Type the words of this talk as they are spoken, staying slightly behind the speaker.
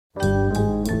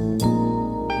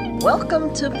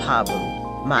Welcome to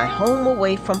Pabu, my home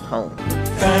away from home.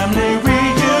 Family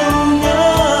reunion,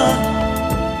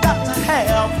 got to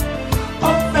have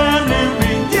a family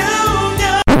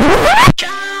reunion.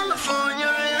 California.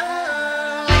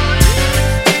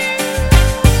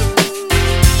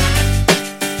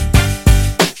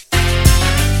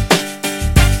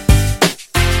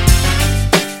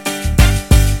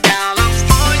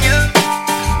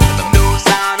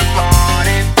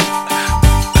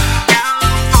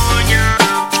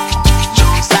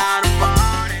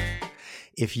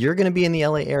 If you're going to be in the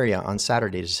LA area on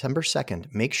Saturday, December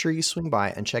 2nd, make sure you swing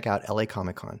by and check out LA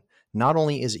Comic Con. Not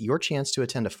only is it your chance to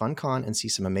attend a fun con and see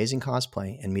some amazing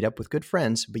cosplay and meet up with good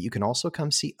friends, but you can also come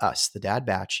see us, the Dad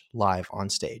Batch, live on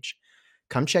stage.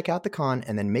 Come check out the con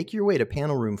and then make your way to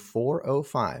panel room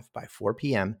 405 by 4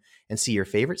 p.m. and see your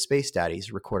favorite space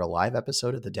daddies record a live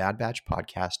episode of the Dad Batch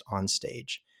podcast on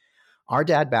stage. Our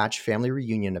Dad Batch family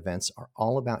reunion events are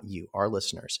all about you, our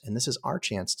listeners, and this is our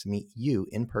chance to meet you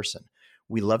in person.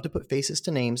 We love to put faces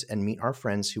to names and meet our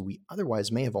friends who we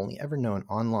otherwise may have only ever known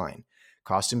online.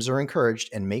 Costumes are encouraged,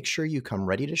 and make sure you come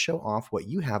ready to show off what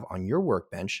you have on your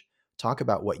workbench, talk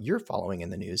about what you're following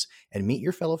in the news, and meet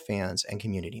your fellow fans and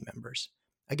community members.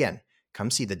 Again,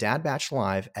 come see the Dad Batch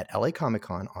live at LA Comic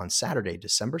Con on Saturday,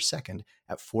 December 2nd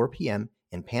at 4 p.m.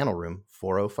 in panel room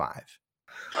 405.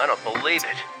 I don't believe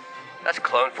it. That's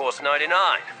Clone Force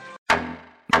 99.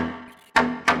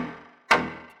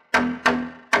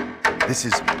 This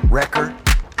is Wrecker,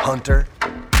 Hunter,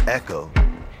 Echo,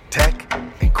 Tech,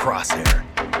 and Crosshair.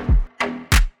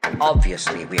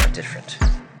 Obviously, we are different.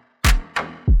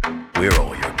 We're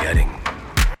all you're getting.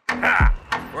 Ha!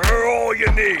 We're all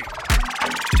you need.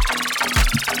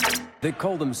 They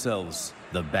call themselves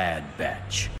the Bad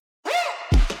Batch.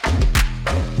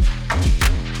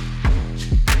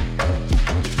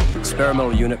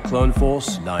 Experimental Unit Clone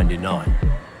Force 99.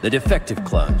 The defective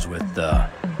clones with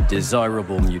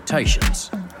desirable mutations.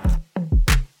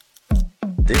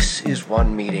 This is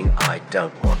one meeting I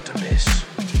don't want to miss.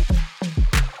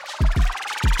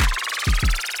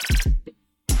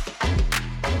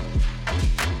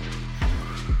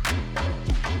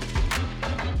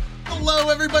 Hello,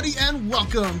 everybody, and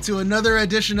welcome to another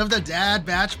edition of the Dad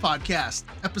Batch Podcast,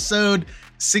 episode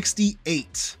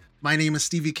 68. My name is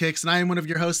Stevie Kicks, and I am one of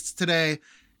your hosts today.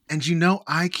 And you know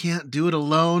I can't do it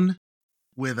alone.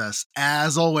 With us,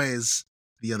 as always,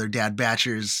 the other Dad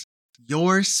Batchers,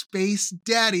 your space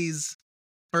daddies.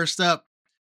 First up,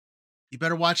 you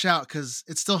better watch out because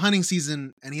it's still hunting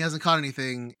season and he hasn't caught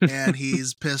anything and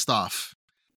he's pissed off.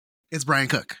 It's Brian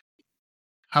Cook.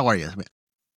 How are you, man?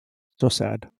 So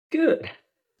sad. Good.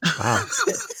 Wow.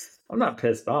 I'm not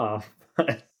pissed off.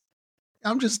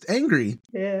 I'm just angry.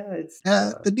 Yeah, it's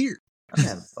at the deer. I'm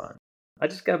having fun. I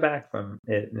just got back from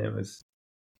it and it was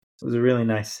a really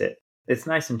nice sit. It's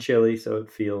nice and chilly, so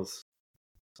it feels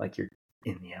like you're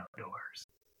in the outdoors.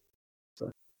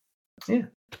 But yeah,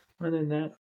 other than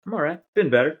that, I'm all right.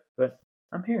 Been better, but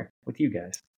I'm here with you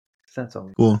guys. So that's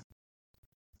all. Cool.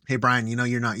 Hey, Brian, you know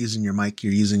you're not using your mic.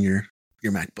 You're using your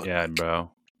MacBook. Yeah,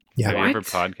 bro. Yeah. Have you ever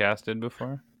podcasted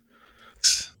before?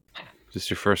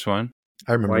 Just your first one?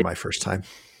 I remember my first time.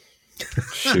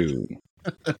 Shoot.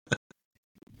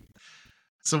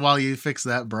 So while you fix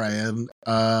that, Brian,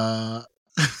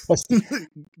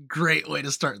 great way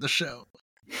to start the show.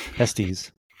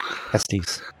 Estes.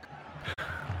 He's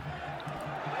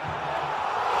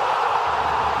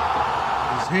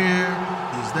here,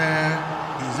 he's there,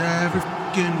 he's every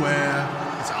fucking where.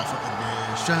 It's Alpha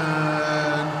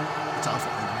Ignition. It's Alpha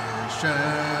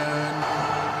Ignition.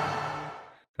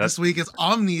 This week it's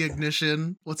Omni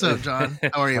Ignition. What's up, John?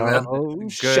 How are you, man? Oh,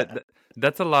 good.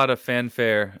 That's a lot of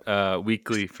fanfare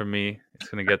weekly for me. It's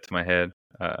going to get to my head.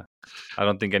 I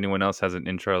don't think anyone else has an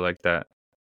intro like that.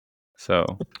 So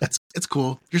it's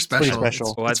cool. You're special.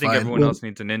 Well, I think everyone else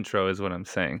needs an intro is what I'm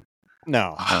saying.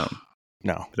 No.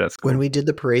 No. That's cool. When we did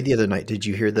the parade the other night, did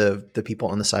you hear the people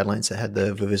on the sidelines that had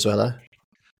the Vuvuzuela?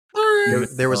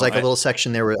 There was like a little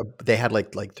section there where they had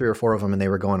like 3 or 4 of them and they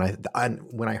were going.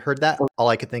 When I heard that, all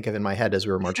I could think of in my head as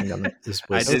we were marching down this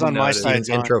was on my side,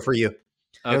 intro for you.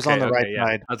 It was on the right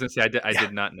side. I was gonna say I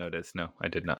did not notice. No, I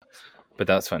did not. But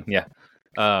that was fun. Yeah.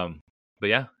 But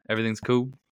yeah, everything's cool.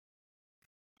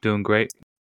 Doing great.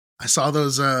 I saw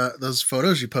those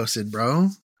photos you posted, bro. You're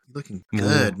looking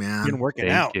good, man. You've been working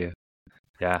Thank out. you.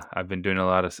 Yeah, I've been doing a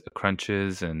lot of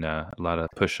crunches and a lot of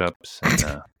push-ups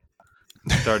and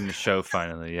starting to show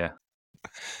finally. Yeah,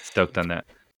 stoked on that.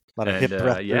 A lot of hip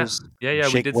thrusters. Yeah.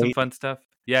 We did some fun stuff.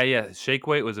 Yeah. Shake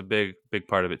weight was a big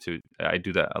part of it too. I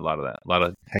do that a lot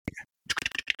of.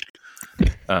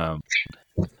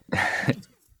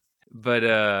 But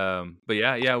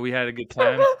yeah, we had a good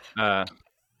time.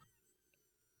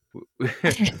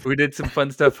 We did some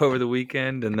fun stuff over the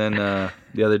weekend, and then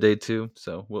the other day too.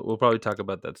 So we'll probably talk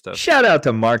about that stuff. Shout out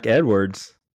to Mark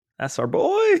Edwards. That's our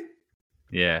boy.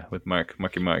 Yeah, with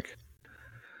Marky Mark.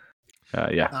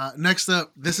 Yeah. Next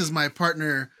up, this is my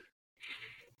partner,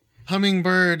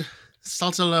 Hummingbird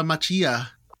Salsa Machia,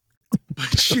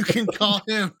 but you can call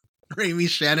him Rami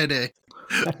Shanaday.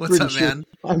 What's up, man?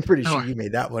 I'm pretty sure you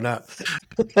made that one up.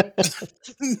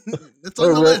 It's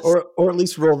on the list. Or at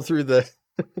least rolled through the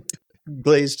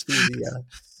glazed through the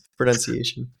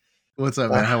pronunciation. What's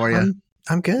up, man? How are you?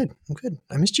 I'm good.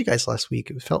 I missed you guys last week.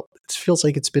 It feels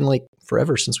like it's been like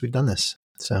forever since we've done this.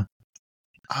 So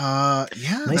yeah,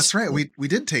 nice. That's right. We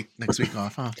did take next week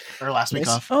off, huh? Or last week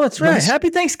off. Oh, that's right. Nice.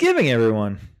 Happy Thanksgiving,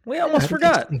 everyone. We almost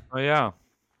forgot. Oh yeah.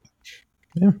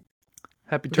 Yeah.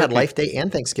 Happy We've had Life Day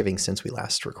and Thanksgiving since we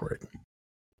last recorded.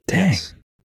 Dang. Yes.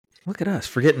 Look at us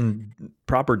forgetting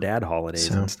proper dad holidays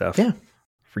and stuff. Yeah.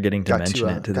 Forgetting to mention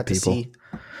it to the people. To see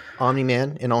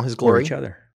Omni-Man in all his glory. Or each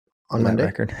other. On Monday.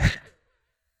 Record.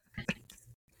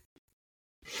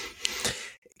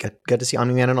 Got to see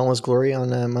Omni-Man in all his glory on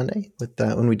Monday with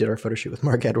when we did our photo shoot with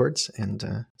Mark Edwards, and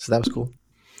so that was cool.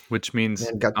 Which means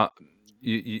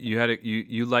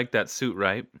you liked that suit,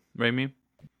 right, Rami?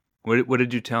 What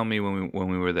did you tell me when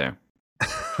we were there?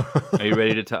 Are you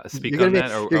ready to speak on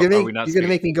that, or are we not? You're going to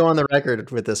make me go on the record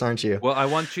with this, aren't you? Well, I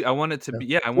want it to be.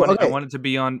 Yeah, I want it to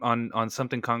be on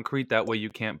something concrete. That way,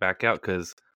 you can't back out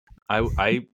because I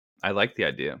like the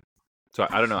idea. So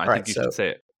I don't know. I think you should say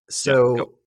it.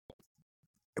 So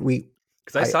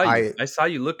because I saw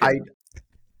you looking.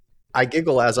 I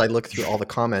giggle as I look through all the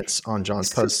comments on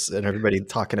John's posts and everybody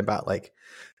talking about like,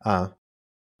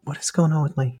 what is going on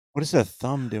with my? What is the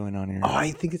thumb doing on here? Oh,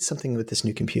 I think it's something with this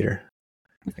new computer.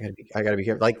 I gotta be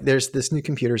careful. Like, there's this new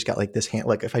computer's got like this hand.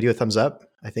 Like, if I do a thumbs up,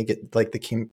 I think it like the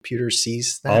computer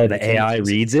sees that. Oh, the AI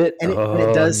reads it, and it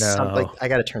does something. Like, I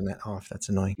gotta turn that off. That's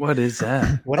annoying. What is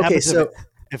that? What happens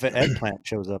if an eggplant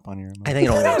shows up on your remote? I think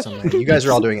it only works on mine. You guys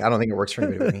are all doing it. I don't think it works for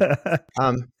anybody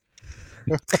but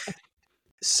me.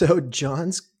 So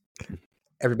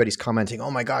everybody's commenting, oh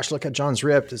my gosh, look at John's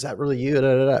ripped. Is that really you?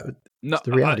 No,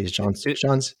 the reality is John's.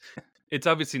 It's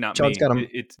obviously not John's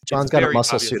me. John's got a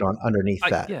muscle suit on underneath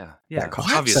that. Yeah, that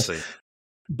obviously.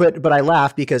 But I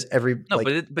laugh because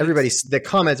everybody's the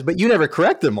comments, but you never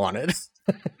correct them on it.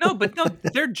 No,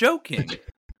 they're joking.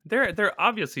 They're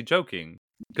obviously joking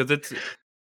because it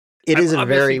is a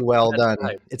very well done.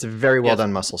 It's a very well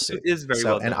done muscle suit. It is very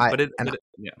well done.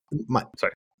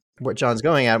 Sorry. What John's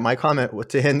going at, my comment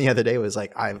to him the other day was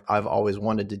like, I've always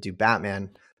wanted to do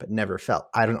Batman, but never felt.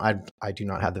 I do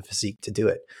not have the physique to do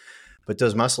it. But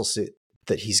those muscle suit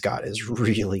that he's got is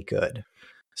really good.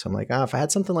 So I'm like, if I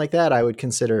had something like that, I would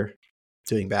consider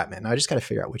doing Batman. Now I just got to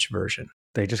figure out which version.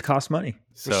 They just cost money.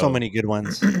 There's so many good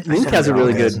ones. Luke has a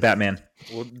really good Batman.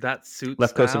 Well, that suit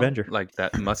Left Coast Avenger. Like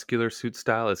that muscular suit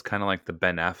style is kind of like the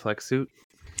Ben Affleck suit.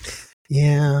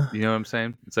 Yeah. You know what I'm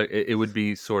saying? It's like it would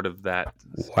be sort of that.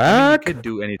 What? You could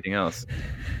do anything else.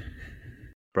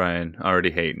 Brian,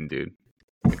 already hating, dude.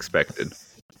 Expected.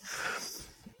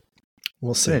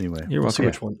 We'll see. But anyway,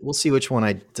 We'll see which one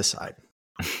I decide.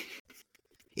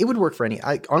 It would work for any.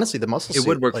 Honestly, the muscle suit. It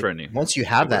would work for any. Once you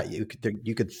have that, you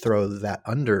could throw that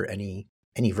under any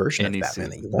version of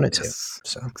Batman that you wanted to.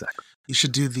 So exactly. You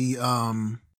should do the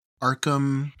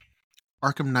Arkham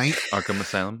Knight. Arkham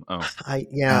Asylum. Oh,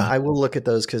 I will look at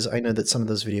those because I know that some of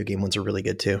those video game ones are really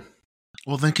good too.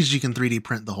 Well, then because you can 3D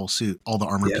print the whole suit, all the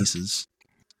armor pieces.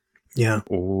 Yeah.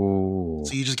 Oh.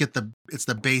 So you just get it's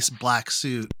the base black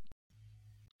suit,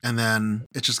 and then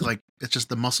it's just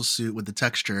the muscle suit with the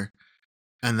texture,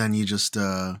 and then you just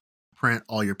print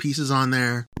all your pieces on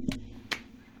there. You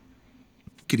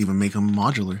could even make them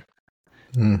modular.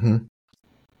 Mm-hmm.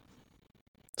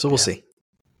 So we'll see.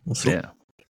 We'll see.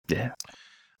 Yeah.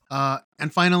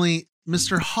 And finally,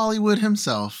 Mr. Hollywood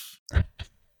himself,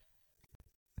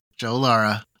 Joe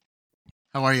Lara.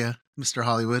 How are you, Mr.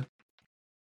 Hollywood?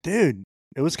 Dude,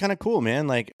 it was kind of cool, man.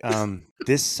 Like,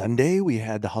 this Sunday we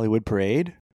had the Hollywood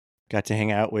Parade. Got to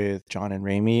hang out with John and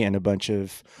Rami and a bunch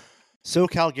of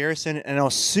SoCal Garrison, and I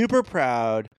was super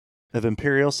proud of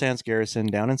Imperial Sans Garrison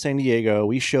down in San Diego.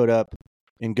 We showed up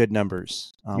in good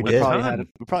numbers. We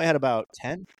probably had about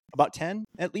 10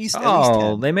 at least.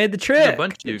 They made the trip. A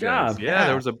bunch of you guys. Yeah,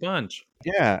 there was a bunch.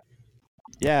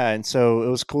 Yeah, and so it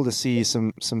was cool to see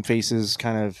some faces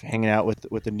kind of hanging out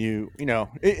with the new.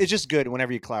 It's just good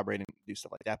whenever you collaborate and do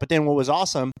stuff like that. But then what was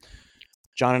awesome,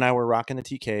 John and I were rocking the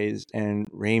TKs, and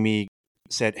Rami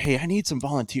said, "Hey, I need some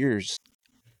volunteers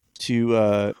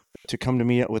to come to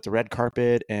me with the red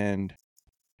carpet and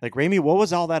Like, Raimi, what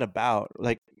was all that about?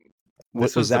 Like,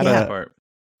 This was the that best a part.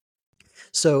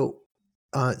 So,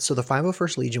 so the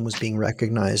 501st Legion was being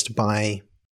recognized by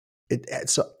it.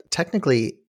 So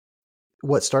technically,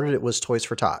 what started it was Toys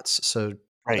for Tots. So,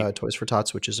 right? Toys for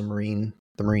Tots, which is the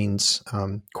Marines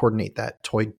coordinate that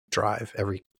toy drive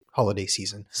every holiday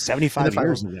season. 75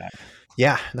 years of that.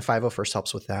 Yeah, and the 501st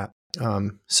helps with that.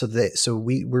 So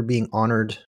we were being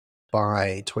honored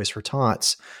by Toys for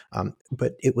Tots,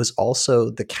 but it was also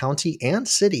the county and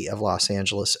city of Los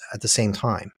Angeles at the same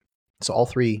time. So all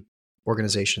three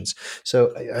organizations.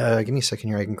 So give me a second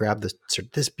here. I can grab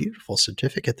this beautiful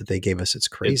certificate that they gave us. It's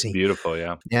crazy. It's beautiful,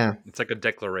 yeah. Yeah. It's like a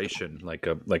declaration, like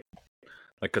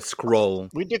a scroll.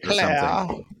 We or declare.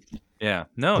 something. Yeah.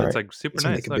 No, All it's right. like super Let's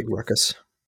nice. make a Look. big ruckus.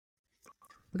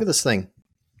 Look at this thing.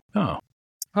 Oh,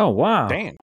 Oh wow! Damn.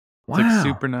 it's like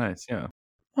super nice. Yeah.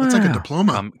 It's like a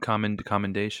diploma.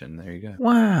 Commendation. There you go.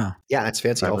 Wow. Yeah, it's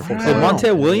fancy. All full Did color.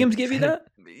 Montel Williams give you that?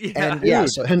 And yeah,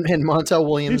 so and Montel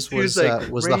Williams was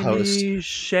the host.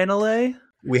 Chanelet?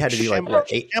 We had to do like what,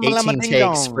 18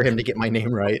 takes for him to get my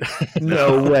name right.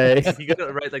 No way. You got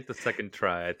it right like the second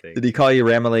try, I think. Did he call you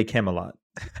Ramelais Camelot?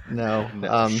 No.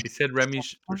 She said Remy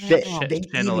They even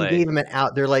Chanelet. gave him an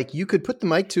out. They're like, you could put the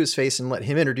mic to his face and let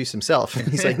him introduce himself. And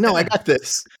he's like, no, I got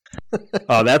this.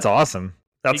 Oh, that's awesome.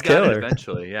 That's He got it killer.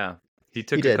 eventually, yeah. He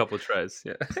took He a did. couple tries.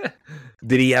 Yeah.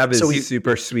 Did he have his So he-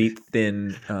 super sweet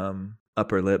thin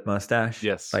upper lip mustache?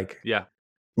 Yes. Like Yeah.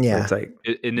 Yeah. it's like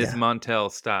In his Yeah. Montel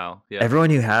style. Yeah. everyone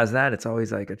who has that, it's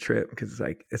always like a trip because it's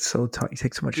like it's so it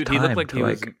takes so much Dude, time. he looked like to he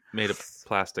was made of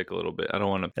plastic a little bit. I don't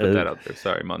want to put that out there.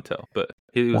 Sorry, Montel. But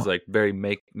he was like very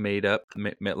made up,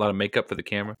 a lot of makeup for the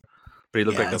camera. But he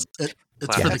looked like a It's for the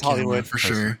plastic camera Hollywood for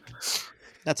sure.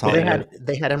 That's Well, Hollywood.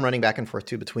 they had him running back and forth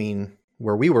too between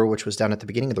where we were, which was down at the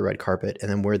beginning of the red carpet, and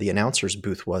then where the announcer's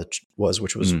booth was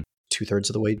which was 2/3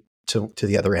 of the way to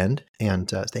the other end. And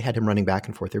they had him running back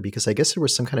and forth there because I guess there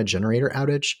was some kind of generator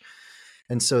outage.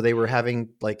 And so they were having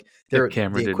like the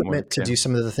camera didn't equipment work, to yeah. do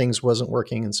some of the things wasn't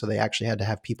working. And so they actually had to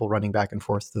have people running back and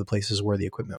forth to the places where the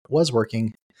equipment was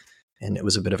working. And it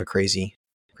was a bit of a crazy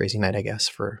night, I guess,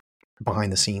 for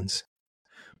behind the scenes.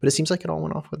 But it seems like it all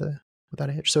went off without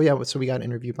a hitch. So yeah, so we got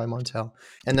interviewed by Montel.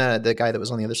 And the guy that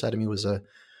was on the other side of me was a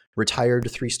retired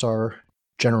 3-star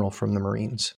general from the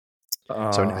Marines.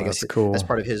 Oh, So I guess that's cool. as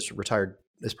part of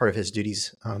his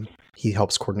duties, he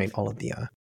helps coordinate all of the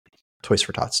Toys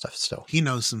for Tots stuff still. He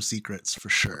knows some secrets for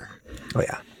sure. Oh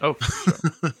yeah. Oh, for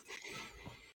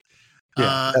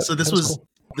sure. So this was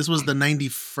the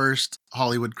 91st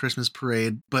Hollywood Christmas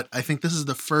Parade, but I think this is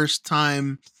the first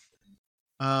time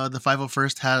the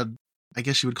 501st had, I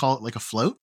guess you would call it like a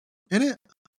float in it.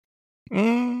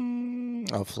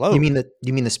 A float. You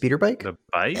mean the speeder bike? The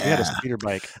bike? We had a speeder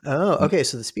bike. Oh, okay.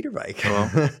 So the speeder bike.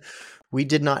 Well. We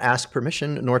did not ask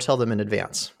permission nor tell them in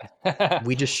advance.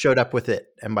 We just showed up with it,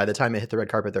 and by the time it hit the red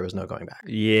carpet, there was no going back.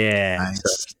 Yeah.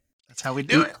 Nice. That's how we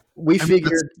do it. We I mean,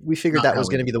 figured not that how was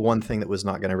we going to be the one thing that was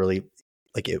not going to really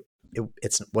like it.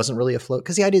 It wasn't really a float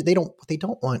because the idea what they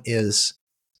don't want is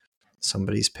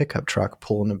somebody's pickup truck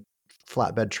pulling a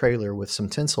flatbed trailer with some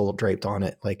tinsel draped on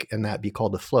it, like, and that be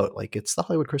called a float. Like, it's the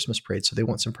Hollywood Christmas Parade, so they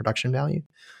want some production value.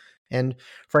 And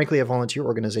frankly, a volunteer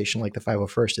organization like the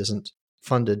 501st isn't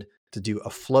funded to do a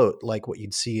float like what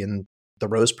you'd see in the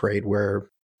Rose Parade, where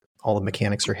all the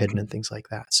mechanics are hidden and things like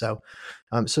that. So,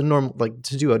 like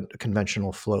to do a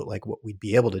conventional float like what we'd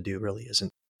be able to do really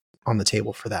isn't on the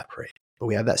table for that parade. But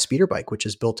we have that speeder bike, which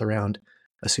is built around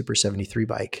a Super 73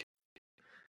 bike.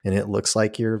 And it looks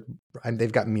like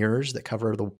they've got mirrors that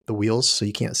cover the wheels, so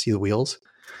you can't see the wheels.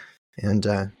 And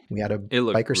we had a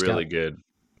biker scout really good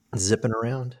zipping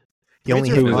around. He Parades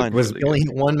only are fun. hit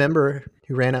hit one member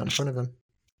who ran out in front of him.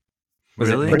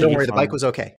 Really? But don't worry, the bike was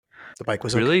okay. The bike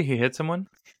was okay. Really? He hit someone?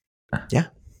 Yeah.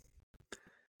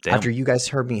 Damn. After you guys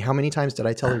heard me, how many times did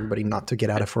I tell everybody not to get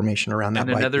out of formation around that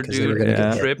And bike another because they were dude going to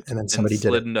get hit, tripped and then somebody did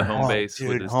slid it. into home base with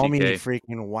Dude, his homie DK.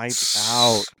 freaking wiped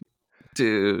out.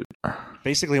 Dude,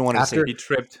 Basically wanted to say he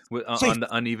tripped on the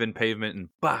uneven pavement and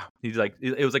bah, he's like,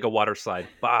 it was like a water slide,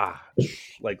 bah,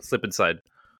 like slip and slide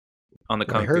on the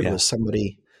What I concrete. heard was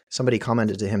somebody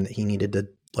commented to him that he needed to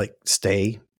like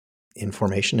stay in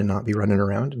formation and not be running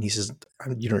around. And he says,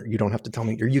 "You don't have to tell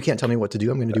me, or you can't tell me what to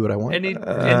do. I'm going to do what I want." And he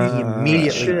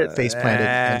immediately face planted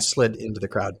and slid into the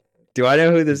crowd. Do I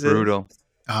know who this brutal.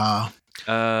 That's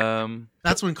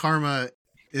when karma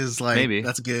is like, Maybe.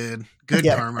 that's good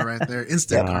karma right there,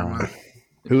 instant karma.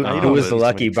 Who Oh, was the there's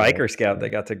lucky somebody biker scout that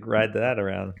got to ride that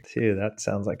around too? That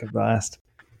sounds like a blast.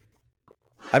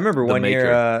 I remember The one year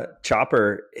maker.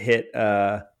 Chopper hit hit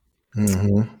a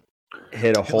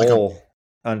Hit like hole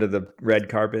under the red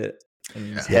carpet.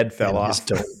 and his head fell and off.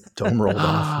 His dome rolled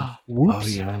off.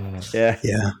 Whoops.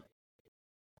 Yeah.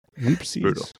 Whoopsies.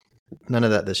 Brutal. None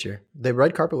of that this year. The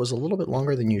red carpet was a little bit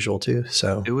longer than usual too,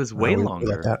 so It was way we longer.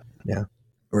 let that. Yeah.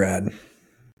 Rad.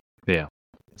 Yeah,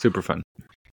 super fun.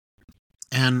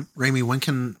 And Raimi, when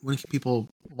can people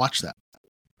watch that?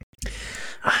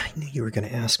 I knew you were going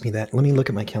to ask me that. Let me look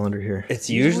at my calendar here. It's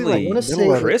usually I wanna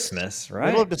say Christmas, right?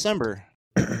 Middle of December.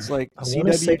 It's like I want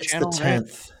to say CW it's channel, the right?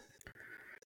 10th.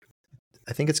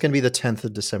 I think it's going to be the 10th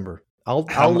of December. I'll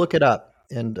mu- look it up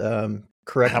and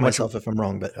correct How much- myself if I'm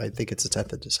wrong, but I think it's the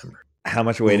 10th of December. How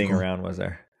much waiting Mhm. around was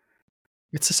there?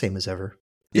 It's the same as ever.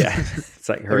 Yeah, it's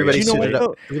like hurry. Everybody You know suited what, up.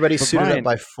 though? Everybody But suited Brian- up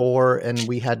by 4, and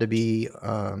we had to be,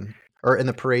 or in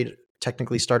the parade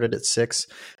technically started at 6,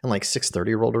 and like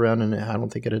 6:30 rolled around, and I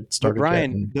don't think it had But started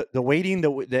Brian, yet. And the waiting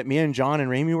that me and John and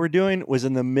Raimi were doing was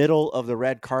in the middle of the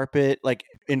red carpet, like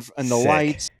in the Sick.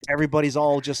 lights. Everybody's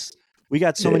all just. We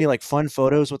got so many like fun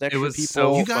photos with extra was people.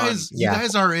 so You guys, fun. you Yeah.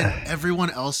 guys are in everyone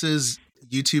else's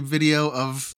YouTube video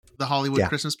of the Hollywood Yeah.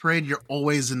 Christmas Parade. You're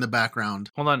always in the background.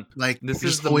 Hold on. Like This you're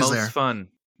is just the always most there. fun.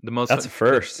 The most That's a fun.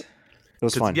 first. It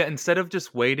was 'Cause, fun. Yeah, instead of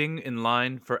just waiting in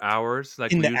line for hours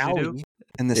like in we the usually alley, do.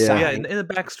 in the Yeah. side. Yeah, in the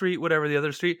back street, whatever, the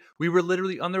other street. We were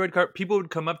literally on the red carpet. People would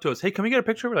come up to us. Hey, can we get a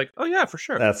picture? We're like, oh, yeah, for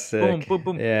sure. That's sick. Boom, boom,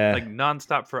 boom. Yeah, Like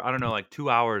nonstop for, I don't know, like 2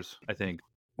 hours, I think.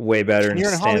 way better than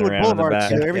You're in standing Hollywood around in the Boulevard, back.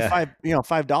 so every Yeah.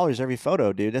 $5 every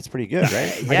photo, dude. That's pretty good,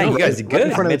 right? Yeah, you guys are right good. in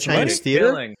front of the Made some money. Chinese theater.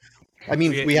 Killing. I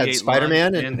mean, we had ate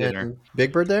Spider-Man lunch and dinner.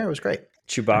 Big Bird there. It was great.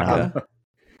 Chewbacca.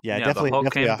 Yeah, Yeah, definitely. the Hulk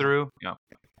definitely came through. Yeah.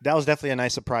 That was definitely a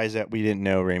nice surprise that we didn't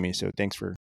know, Raimi. So thanks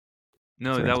for.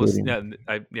 No, For that was, including-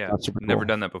 That's super never cool.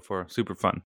 done that before. Super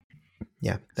fun.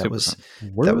 Yeah, that Super was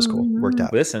fun. that was cool. Worked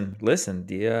out. Listen.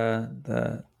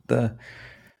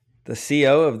 The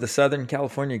CO of the Southern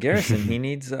California Garrison, he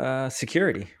needs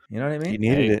security. You know what I mean? He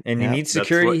needed it, and yeah. he needs That's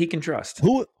security what- he can trust.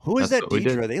 Who is That's that what we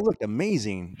did. Deidre? They looked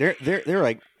amazing. They're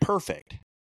like perfect.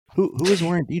 Who is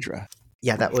wearing Deidre?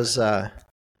 Yeah, that was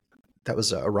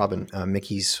Robin,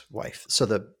 Mickey's wife. So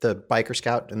the biker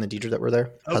scout and the Deidre that were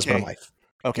there, husband and Okay. wife.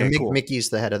 Okay, And cool. Mickey's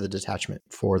the head of the detachment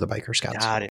for the biker scouts.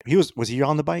 Got it. Was he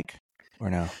on the bike or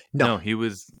no? No, he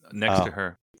was next Oh. to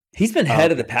her. He's been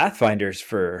head of the Pathfinders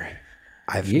for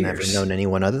I've years. never known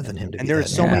anyone other than him to And be there are that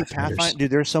so many many Pathfinders. Pathfinders.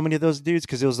 Dude, there's so many of those dudes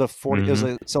because it was a 40. It was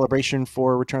a celebration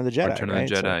for Return of the Jedi. Return of right?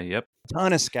 the So, Jedi. Yep. ton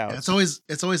of Yeah, scouts.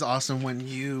 it's always awesome when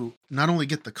you not only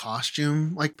get the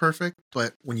costume like perfect,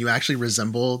 but when you actually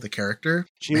resemble the character.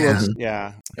 She Man. looks.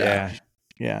 Yeah. yeah.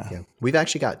 Yeah. Yeah, we've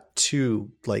actually got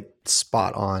 2 like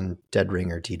spot on dead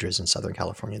ringer Deidres in Southern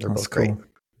California. They're That's both great. cool.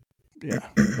 Yeah.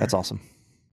 That's awesome.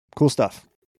 Cool stuff.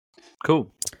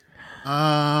 Cool.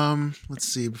 Let's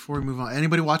see. Before we move on,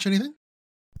 anybody watch anything?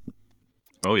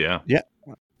 Oh, yeah.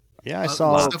 Yeah, I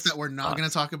saw. stuff that we're not going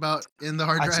to talk about in the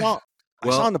hard I drive. saw. I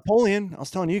Well- saw Napoleon. I was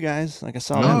telling you guys. Like I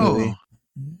saw that Oh.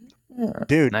 movie.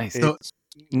 Dude, Nice. So, it's-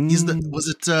 He's the was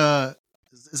it?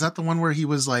 Is that the one where he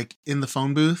was like in the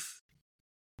phone booth,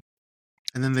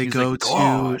 and then they He's go like, to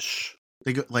 "Gosh."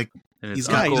 they go like And his he's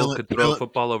got uncle Bill- could throw Bill- a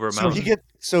football over a so mountain.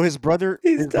 his brother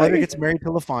He's his brother dying. gets married to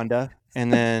LaFonda,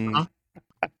 and then Huh?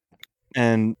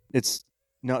 and it's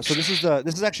no. So this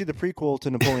is actually the prequel to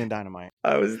Napoleon Dynamite.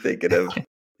 I was thinking of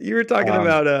you were talking Um,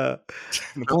 about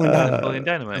Napoleon Dynamite. Napoleon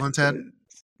Dynamite. Bill and Ted.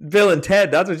 Bill and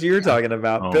Ted. That's what you were talking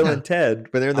about. Oh. Bill Yeah. and Ted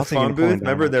when they're in the I was thinking phone Napoleon booth.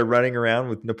 Remember Dynamite. they're running around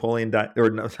with Napoleon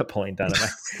Napoleon Dynamite.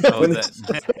 Oh, when,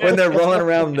 that- when they're rolling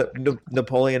around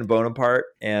Napoleon Bonaparte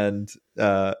and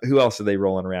who else are they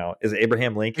rolling around? Is it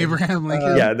Abraham Lincoln? Abraham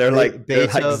Lincoln. Yeah, they're like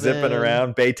Beethoven. zipping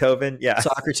around. Beethoven. Yeah.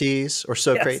 Socrates or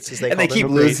Socrates, as they and call they keep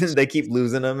them. losing. They keep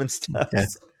losing them and stuff.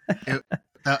 Yeah.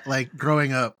 Like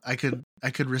growing up, I could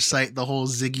recite the whole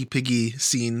Ziggy Piggy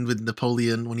scene with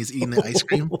Napoleon when he's eating the ice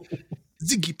cream.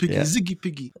 Ziggy Piggy, Yeah. Ziggy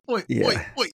Piggy. Oi, Yeah. oi,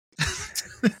 oi.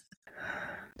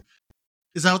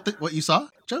 Is that what you saw,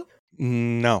 Joe?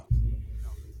 No,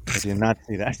 I did not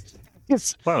see that.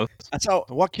 Yes, Close. I saw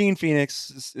Joaquin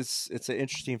Phoenix. It's an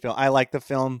interesting film. I like the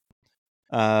film,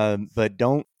 but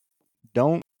don't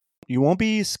you won't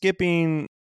be skipping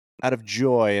out of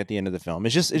joy at the end of the film.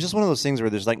 It's just one of those things where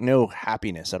there's like no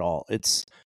happiness at all. It's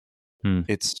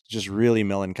just really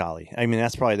melancholy. I mean,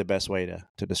 that's probably the best way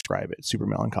to describe it. Super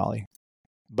melancholy.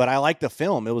 But I like the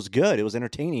film. It was good. It was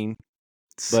entertaining.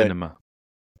 Cinema.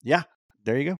 Yeah,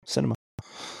 there you go. Cinema.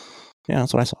 Yeah,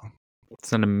 that's what I saw.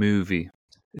 It's not a movie.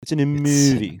 It's in a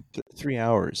movie. 3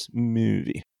 hours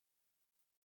movie.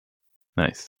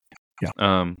 Nice.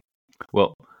 Yeah.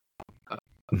 Well,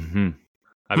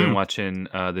 I've been watching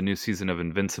the new season of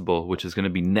Invincible, which is going to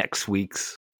be next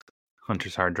week's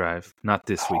Hunter's Hard Drive. Not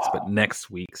this week's, but next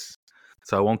week's.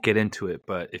 So I won't get into it.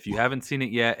 But if you haven't seen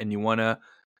it yet and you want to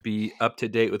be up to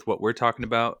date with what we're talking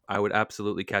about, I would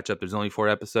absolutely catch up. There's only 4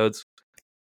 episodes.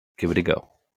 Give it a go.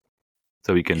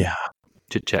 So we can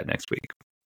chit chat next week.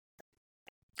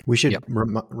 We should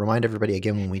remind everybody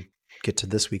again when we get to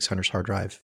this week's Hunter's Hard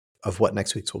Drive of what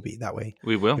next week's will be. That way,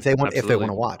 we will. If they want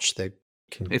to watch, they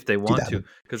can. If they want to,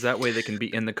 because that way they can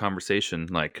be in the conversation.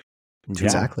 Like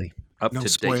exactly. Up no to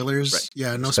spoilers. Date. Right.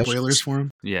 Yeah, no spoilers for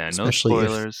them. Yeah, no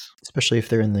spoilers. Especially if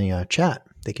they're in the chat,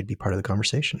 they could be part of the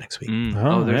conversation next week.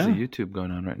 There's a YouTube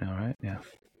going on right now, right? Yeah.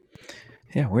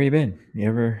 Yeah, where you been? You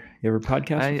ever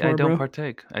podcast before, I don't bro?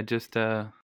 partake. I just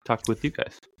talked with you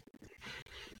guys.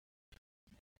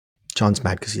 John's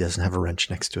mad because he doesn't have a wrench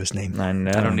next to his name. I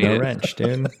know. I don't need no it. wrench,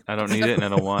 dude. I don't need it, and I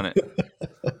don't want it.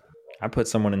 I put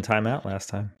someone in timeout last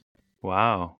time.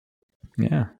 Wow.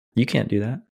 Yeah, you can't do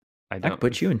that. I can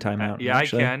put you in timeout. Yeah,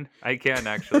 actually. I can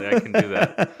actually. I can do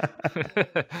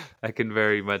that. I can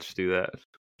very much do that,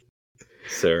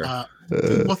 sir.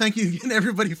 Well, thank you again,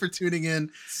 everybody, for tuning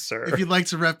in. Sir. If you'd like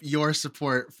to rep your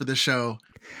support for the show,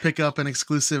 pick up an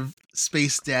exclusive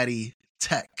Space Daddy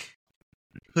Tech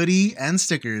hoodie and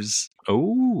stickers at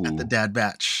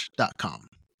thedadbatch.com.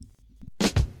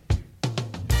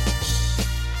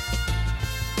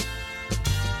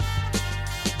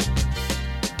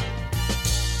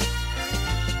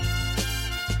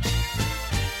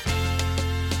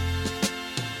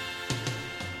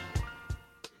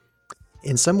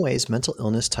 In some ways, mental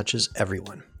illness touches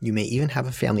everyone. You may even have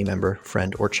a family member,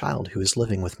 friend, or child who is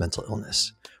living with mental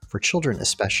illness. For children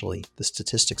especially, the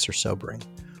statistics are sobering.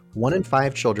 1 in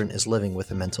 5 children is living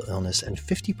with a mental illness, and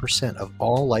 50% of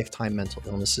all lifetime mental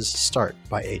illnesses start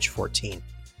by age 14.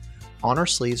 On Our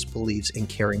Sleeves believes in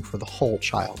caring for the whole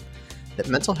child, that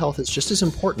mental health is just as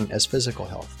important as physical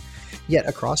health. Yet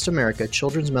across America,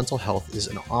 children's mental health is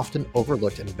an often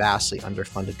overlooked and vastly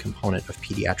underfunded component of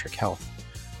pediatric health.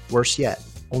 Worse yet,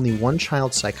 only 1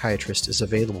 child psychiatrist is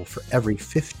available for every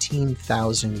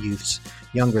 15,000 youths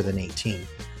younger than 18.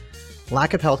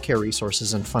 Lack of healthcare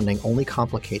resources and funding only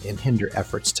complicate and hinder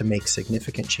efforts to make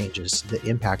significant changes that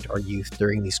impact our youth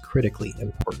during these critically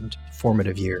important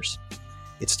formative years.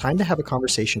 It's time to have a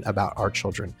conversation about our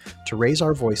children, to raise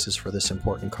our voices for this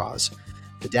important cause.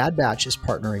 The Dad Batch is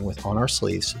partnering with On Our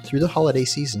Sleeves through the holiday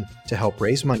season to help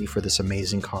raise money for this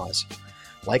amazing cause.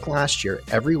 Like last year,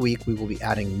 every week we will be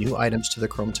adding new items to the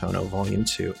Chrome Tono Volume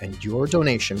 2, and your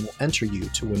donation will enter you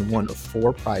to win one of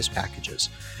 4 prize packages.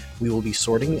 We will be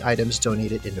sorting the items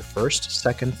donated into first,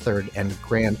 second, third, and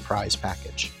grand prize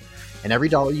package. And every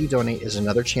dollar you donate is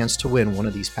another chance to win one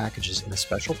of these packages in a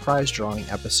special prize drawing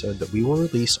episode that we will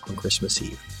release on Christmas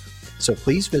Eve. So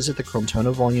please visit the Chrome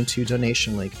Tono Volume 2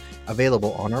 donation link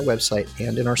available on our website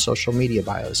and in our social media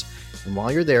bios. And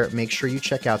while you're there, make sure you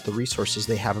check out the resources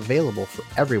they have available for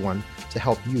everyone to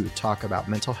help you talk about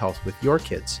mental health with your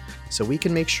kids, so we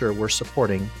can make sure we're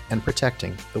supporting and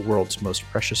protecting the world's most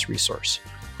precious resource,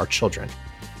 our children.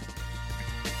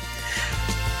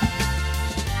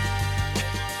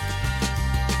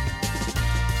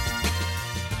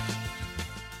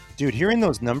 Dude, hearing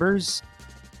those numbers,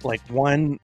 like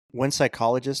one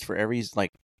psychologist for every,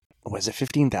 like, was it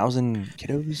 15,000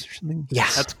 kiddos or something? Yeah,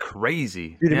 that's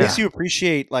crazy. Dude, it makes you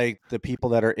appreciate like the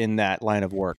people that are in that line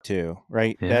of work too,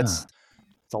 right? Yeah. It's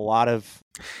a lot of.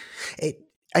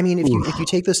 I mean, if you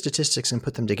take those statistics and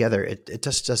put them together, it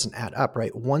just doesn't add up,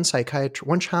 right? One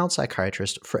child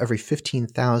psychiatrist for every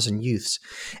 15,000 youths,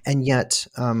 and yet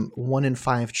 1 in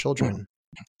 5 children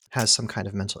has some kind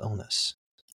of mental illness.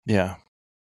 Yeah.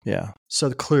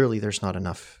 So clearly, there's not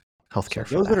enough healthcare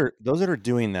for that. Those that are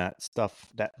doing that stuff,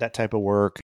 that type of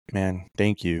work, man,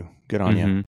 thank you. Good on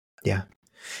you. Yeah.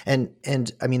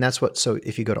 And I mean, that's what, so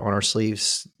if you go to On Our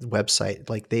Sleeves website,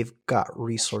 like they've got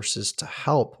resources to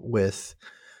help with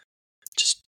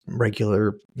just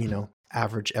regular,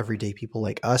 average everyday people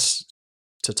like us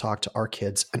to talk to our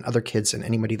kids and other kids and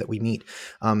anybody that we meet.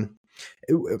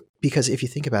 Because if you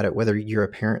think about it, whether you're a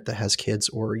parent that has kids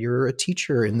or you're a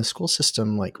teacher in the school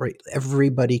system, like, right,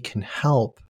 everybody can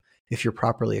help. If you're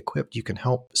properly equipped, you can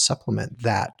help supplement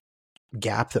that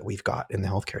gap that we've got in the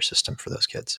healthcare system for those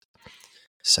kids.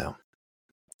 So,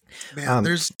 man,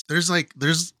 there's like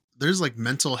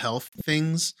mental health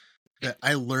things that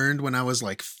I learned when I was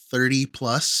like 30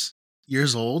 plus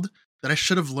years old that I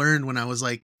should have learned when I was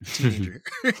like a teenager,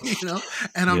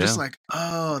 and I'm just like,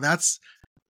 oh,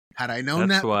 had I known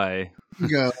that's that why.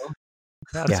 Go.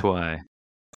 That's why.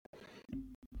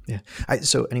 Yeah.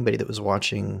 So anybody that was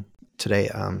watching today,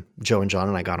 Joe and John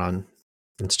and I got on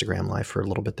Instagram Live for a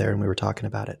little bit there, and we were talking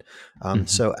about it.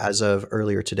 So as of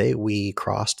earlier today, we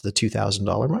crossed the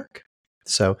 $2,000 mark.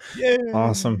 So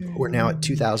awesome. We're now at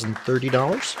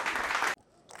 $2,030.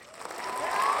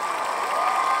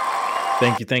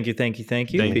 Thank you, thank you, thank you,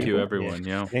 thank you. Thank people. you, everyone.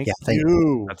 Thank thank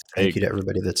you. That's Thank big. you to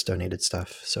everybody that's donated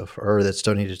stuff or that's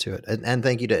donated to it, and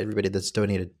thank you to everybody that's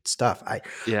donated stuff.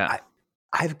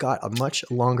 I've got a much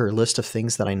longer list of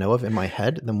things that I know of in my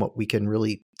head than what we can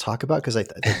really talk about because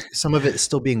some of it is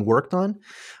still being worked on,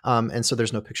 and so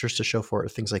there's no pictures to show for it, or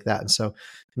things like that. And so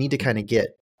we need to kind of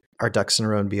get our ducks in a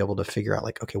row and be able to figure out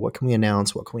like, okay, what can we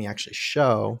announce? What can we actually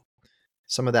show?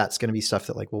 Some of that's going to be stuff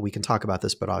that like, well, we can talk about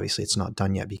this, but obviously it's not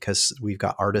done yet because we've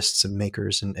got artists and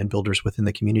makers and builders within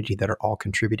the community that are all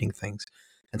contributing things,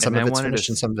 and some of it's finished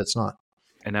and some of it's not.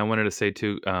 And I wanted to say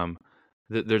too,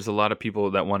 there's a lot of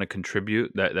people that want to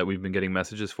contribute that we've been getting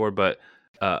messages for, but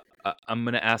I'm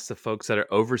going to ask the folks that are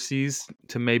overseas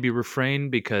to maybe refrain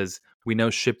because we know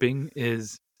shipping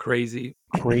is crazy.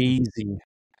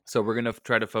 So we're going to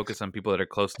try to focus on people that are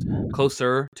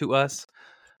closer to us.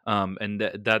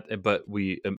 But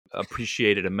we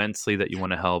appreciate it immensely that you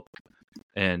want to help.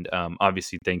 And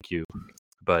obviously, thank you.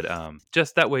 But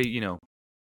just that way,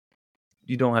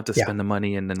 you don't have to spend the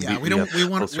money, and then we don't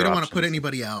want to put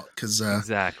anybody out because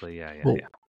exactly,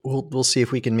 We'll see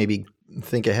if we can maybe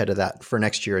think ahead of that for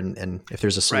next year, and if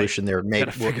there's a solution there,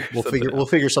 maybe we'll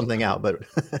figure something out. But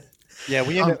yeah,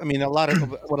 I mean, what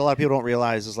a lot of people don't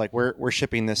realize is like we're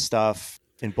shipping this stuff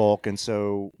in bulk, and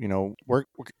so we're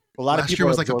a lot of people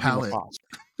was like a pallet.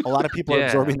 A lot of people are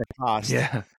absorbing the cost.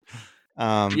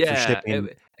 For shipping.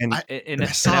 And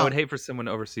I would hate for someone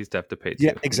overseas to have to pay too.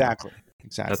 Yeah, exactly.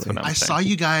 That's what I saw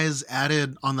you guys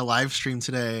added on the live stream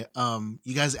today.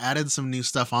 You guys added some new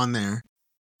stuff on there.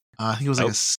 I think it was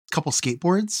like a couple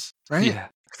skateboards, right? Yeah.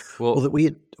 Well, we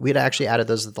had actually added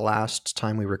those at the last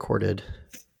time we recorded.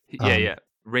 Yeah.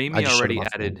 Raimi already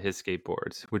added his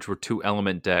skateboards, which were 2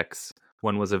 element decks.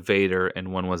 One was a Vader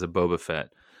and one was a Boba Fett.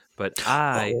 But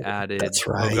I added. That's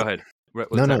right. Go ahead.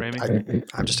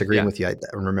 I'm just agreeing with you. I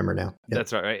remember now. Yeah.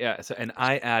 That's right. Yeah. So, and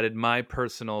I added my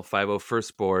personal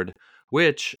 501st board,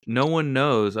 which no one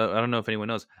knows. I don't know if anyone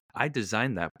knows. I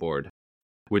designed that board,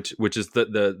 which is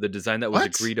the design that was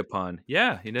agreed upon.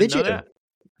 Yeah, you didn't know that?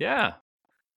 Yeah.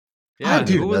 Yeah.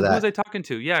 Who was I talking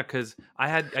to? Yeah, because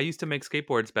I used to make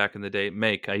skateboards back in the day.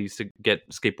 I used to get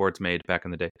skateboards made back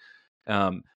in the day.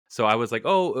 So I was like,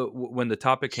 when the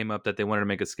topic came up that they wanted to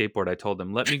make a skateboard, I told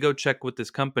them, let me go check with this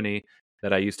company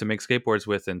that I used to make skateboards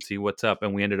with and see what's up.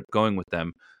 And we ended up going with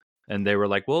them. And they were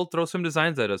like, well, throw some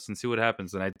designs at us and see what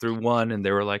happens. And I threw one and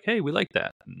they were like, hey, we like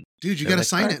that. And dude, you got to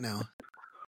sign it now.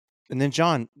 And then,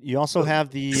 John, you also have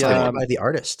the by the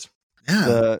artist.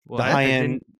 Yeah. The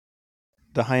high-end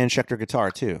Schecter guitar,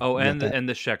 too. Oh, and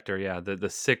the Schecter, yeah. The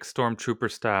 6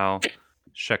 Stormtrooper style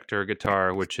Schecter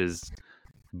guitar, which is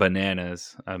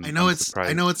bananas. I know it's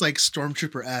like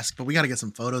Stormtrooper-esque, but we got to get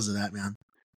some photos of that, man.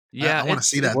 Yeah, I want to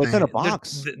see that. It's in a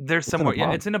box. There's somewhere.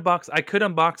 Yeah, it's in a box. I could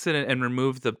unbox it and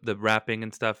remove the wrapping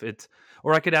and stuff.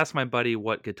 Or I could ask my buddy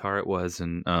what guitar it was,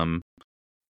 and no,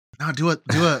 do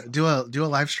a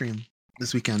live stream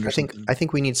this weekend. I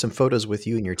think we need some photos with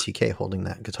you and your TK holding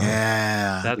that guitar.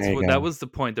 Yeah, that was the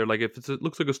point. They're like, if it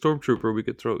looks like a Stormtrooper, we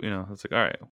could throw. It's like, all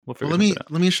right, we'll figure. Let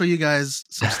me show you guys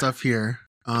some stuff here.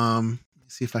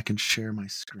 See if I can share my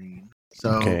screen.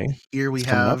 So here we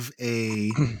have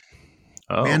a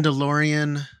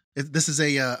Mandalorian. This is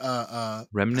a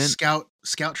remnant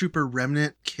Scout Trooper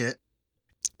remnant kit.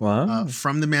 Wow.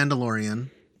 From the Mandalorian.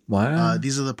 Wow.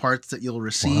 These are the parts that you'll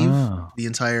receive. Wow. The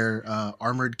entire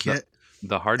armored kit.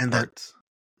 The hard parts.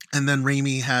 And then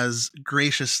Raimi has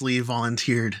graciously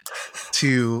volunteered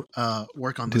to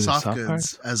work on the soft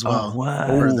goods as well.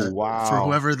 For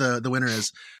whoever the winner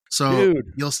is. So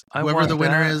whoever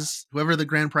the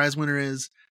grand prize winner is,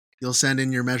 you'll send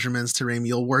in your measurements to Raimi.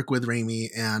 You'll work with Raimi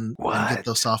and get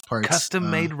those soft parts. Custom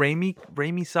made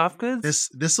Raimi soft goods.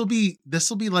 This will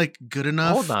be like good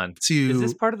enough. Hold on. Is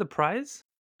this part of the prize?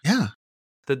 Yeah.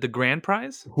 The grand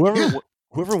prize.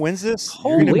 Whoever wins this,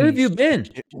 where have you been?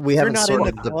 We haven't not in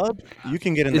the club. You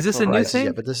can get in. Is this a new thing?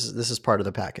 Yeah, but this is part of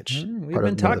the package. We've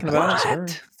been talking about it for a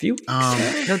few weeks.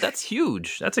 No, that's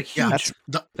huge. That's a huge.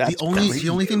 The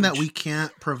only thing that we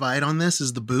can't provide on this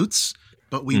is the boots,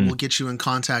 but we will get you in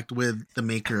contact with the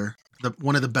maker,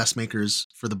 one of the best makers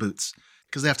for the boots,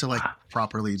 because they have to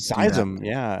properly size them.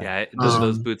 Yeah, yeah.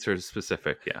 Those boots are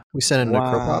specific. Yeah, we sent in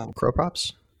the Crow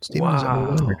Props. Steve,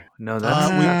 no,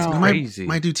 that's crazy.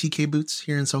 Might do TK boots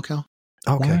here in SoCal.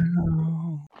 Okay,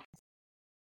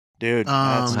 dude,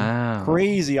 that's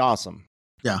crazy awesome.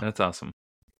 Yeah, that's awesome.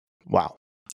 Wow.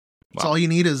 So all you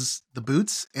need is the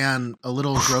boots and a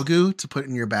little Grogu to put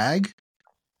in your bag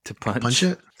to punch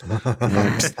it.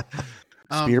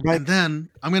 Spear bike. And then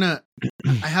I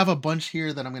have a bunch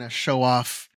here that I'm gonna show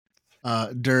off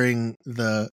during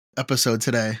the episode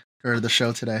today or the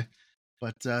show today.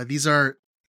 But these are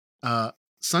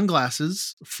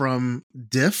sunglasses from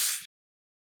Diff,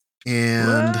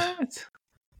 and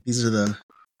these are the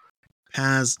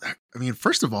Paz. I mean,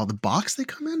 first of all, the box they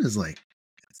come in is like,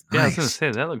 it's nice. Yeah, I was gonna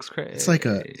say that looks great. It's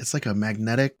like a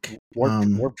magnetic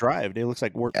warp drive. It looks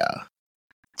like warp. Yeah.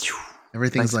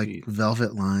 Everything's Light like speed.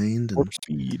 velvet lined. Warp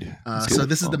speed. So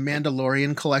this is the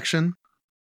Mandalorian collection.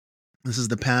 This is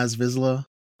the Paz Vizsla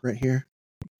right here.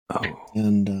 Oh,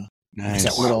 and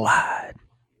nice. little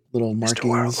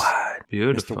markings.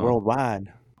 Beautiful. Mr.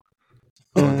 Worldwide.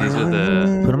 Oh, these are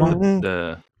the Put 'em on.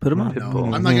 Put them on.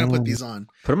 No, I'm not gonna put these on.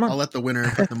 Put 'em on. I'll let the winner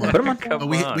put them on. Put 'em on. But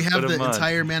we have the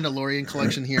entire Mandalorian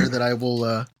collection here that I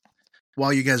will.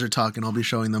 While you guys are talking, I'll be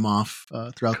showing them off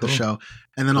throughout the show,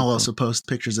 and then I'll also post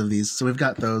pictures of these. So we've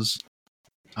got those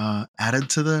added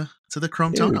to the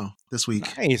Chrome Tono this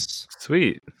week. Nice,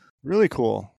 sweet, really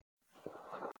cool.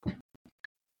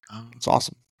 It's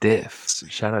awesome. Diff.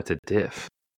 Shout out to Diff.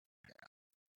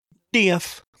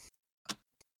 Diff.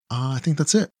 I think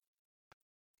that's it.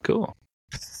 Cool.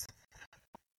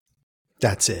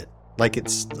 That's it. Like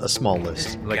it's a small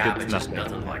list. Like it's nothing.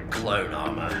 Nothing like clone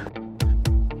armor.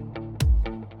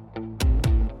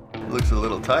 Looks a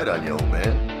little tight on you, old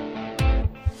man.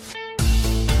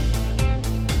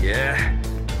 Yeah,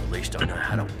 at least I know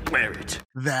how to wear it.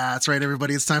 That's right,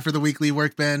 everybody. It's time for the weekly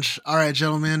workbench. All right,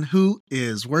 gentlemen, who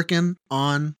is working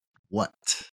on what?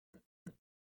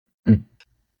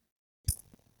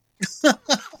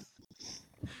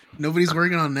 Nobody's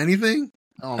working on anything?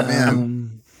 Oh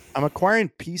man. I'm acquiring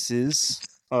pieces.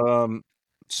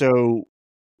 So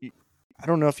I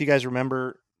don't know if you guys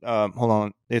remember. Hold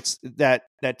on. It's that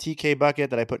TK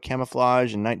bucket that I put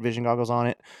camouflage and night vision goggles on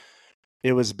it.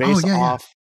 It was based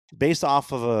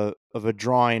off of a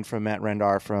drawing from Matt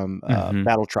Rendar from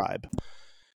Battle Tribe.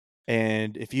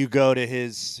 And if you go to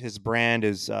his brand,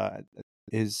 his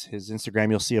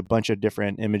Instagram, you'll see a bunch of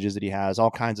different images that he has,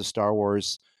 all kinds of Star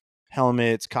Wars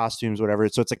helmets, costumes, whatever.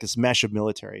 So it's like this mesh of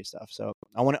military stuff. So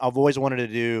I've always wanted to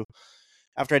do,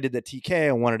 after I did the TK,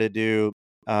 I wanted to do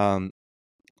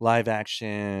live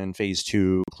action phase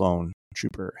 2 clone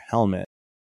trooper helmet.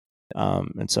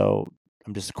 And so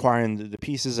I'm just acquiring the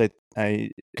pieces. I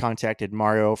contacted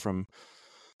Mario from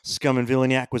Scum and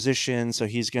Villainy Acquisition, so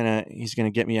he's gonna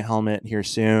get me a helmet here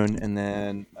soon, and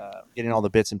then getting all the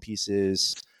bits and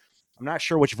pieces. I'm not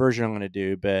sure which version I'm gonna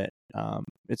do, but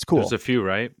it's cool. There's a few,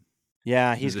 right?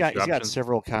 Yeah, he's got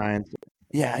several kinds.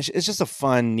 Yeah, it's just a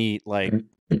fun, neat like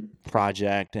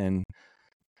project, and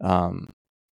I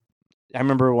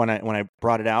remember when I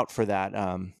brought it out for that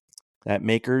that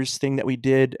makers thing that we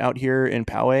did out here in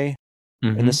Poway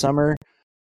in the summer.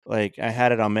 Like I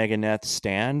had it on Meganeth's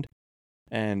stand,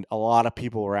 and a lot of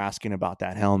people were asking about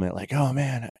that helmet. Like, oh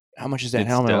man, how much is that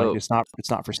helmet? Like, it's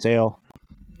not for sale.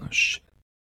 Oh shit!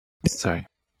 Sorry.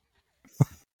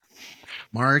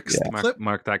 Mark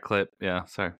that clip. Yeah,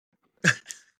 sorry.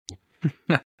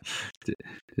 Didn't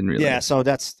realize. Yeah, so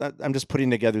I'm just putting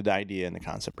together the idea and the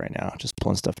concept right now, just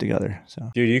pulling stuff together.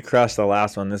 So, dude, you crushed the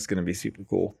last one. This is gonna be super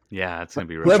cool. Yeah, it's gonna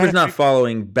be. Whoever's not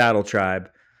following Battle Tribe,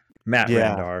 Matt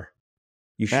Rendar,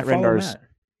 you should follow Matt.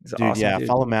 Dude, awesome, yeah,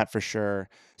 follow Matt for sure.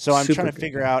 So I'm trying to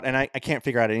figure out, and I can't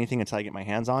figure out anything until I get my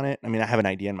hands on it. I mean, I have an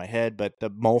idea in my head, but the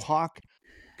Mohawk,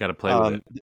 got to play with it.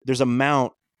 There's a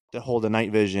mount to hold a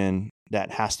night vision that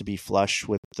has to be flush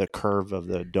with the curve of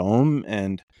the dome,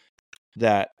 and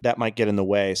that might get in the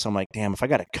way. So I'm like, damn, if I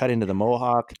got to cut into the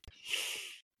Mohawk,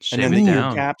 and then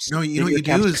the caps. No, you know what you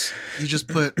do is you just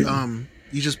put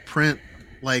you just print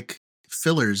like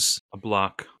fillers, a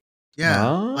block.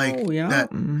 Yeah,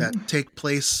 that take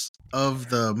place of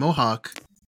the Mohawk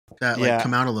that like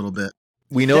come out a little bit.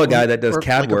 We know a guy that does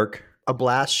CAD work. A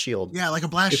blast shield. Yeah, like a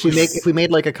blast shield. If we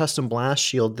made like a custom blast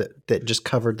shield that just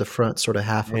covered the front sort of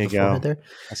half of the forehead there.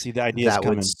 I see the idea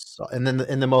coming. And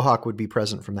then the Mohawk would be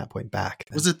present from that point back.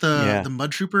 Was it the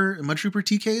Mud Trooper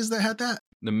TKs that had that?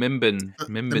 The Mimbin. The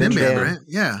Mimbin, right?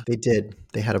 Yeah. They did.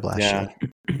 They had a blast shield.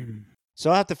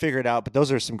 So I'll have to figure it out, but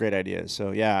those are some great ideas.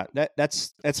 So yeah,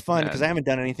 that's fun because I haven't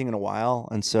done anything in a while,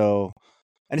 and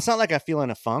it's not like I feel in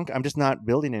a funk. I'm just not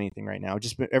building anything right now.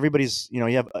 Just everybody's, you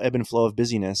have ebb and flow of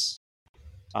busyness.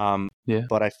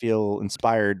 But I feel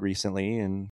inspired recently,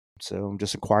 and so I'm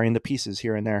just acquiring the pieces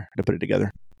here and there to put it together.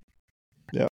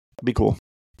 Yeah, it'd be cool.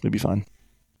 It'd be fun.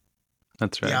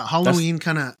 That's right. Yeah, Halloween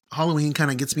kind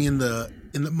of gets me in the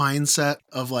mindset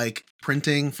of like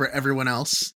printing for everyone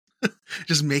else.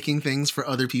 Just making things for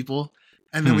other people,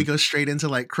 and then we go straight into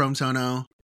like Chrome Tono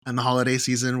and the holiday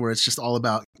season where it's just all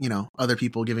about other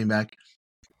people giving back.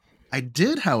 I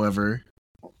did, however,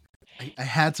 I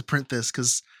had to print this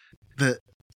because the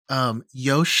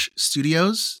Yosh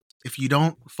Studios if you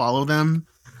don't follow them,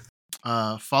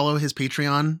 follow his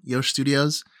Patreon, Yosh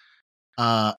Studios.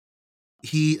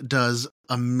 He does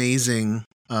amazing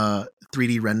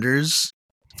 3D renders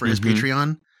for his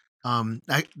Patreon.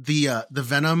 The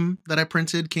Venom that I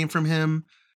printed came from him.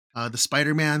 The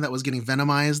Spider-Man that was getting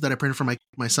venomized that I printed for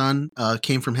my son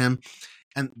came from him.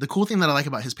 And the cool thing that I like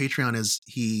about his Patreon is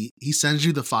he sends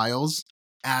you the files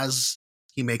as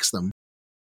he makes them.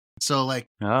 So like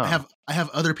I have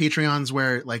other Patreons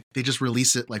where like they just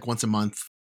release it like once a month,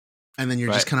 and then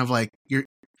you're just kind of like you're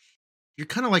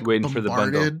kind of like waiting for the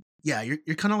bundle. Yeah,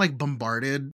 you're kind of like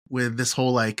bombarded with this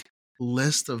whole like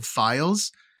list of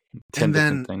files. 10 and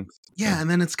different then things. and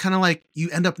then it's kind of like you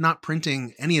end up not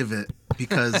printing any of it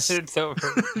because it's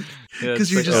over. Because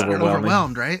you're just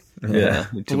overwhelmed, right? Yeah,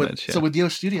 too much. So with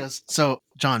Yosh Studios, so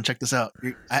John, check this out.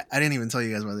 I didn't even tell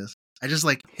you guys about this. I just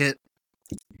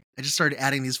started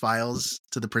adding these files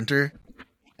to the printer,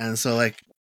 and so like,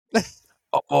 yes,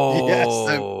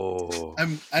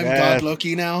 I'm God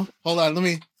Loki now. Hold on, let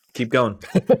me keep going.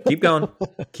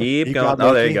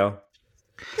 Oh, there you go.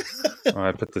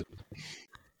 I put the.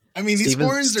 I mean, these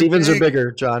horns Stevens are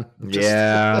bigger, John.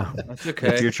 Yeah, that's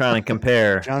okay. If you're trying to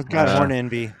compare, John's got horn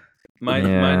envy. Mine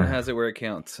has it where it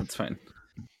counts. It's fine.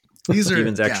 These are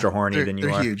Stevens extra horny than you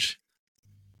are. They're huge.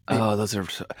 Oh, those are.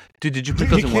 Dude, did you put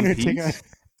those in one piece?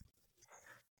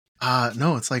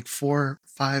 No, it's like 4,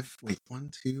 5. Wait,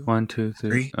 1, 2. 1, 2,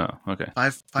 3. Oh, okay.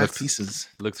 Five pieces.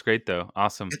 Looks great though.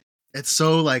 Awesome. It's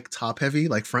so like top heavy,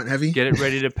 like front heavy. Get it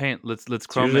ready to paint. Let's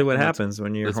chrome usually it. What happens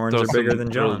when your horns are bigger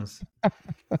than John's?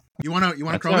 You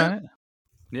wanna chrome it?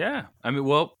 Yeah. I mean,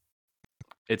 well,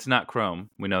 it's not chrome.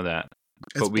 We know that,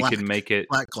 but we can make it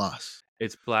black gloss.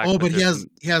 It's black. Oh, but he has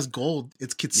gold.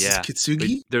 It's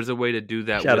Kitsugi. There's a way to do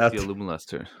that Shout with out the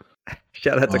Illumiluster.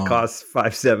 Shout out to Cost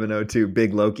 5702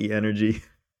 Big Loki Energy.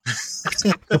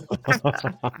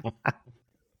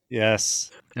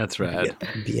 Yes, that's rad.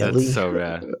 Yeah. That's so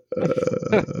rad.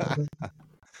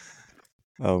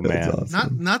 Oh man,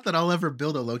 awesome. Not that I'll ever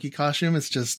build a Loki costume. It's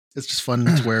just fun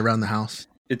to wear around the house.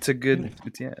 It's a good.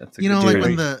 It's a you know, good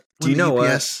like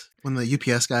when the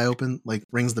UPS guy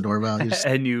rings the doorbell,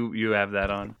 and you have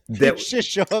that on. That just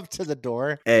show up to the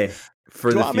door. Hey,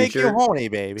 for the future, make you horny,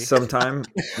 baby. Sometime,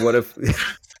 what if?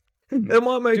 It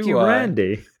might make you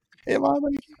randy. It might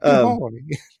make you horny.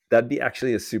 That'd be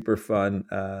actually a super fun,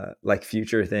 like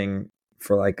future thing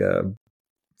for like a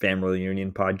family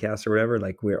reunion podcast or whatever.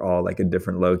 Like we're all like a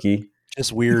different Loki.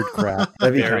 Just weird crap.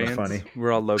 That'd be kind of funny.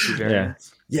 We're all Loki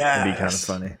variants. Yeah, that'd be kind of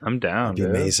funny. I'm down.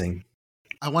 That'd be amazing.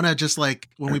 I want to just like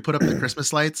when we put up the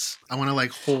Christmas lights, I want to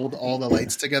like hold all the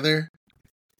lights together.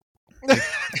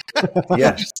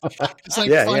 Yeah, just like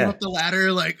climb up the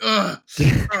ladder, like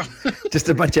just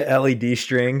a bunch of LED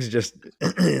strings, just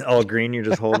all green. You're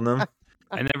just holding them.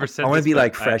 I never said. I want to be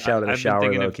like fresh out of the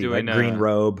shower, Loki, like green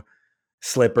robe,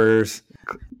 slippers,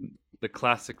 the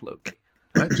classic Loki.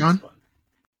 What, John?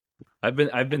 I've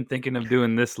been thinking of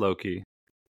doing this Loki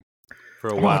for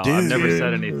a while. I've never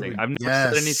said anything. I've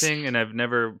never said anything, and I've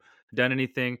never done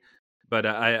anything. But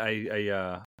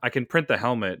I can print the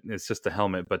helmet. It's just a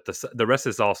helmet, but the rest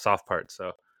is all soft parts.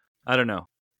 So I don't know.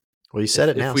 Well, you said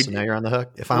it now, so now you're on the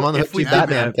hook. If I'm on the hook to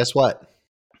Batman, guess what?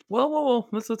 Well,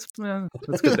 let's get there.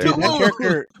 That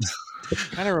character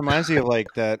kind of reminds me of like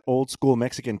that old school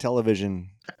Mexican television,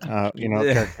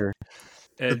 character.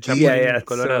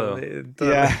 Colorado.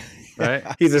 Yeah. Right?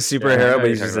 He's a superhero, but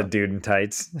he's just a dude in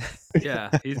tights. Yeah,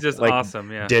 he's just like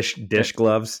awesome. Yeah, dish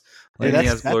gloves. And he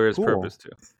has glorious purpose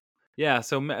too. Yeah,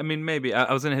 so I mean, maybe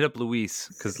I was gonna hit up Luis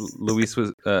because Luis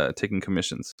was taking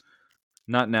commissions.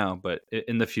 Not now, but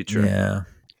in the future. Yeah.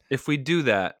 If we do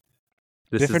that,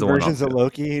 this different is the versions of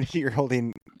Loki. You're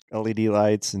holding LED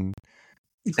lights and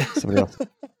somebody else.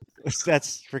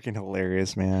 That's freaking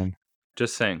hilarious, man.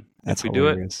 Just saying. That's if we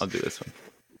hilarious. do it, I'll do this one.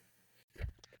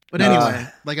 But anyway,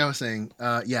 like I was saying,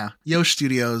 Yosh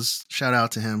Studios, shout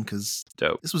out to him because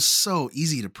this was so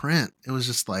easy to print. It was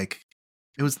just like,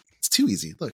 it's too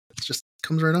easy. Look, it just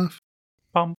comes right off.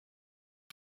 Pom.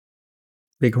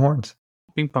 Big horns.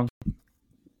 Ping pong.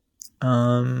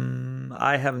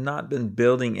 I have not been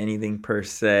building anything per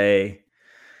se.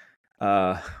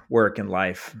 Work and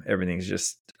life, everything's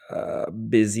just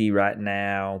busy right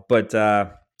now. But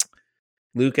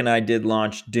Luke and I did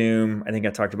launch Doom. I think I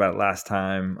talked about it last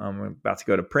time. We're about to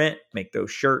go to print, make those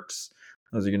shirts.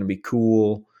 Those are going to be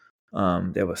cool.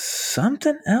 There was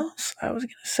something else I was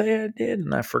going to say I did,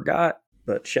 and I forgot.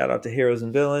 But shout out to Heroes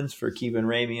and Villains for keeping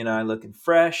Raimi and I looking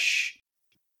fresh.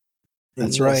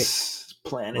 That's right.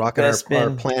 Planet rocking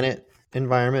our planet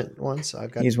environment ones.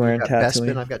 He's wearing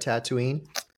Tatooine. I've got Tatooine.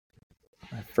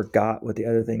 I forgot what the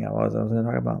other thing I was going to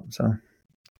talk about. So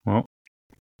Well,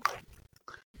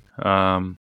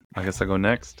 I guess I'll go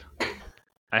next.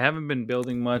 I haven't been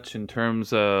building much in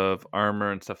terms of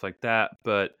armor and stuff like that,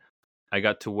 but I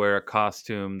got to wear a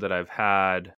costume that I've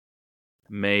had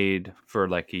made for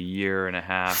like a year and a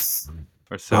half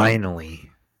or so. Finally.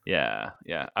 Yeah.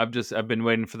 I've been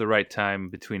waiting for the right time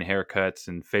between haircuts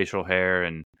and facial hair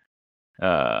and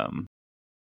I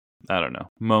don't know,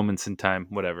 moments in time,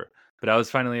 whatever. But I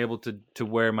was finally able to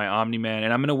wear my Omni-Man,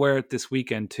 and I'm gonna wear it this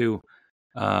weekend too.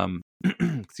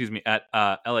 Excuse me, at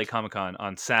LA Comic-Con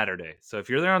on Saturday. So if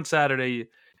you're there on Saturday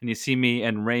and you see me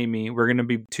and Raimi, we're gonna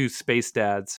be two space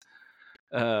dads,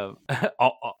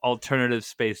 alternative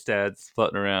space dads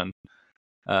floating around.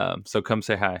 So come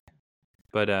say hi.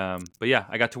 But yeah,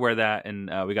 I got to wear that, and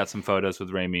we got some photos with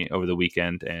Raimi over the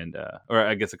weekend, and or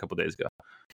I guess a couple days ago,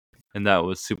 and that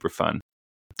was super fun.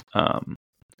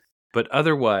 But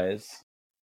otherwise,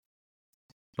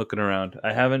 looking around,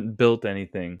 I haven't built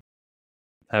anything.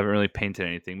 I haven't really painted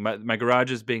anything. My garage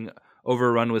is being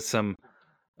overrun with some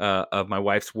of my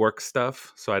wife's work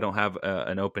stuff, so I don't have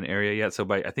an open area yet. So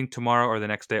by I think tomorrow or the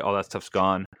next day, all that stuff's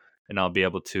gone, and I'll be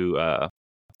able to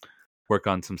work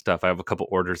on some stuff. I have a couple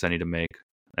orders I need to make,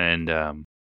 and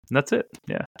that's it.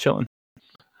 Yeah, chilling.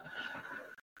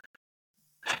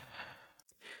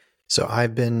 So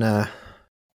I've been.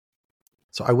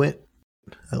 So I went.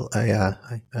 I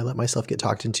let myself get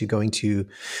talked into going to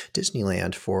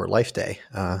Disneyland for Life Day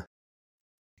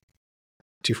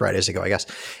 2 Fridays ago, I guess,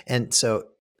 and so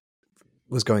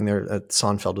was going there.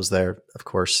 Sonnenfeld was there, of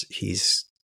course. He's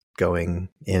going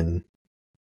in,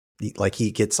 like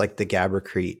he gets like the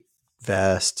Gabbercrete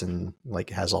vest and like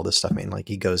has all this stuff made. Like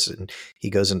he goes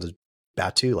into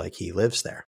Batu, like he lives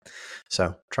there.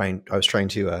 So I was trying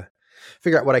to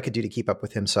figure out what I could do to keep up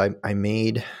with him. So I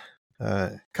made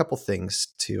a couple things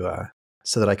to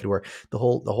so that I could wear. The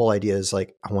whole idea is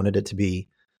like I wanted it to be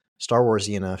Star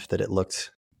Warsy enough that it looked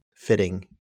fitting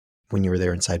when you were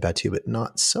there inside Batu, but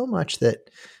not so much that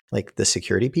like the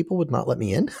security people would not let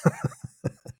me in.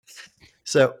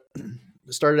 So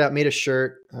started out, made a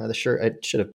shirt. The shirt, I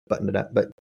should have buttoned it up, but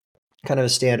kind of a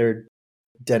standard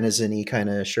denizen-y kind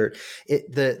of shirt.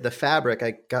 The fabric,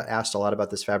 I got asked a lot about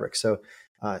this fabric. So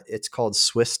it's called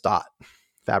Swiss Dot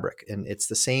fabric, and it's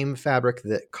the same fabric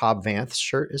that Cobb Vanth's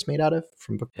shirt is made out of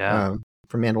from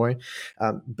Mandalorian,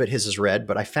 but his is red.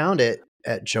 But I found it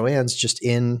at Joann's just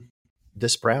in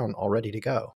this brown, all ready to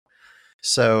go.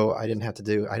 So I didn't have to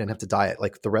dye it.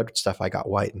 Like the red stuff, I got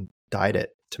white and dyed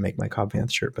it to make my Cobb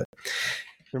Vanth shirt. But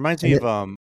it reminds me of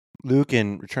Luke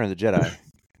in Return of the Jedi, kind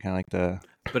of like the.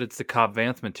 But it's the Cobb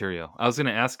Vanth material. I was going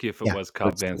to ask you if it was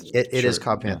Cobb Vanth. It is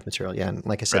Cobb Vanth material, yeah. And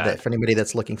like I said, that for anybody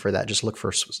that's looking for that, just look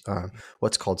for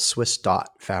what's called Swiss Dot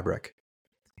fabric,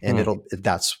 and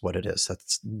that's what it is.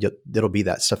 It'll be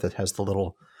that stuff that has the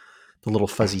little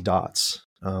fuzzy dots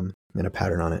and a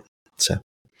pattern on it. So,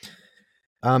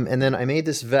 and then I made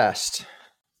this vest.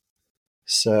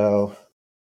 So,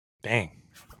 dang.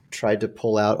 Tried to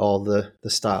pull out all the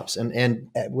stops, and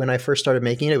when I first started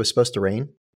making it, it was supposed to rain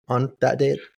on that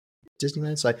day at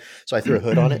Disneyland, so I threw a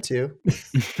hood on it too.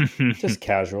 Just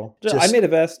casual. I made a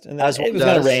vest, and it was going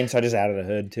to rain, so I just added a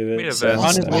hood to it. So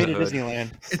on his way to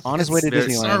Disneyland. On his way to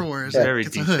Disneyland. Star Wars. Very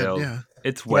it's detailed. A hood, yeah.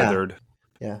 It's weathered.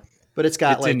 Yeah. But it's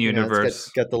got in universe. It's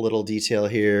got the little detail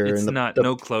here. It's and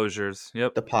no closures.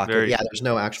 Yep. The pocket. There's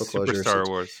no actual closures. Super Star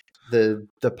Wars.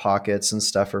 The pockets and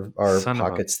stuff are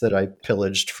pockets that I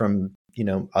pillaged from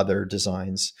other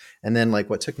designs. And then like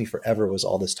what took me forever was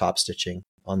all this top stitching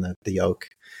on the yoke,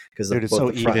 because the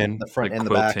front and the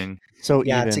back. So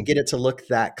even. To get it to look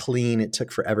that clean, it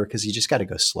took forever because you just got to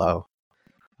go slow.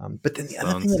 But then the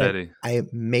other thing that I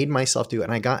made myself do,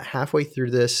 and I got halfway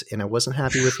through this and I wasn't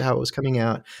happy with how it was coming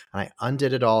out, and I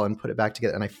undid it all and put it back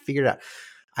together, and I figured out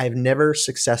I've never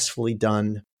successfully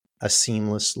done a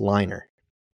seamless liner.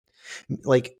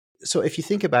 Like, so if you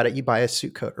think about it, you buy a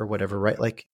suit coat or whatever, right?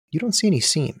 Like you don't see any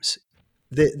seams.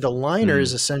 The liner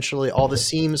is essentially all the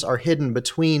seams are hidden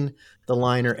between the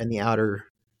liner and the outer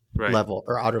level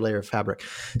or outer layer of fabric.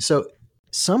 So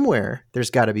somewhere there's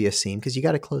got to be a seam because you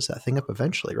got to close that thing up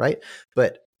eventually, right?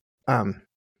 But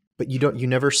you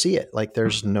never see it. Like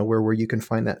there's nowhere where you can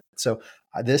find that. So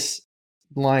this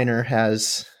liner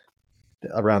has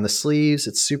around the sleeves,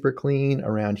 it's super clean.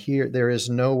 Around here, there is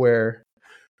nowhere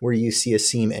where you see a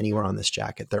seam anywhere on this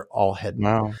jacket. They're all hidden.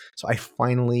 Wow. So I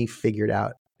finally figured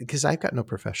out, because I've got no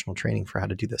professional training for how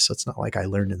to do this. So it's not like I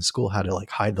learned in school how to like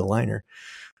hide the liner.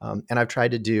 And I've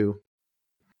tried to do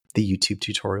the YouTube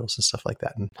tutorials and stuff like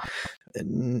that.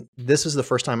 And this is the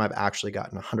first time I've actually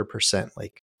gotten 100%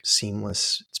 like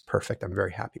seamless. It's perfect. I'm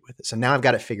very happy with it. So now I've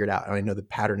got it figured out, and I know the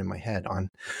pattern in my head on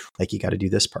like you got to do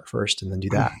this part first and then do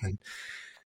that, and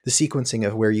the sequencing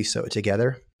of where you sew it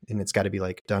together, and it's got to be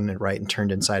like done and right and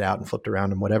turned inside out and flipped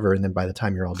around and whatever. And then by the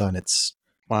time you're all done, it's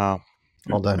wow,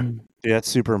 all done. Yeah, that's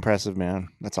super impressive, man.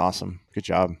 That's awesome. Good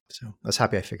job. So I was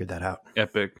happy I figured that out.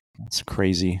 Epic. It's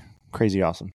crazy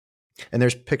awesome. And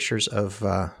there's pictures of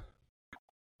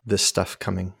this stuff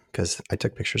coming because I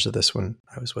took pictures of this when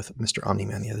I was with Mr.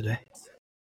 Omni-Man the other day.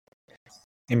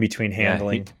 In between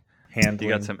handling. He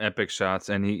got some epic shots,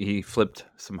 and he flipped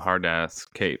some hard ass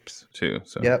capes too.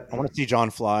 So yep, I want to see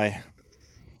John fly.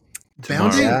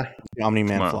 Bounding, the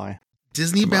Omni-Man fly.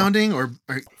 Disney bounding, or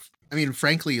I mean,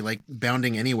 frankly, like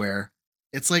bounding anywhere.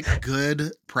 It's like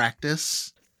good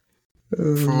practice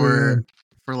for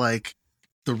like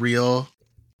the real.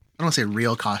 I don't want to say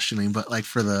real costuming, but like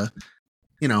for the,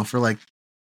 for like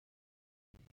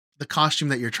the costume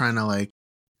that you're trying to like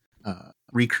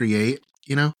recreate,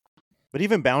 But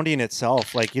even bounding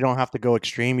itself, like you don't have to go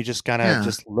extreme. You just kind of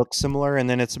just look similar, and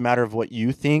then it's a matter of what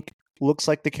you think looks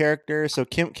like the character. So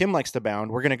Kim likes to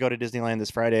bound. We're gonna go to Disneyland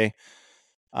this Friday.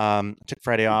 Took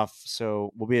Friday off,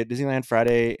 so we'll be at Disneyland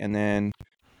Friday and then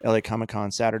LA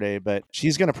Comic-Con Saturday. But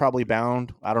she's gonna probably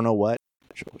bound. I don't know what.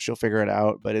 She'll figure it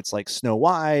out. But it's like Snow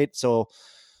White, so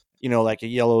like a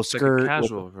yellow skirt, like a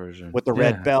casual version with the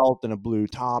red belt and a blue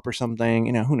top or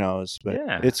something. Who knows?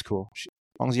 But it's cool as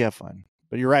long as you have fun.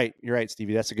 But you're right,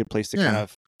 Stevie. That's a good place to kind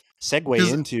of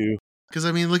segue into. Because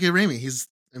I mean, look at Raimi.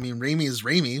 Raimi is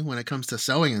Raimi when it comes to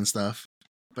sewing and stuff.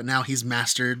 But now he's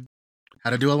mastered how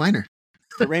to do a liner.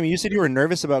 But Raimi, you said you were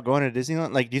nervous about going to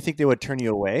Disneyland. Like, do you think they would turn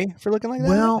you away for looking like that?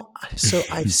 Well, so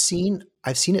I've seen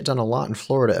it done a lot in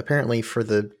Florida. Apparently, for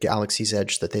the Galaxy's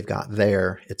Edge that they've got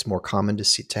there, it's more common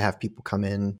to have people come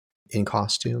in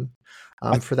costume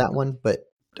for that one. But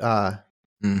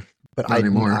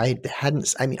I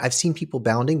hadn't. I mean, I've seen people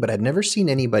bounding, but I've never seen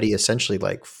anybody essentially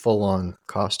like full on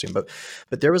costume. But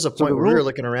there was a point where we were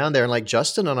looking around there, and like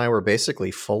Justin and I were basically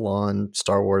full on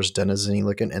Star Wars denizen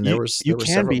looking, and there was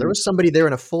somebody there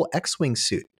in a full X-wing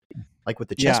suit, like with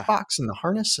the chest box and the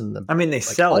harness and the. I mean, they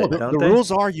sell it. The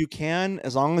rules are you can,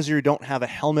 as long as you don't have a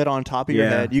helmet on top of your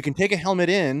head, you can take a helmet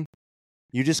in.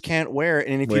 You just can't wear it,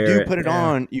 and if you do put it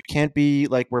on, you can't be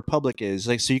like where public is.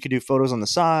 Like, so you could do photos on the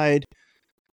side.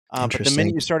 But the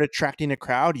minute you start attracting a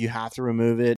crowd, you have to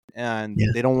remove it, and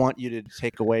they don't want you to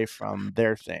take away from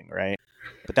their thing, right?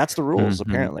 But that's the rules,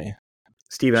 apparently.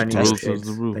 Steve, I need those shades.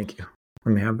 Thank you.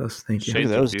 Let me have those. Thank you. Look at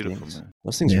those things.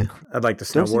 Those things are. I'd like to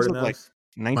snowboard in those. Like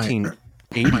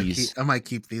 1980s. I might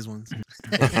keep these ones.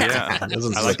 I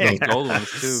like those gold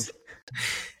ones too.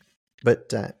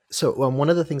 But so one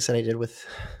of the things that I did with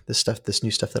this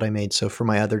new stuff that I made, so for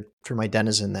my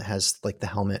denizen that has like the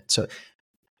helmet, so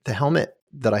the helmet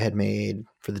that I had made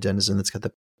for the denizen that's got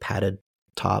the padded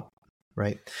top,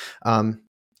 right?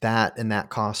 That and that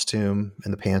costume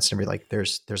and the pants and everything, like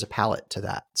there's a palette to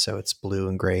that. So it's blue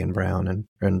and gray and brown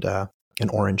and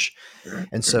orange.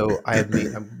 And so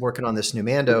I'm working on this new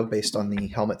Mando based on the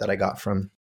helmet that I got from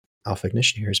Alpha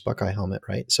Ignition here, his Buckeye helmet,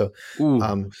 right? So,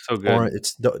 so good.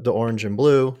 It's the orange and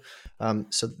blue.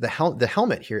 So the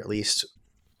helmet here, at least,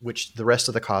 which the rest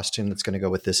of the costume that's going to go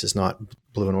with this is not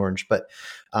blue and orange, but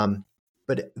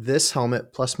this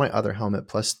helmet plus my other helmet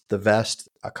plus the vest,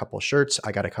 a couple shirts,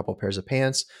 I got a couple pairs of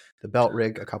pants, the belt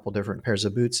rig, a couple different pairs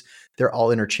of boots. They're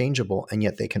all interchangeable, and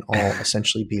yet they can all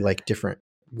essentially be like different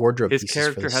wardrobe His pieces.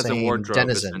 character for the has same a wardrobe,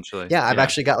 denizen. essentially. Yeah, I've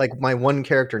actually got like my one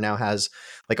character now has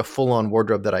like a full-on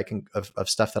wardrobe that I can of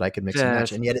stuff that I can mix and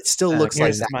match, and yet it still looks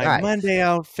like that my guy. Monday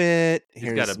outfit.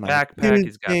 He's got a backpack.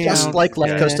 He's got just like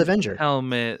Left Coast Avenger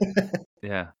helmet.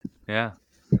 Yeah,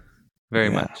 very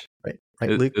much. Right.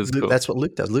 Luke, cool. That's what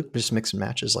Luke does. Luke just mix and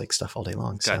matches like stuff all day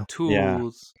long. Got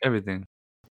tools, everything.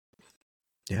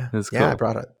 Yeah, cool. I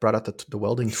brought out the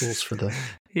welding tools for the.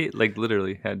 He like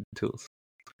literally had tools.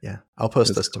 Yeah, I'll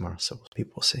post this tomorrow so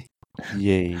people will see.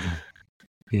 Yay!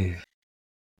 Yeah.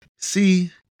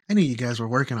 See, I knew you guys were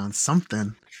working on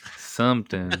something.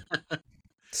 Somebody's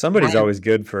always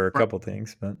good for a couple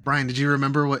things. But Brian, did you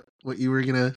remember what you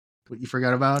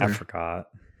forgot about? I forgot.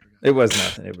 It was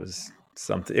nothing. It was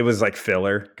something. It was like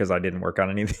filler because I didn't work on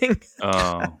anything.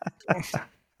 Oh,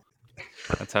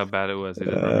 that's how bad it was. I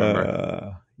didn't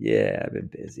remember. Yeah, I've been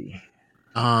busy.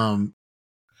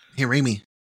 Hey, Raimi.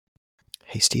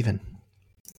 Hey, Steven.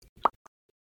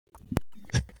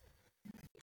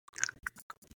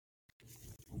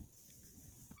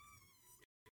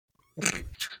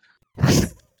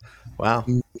 Wow.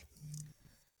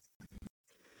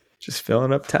 Just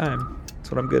filling up time.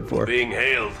 That's what I'm good for. Being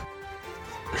hailed.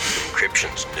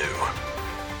 Encryption's new.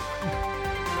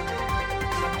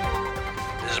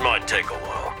 This might take a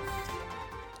while.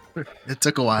 It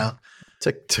took a while.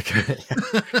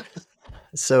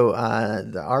 So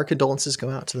our condolences go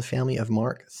out to the family of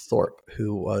Mark Thorpe,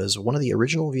 who was one of the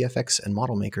original VFX and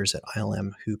model makers at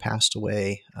ILM, who passed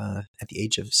away at the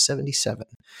age of 77.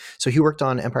 So he worked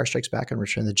on Empire Strikes Back and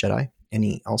Return of the Jedi, and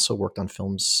he also worked on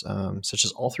films such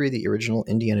as all three of the original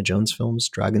Indiana Jones films,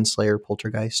 Dragon Slayer,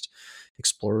 Poltergeist,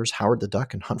 Explorers, Howard the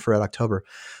Duck, and Hunt for Red October.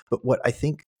 But what I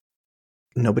think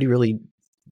nobody really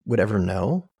would ever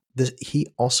know, he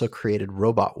also created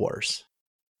Robot Wars.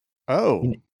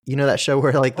 Oh. You know that show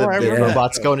where like the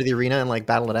robots go into the arena and like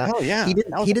battle it out? Hell yeah. He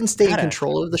didn't stay in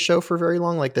control of the show for very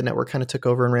long. Like the network kind of took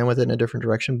over and ran with it in a different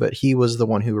direction, but he was the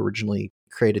one who originally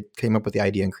came up with the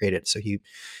idea and created it. So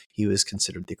he was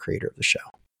considered the creator of the show.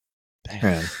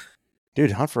 Damn.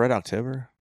 Dude, Hunt for Red October.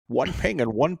 One ping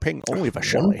and one ping only for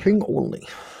Shelley. One ping only.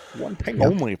 One ping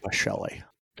only for Shelley.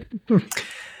 Your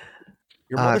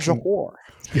mother's a whore.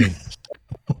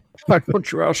 Why don't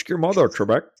you ask your mother,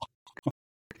 Trebek?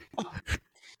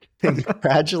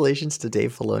 Congratulations to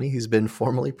Dave Filoni, who's been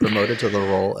formally promoted to the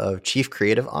role of Chief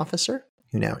Creative Officer.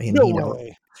 He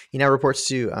now reports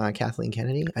to Kathleen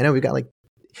Kennedy. I know we've got like,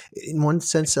 in one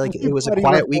sense, like it was a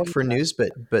quiet week for news,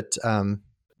 but at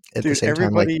the same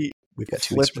time, like we've got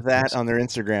 2 weeks. Flipped that on their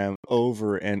Instagram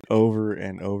over and over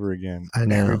and over again. I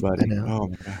know. Everybody. I know. Oh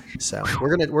my gosh. So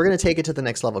we're gonna take it to the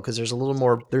next level because there's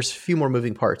a few more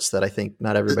moving parts that I think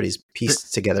not everybody's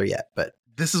pieced together yet, but.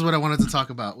 This is what I wanted to talk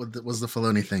about was the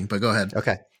Filoni thing, but go ahead.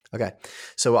 Okay.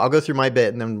 So I'll go through my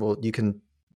bit and then you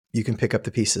can pick up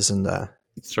the pieces and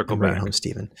circle back home,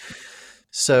 Stephen.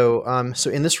 So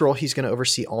in this role, he's going to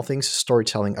oversee all things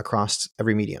storytelling across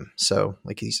every medium. So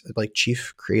like he's like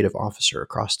Chief Creative Officer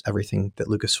across everything that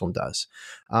Lucasfilm does.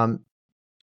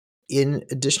 In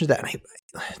addition to that,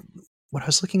 what I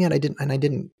was looking at, I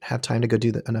didn't have time to go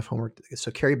do enough homework.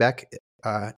 So Carrie Beck,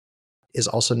 is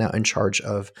also now in charge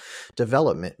of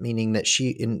development, meaning that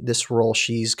in this role,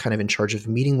 she's kind of in charge of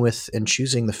meeting with and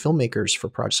choosing the filmmakers for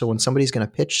projects. So when somebody's going to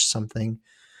pitch something,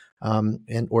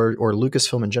 or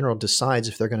Lucasfilm in general decides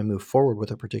if they're going to move forward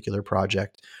with a particular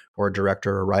project or a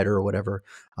director or writer or whatever,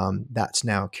 that's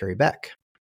now Carrie Beck.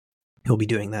 He'll be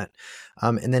doing that.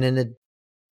 And then in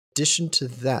addition to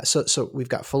that, so we've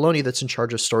got Filoni that's in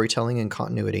charge of storytelling and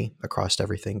continuity across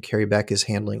everything. Carrie Beck is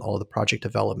handling all of the project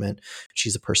development.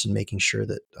 She's the person making sure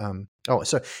that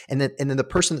and then the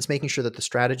person that's making sure that the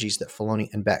strategies that Filoni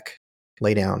and Beck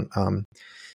lay down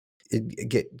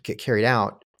get carried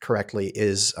out correctly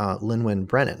is Lin-Wen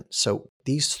Brennan. So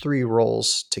these three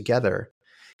roles together,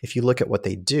 if you look at what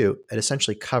they do, it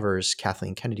essentially covers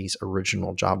Kathleen Kennedy's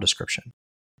original job description.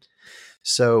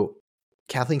 So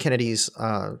Kathleen Kennedy's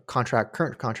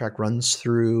current contract runs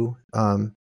through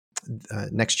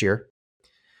next year,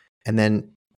 and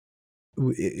then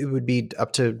it would be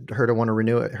up to her to want to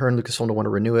renew it, her and Lucasfilm to want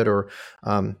to renew it, or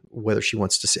whether she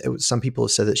wants to. Some people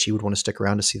have said that she would want to stick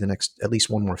around to see the next, at least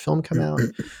one more film come out.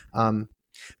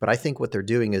 But I think what they're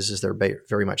doing is they're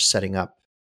very much setting up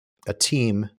a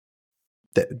team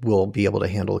that will be able to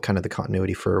handle kind of the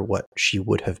continuity for what she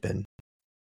would have been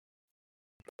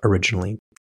originally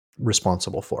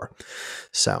responsible for.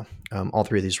 So all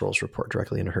three of these roles report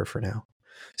directly into her for now.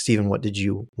 Stephen, what did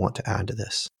you want to add to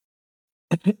this?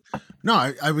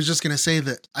 No, I was just going to say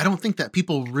that I don't think that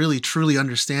people really truly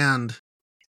understand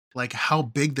like how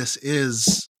big this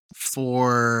is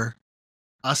for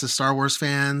us as Star Wars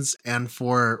fans and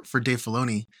for Dave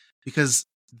Filoni, because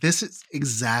this is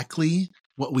exactly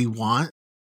what we want.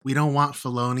 We don't want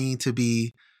Filoni to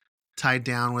be tied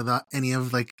down with any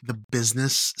of like the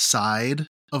business side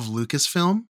of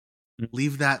Lucasfilm.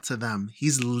 Leave that to them.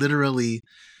 He's literally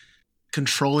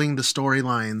controlling the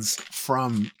storylines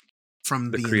from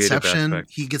the inception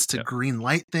aspect. He gets to green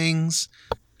light things.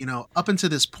 You know, up until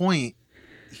this point,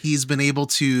 he's been able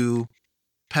to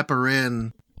pepper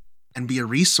in and be a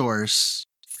resource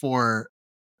for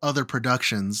other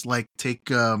productions. Like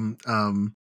take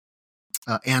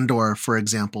Andor, for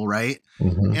example, right?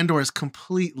 Mm-hmm. Andor is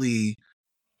completely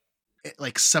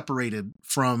like separated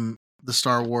from the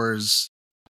Star Wars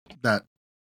that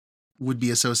would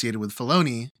be associated with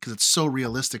Filoni because it's so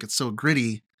realistic, it's so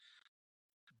gritty,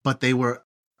 but they were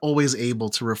always able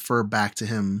to refer back to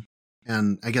him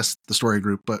and I guess the story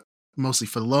group, but mostly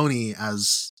Filoni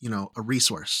as, you know, a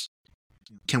resource.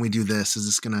 Can we do this?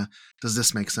 Does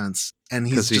this make sense? And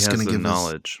he's just going to give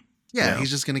knowledge. He's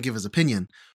just going to give his opinion.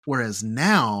 Whereas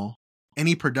now,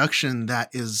 any production that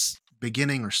is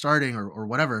beginning or starting or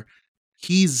whatever,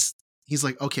 he's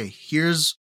like, okay,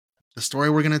 here's the story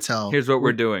we're going to tell. Here's what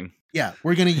we're doing. Yeah,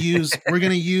 we're going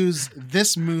to use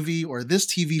this movie or this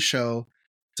TV show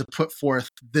to put forth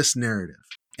this narrative.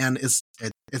 And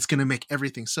It's going to make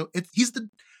everything. So he's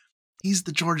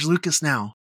the George Lucas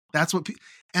now. That's what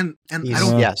and I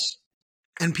don't yes.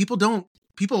 And people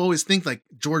always think like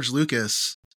George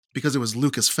Lucas, because it was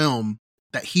Lucasfilm,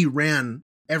 that he ran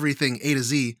everything A to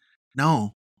Z.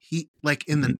 No, he like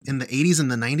in the 80s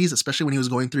and the 90s, especially when he was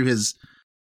going through his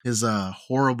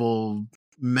horrible,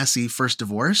 messy first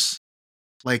divorce,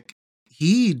 like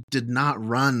he did not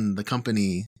run the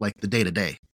company like the day to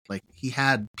day. Like he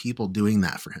had people doing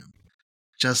that for him,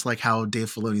 just like how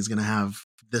Dave Filoni is going to have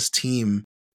this team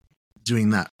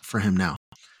doing that for him now.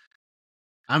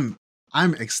 I'm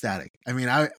ecstatic. I mean,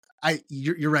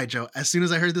 you're right, Joe. As soon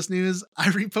as I heard this news, I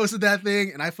reposted that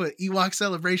thing and I put Ewok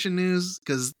Celebration news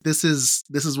because this is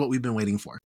what we've been waiting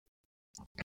for.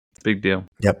 Big deal.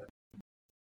 Yep.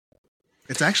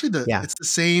 It's actually it's the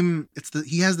same.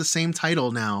 He has the same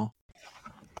title now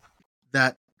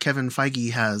that Kevin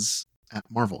Feige has at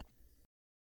Marvel.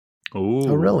 Ooh,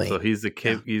 oh, really? So he's the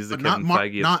Yeah. he's the But Kevin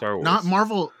Feige of Star Wars.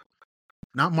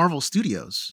 Not Marvel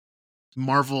Studios.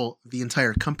 Marvel, the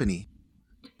entire company.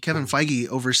 Kevin Feige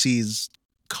oversees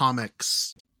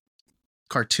comics,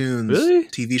 cartoons, Really?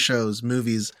 TV shows,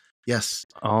 movies. Yes.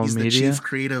 All He's media? the chief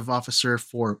creative officer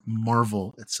for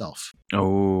Marvel itself.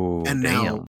 Oh, And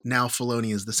damn. now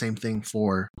Filoni is the same thing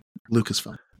for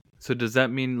Lucasfilm. So does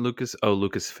that mean Lucas? Oh,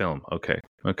 Lucasfilm. Okay.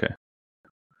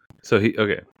 So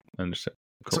I understand.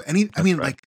 Cool.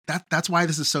 So that's why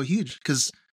this is so huge,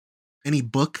 because any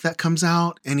book that comes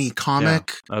out, any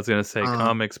comic, I was gonna say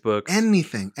comics, books,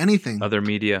 anything, other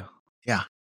media. Yeah.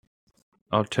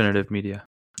 Alternative media.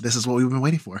 This is what we've been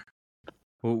waiting for.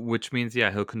 Well, which means,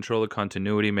 he'll control the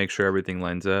continuity, make sure everything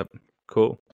lines up.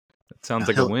 Cool. That sounds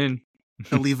like a he'll- win.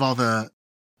 He'll leave all the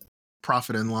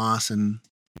profit and loss and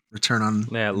return on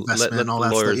investment let and all the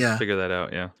that lawyers stuff. Yeah. figure that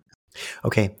out. Yeah.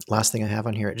 Okay, last thing I have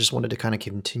on here. I just wanted to kind of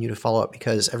continue to follow up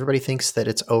because everybody thinks that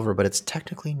it's over, but it's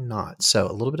technically not. So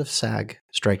a little bit of SAG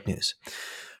strike news,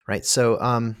 right? So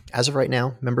as of right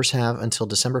now, members have until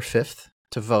December 5th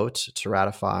to vote to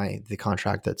ratify the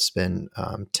contract that's been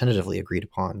tentatively agreed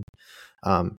upon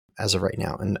as of right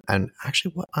now. And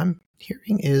actually what I'm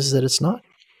hearing is that it's not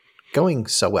going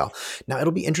so well. Now,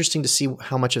 it'll be interesting to see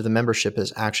how much of the membership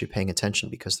is actually paying attention,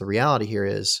 because the reality here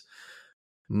is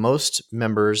most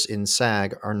members in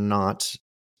SAG are not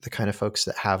the kind of folks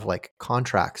that have like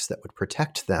contracts that would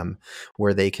protect them,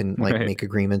 where they can like Right. make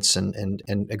agreements and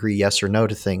agree yes or no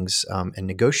to things and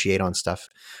negotiate on stuff.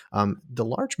 The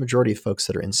large majority of folks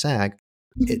that are in SAG,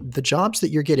 the jobs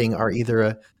that you're getting are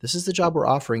either this is the job we're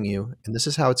offering you and this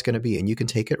is how it's going to be and you can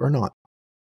take it or not.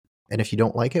 And if you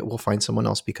don't like it, we'll find someone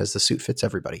else because the suit fits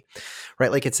everybody,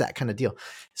 right? Like it's that kind of deal.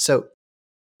 So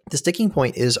the sticking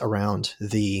point is around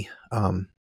the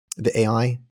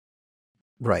AI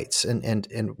rights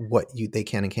and what they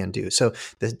can and can't do. So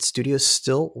the studios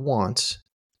still want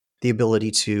the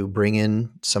ability to bring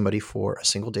in somebody for a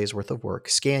single day's worth of work,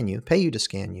 scan you, pay you to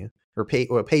scan you, or pay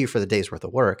you for the day's worth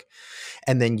of work,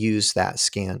 and then use that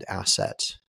scanned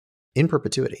asset in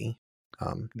perpetuity.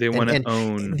 They want to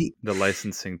own the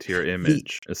licensing to your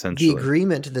image, essentially. The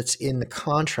agreement that's in the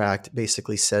contract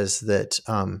basically says that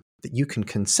that you can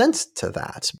consent to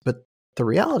that, but the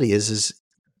reality is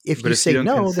if you say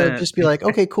no, they'll just be like,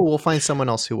 okay, cool, we'll find someone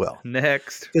else who will.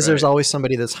 Next. Because there's always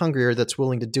somebody that's hungrier that's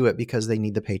willing to do it because they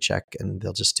need the paycheck and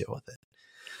they'll just deal with it.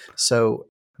 So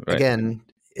again,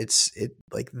 it's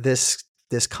like this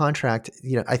contract,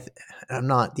 I'm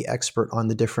not the expert on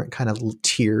the different kind of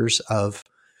tiers of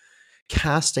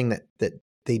casting that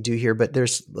they do here, but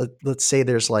let's say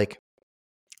there's like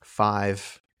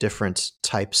 5 different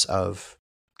types of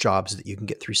jobs that you can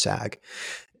get through SAG.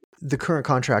 The current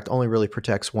contract only really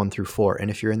protects 1 through 4. And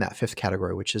if you're in that 5th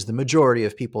category, which is the majority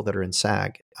of people that are in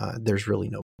SAG, there's really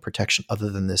no protection other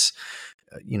than this,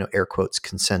 air quotes,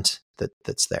 consent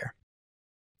that's there.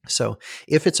 So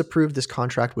if it's approved, this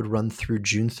contract would run through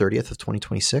June 30th of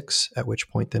 2026, at which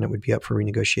point then it would be up for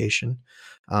renegotiation.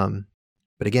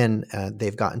 But again,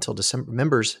 they've got until December.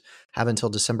 Members have until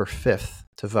December 5th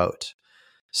to vote.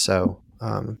 So,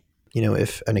 we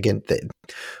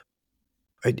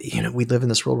live in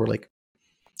this world where like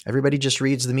everybody just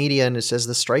reads the media and it says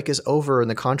the strike is over and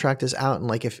the contract is out. And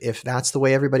like, if that's the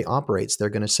way everybody operates, they're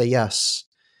going to say yes.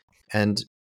 And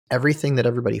everything that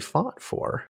everybody fought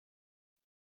for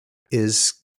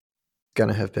is going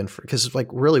to have been for, because like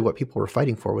really what people were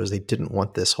fighting for was they didn't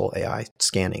want this whole AI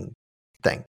scanning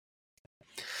thing.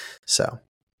 So,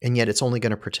 and yet it's only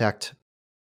going to protect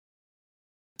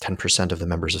 10% of the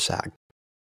members of SAG.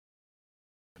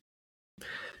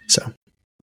 So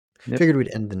Figured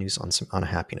we'd end the news on a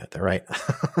happy note there, right?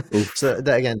 So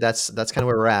again, that's kind of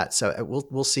where we're at. So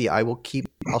we'll see.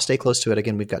 I'll stay close to it.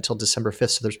 Again, we've got till December 5th,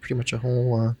 so there's pretty much a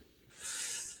whole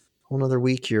another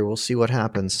week here. We'll see what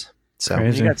happens. So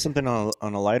you got something on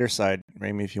a lighter side,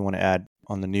 Ramey, if you want to add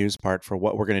on the news part for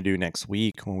what we're going to do next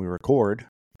week when we record.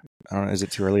 I don't know. Is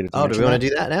it too early to? Do we want to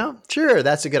do that now? Sure,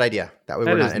 that's a good idea. That way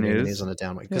we're not ending the news on the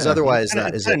down week, because otherwise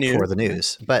that is it for the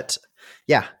news. But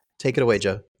yeah, take it away,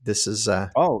 Joe. This is.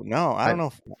 Oh no, I don't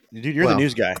know, dude. You're the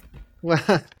news guy.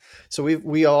 Well, so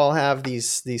we all have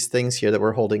these things here that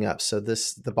we're holding up. So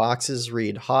the boxes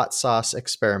read hot sauce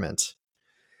experiment.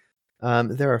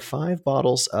 There are 5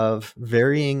 bottles of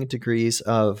varying degrees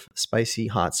of spicy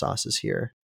hot sauces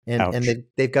here, and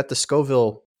they've got the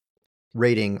Scoville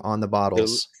rating on the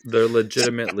bottles. They're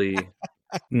legitimately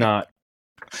not.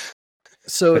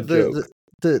 So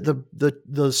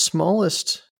the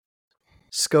smallest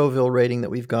Scoville rating that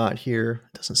we've got here,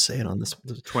 it doesn't say it on this.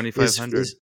 2,500.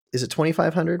 Is it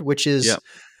 2,500? Which is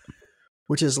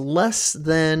less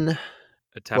than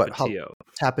a Tapatio.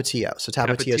 Tapatio. So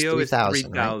Tapatio is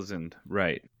 3,000. 3,000,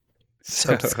 right?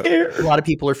 So a lot of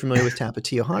people are familiar with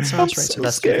Tapatio hot sauce, right? So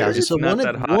that's 3,000. So one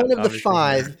of the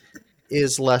 5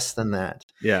 is less than that.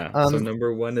 Yeah. So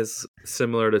number 1 is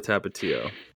similar to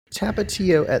Tapatio.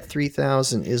 Tapatio at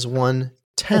 3,000 is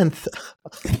 1/10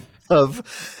 of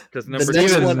because number the 2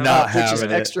 next is one not up, which is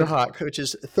having extra hot, which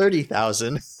is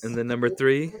 30,000. And then number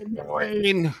 3,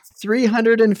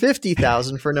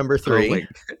 350,000 for number 3.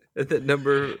 And then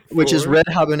number 4, which is red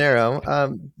habanero.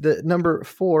 The number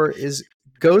 4 is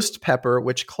ghost pepper,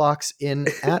 which clocks in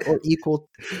at or equal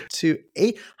to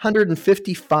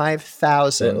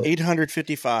 855,000.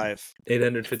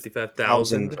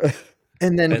 855,000.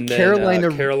 And then Carolina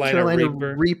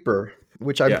Reaper,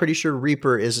 which I'm pretty sure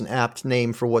Reaper is an apt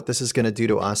name for what this is going to do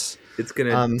to us. It's going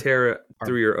to tear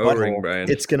through your O-ring, Brian.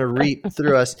 It's going to reap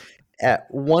through us at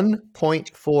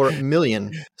 1.4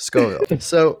 million Scoville.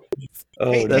 So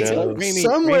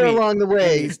somewhere along the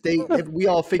way, we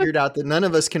all figured out that none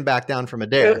of us can back down from a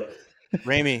dare.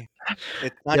 Ramey,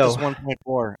 it's not just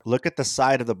 1.4. Look at the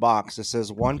side of the box. It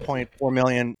says 1.4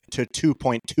 million to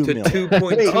 2.2 million.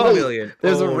 2.2 million.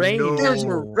 There's a range. No. There's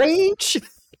a range.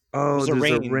 Oh,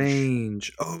 there's a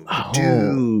range. Oh,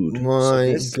 dude!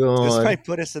 My God, this might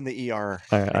put us in the ER.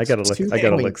 All right, I gotta look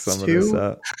some of this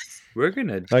up. I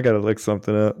gotta look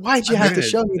something up. Why'd you have to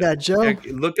show me that, Joe?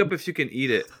 Look up if you can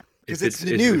eat it. Because if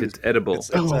it's edible.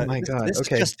 Oh my God! This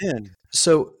Okay. Just in.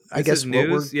 So I guess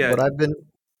what I've been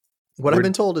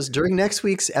told is during next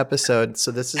week's episode.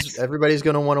 So this is everybody's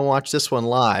going to want to watch this one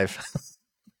live.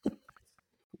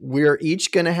 We're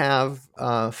each going to have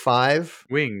 5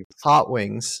 hot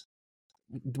wings,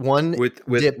 one with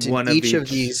dipped one in each of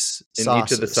these sauces. In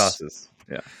each of the sauces.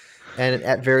 Yeah. And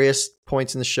at various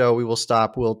points in the show, we will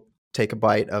stop. We'll take a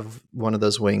bite of one of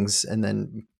those wings and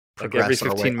then progress every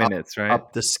 15 minutes, right?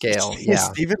 Up the scale. Yeah.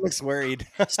 Steven looks worried.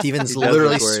 Steven's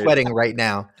literally sweating right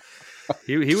now.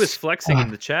 He was flexing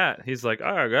in the chat. He's like, "Oh,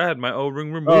 I had my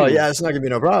O-ring removed. Oh yeah, it's not gonna be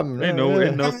no problem. Ain't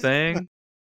no thing."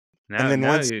 Now, and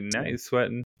then now he's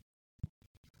sweating.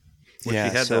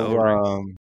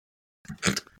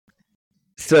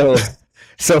 So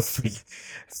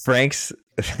Frank's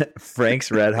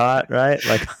Red Hot, right?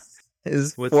 Like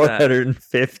is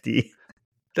 450.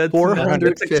 That's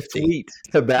 450.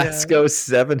 Tabasco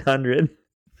 700.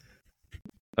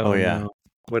 Oh yeah. No.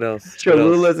 What else?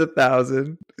 Cholula's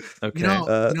 1,000. Okay.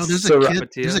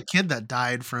 There's a kid that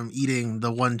died from eating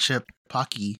the one chip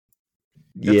Pocky.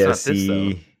 Yes,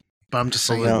 but I'm just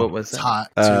saying, what was it's that?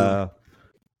 hot too.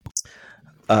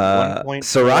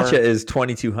 Sriracha is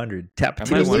 2,200.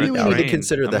 Maybe we need to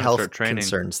consider the health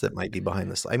concerns that might be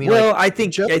behind this. I mean, I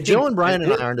think Joe and Brian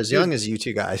and I aren't as young as you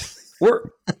two guys. We're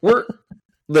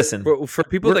listen. For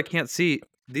people that can't see,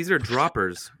 these are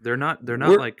droppers. They're not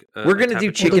like we're gonna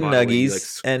do chicken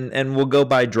nuggies and we'll go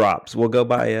by drops. We'll go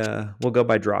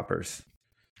by droppers.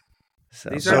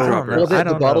 So, these are droppers. Well,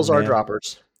 the bottles are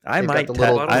droppers. I might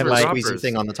squeezy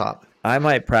thing on the top. I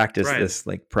might practice this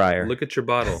like prior. Look at your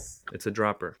bottle. It's a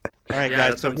dropper. All right,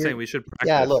 guys. That's what I'm saying. We should practice.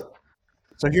 Yeah, look.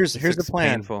 So here's the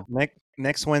plan.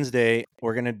 Next Wednesday,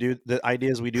 we're gonna do the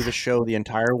ideas. We do the show the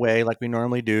entire way like we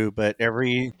normally do, but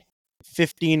every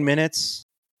 15 minutes,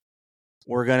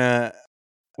 we're gonna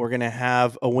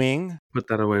have a wing. Put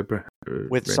that away, bro.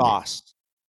 With sauce.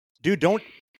 Dude,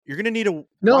 you're gonna need to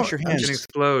wash your hands. I'm gonna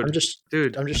explode. I'm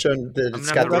just showing that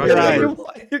it's got got your eyes.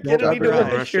 You're gonna need to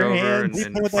wash your hands.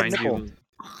 And find you.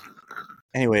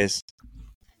 Anyways,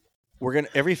 we're gonna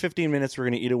every 15 minutes we're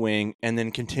gonna eat a wing and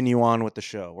then continue on with the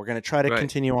show. We're gonna try to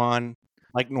continue on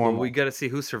like normal. Well, we got to see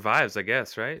who survives, I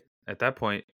guess, right? At that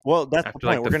point. Well, that's the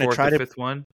point. We're gonna try to 5th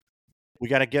one. We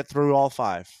got to get through all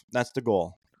 5. That's the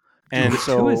goal. And Dude,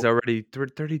 so 2 is already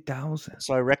 30,000.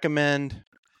 So I recommend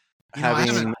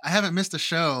I haven't missed a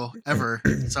show ever,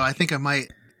 so I think I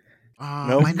might.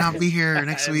 Nope. Might not be here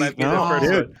next It week. might be the first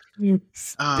one.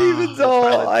 Steven's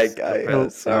all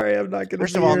sorry, I'm not going to.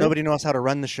 First of all, nobody knows how to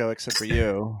run the show except for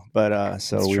you, but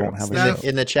so we won't have a show.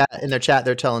 In the chat,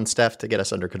 they're telling Steph to get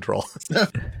us under control.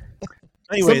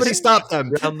 Anyways, somebody stop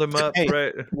them. Round them up, Hey,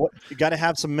 right? You got to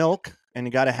have some milk, and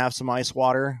you got to have some ice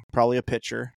water, probably a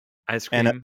pitcher, Ice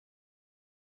cream,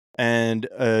 and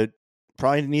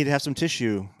probably need to have some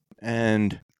tissue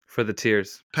and for the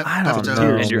tears. I don't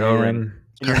know, and your O-ring.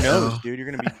 in your nose, dude.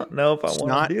 You're gonna be. I don't know if I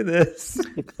want to do this.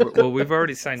 Well, we've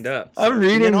already signed up. I'm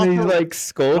reading these like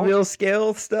Scoville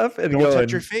scale stuff and don't going,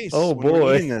 touch your face. Oh when you're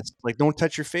boy, eating this. Like don't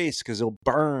touch your face because it'll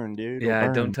burn, dude. Yeah,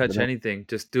 It'll don't burn. touch anything.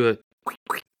 Just do it,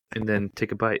 and then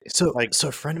take a bite. So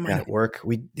a friend of mine at work,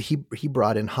 he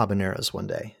brought in habaneros one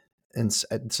day, and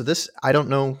so this I don't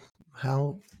know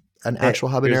how an actual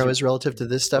habanero is relative to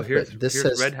this stuff. Here's, but this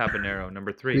here's says red habanero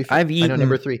number 3. I've eaten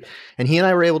number 3, and he and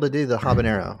I were able to do the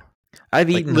habanero.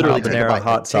 I've eaten literally habanero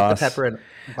hot sauce. Take the pepper and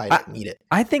bite it and eat it.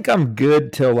 I think I'm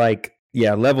good till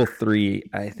level 3.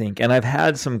 I think, and I've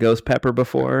had some ghost pepper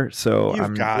before, so You've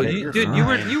I'm got it. Dude,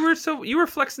 you were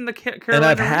flexing the Carolina and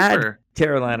I've Reaper. had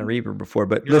Carolina Reaper before.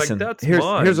 But You're listen, like, here's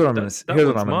mine. what I'm going to say. That Here's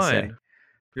what one's I'm going to say. mine.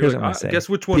 Here's You're what I'm going to say. Guess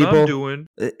which one People, I'm doing?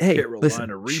 Hey, Carolina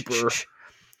listen, Reaper.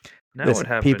 Now listen, what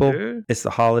happened, people? dude? It's the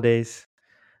holidays.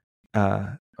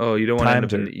 Oh, you don't want to end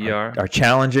up in the ER? Are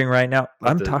challenging right now.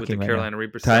 I'm with talking the right Carolina now.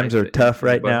 Reaper Times side are tough in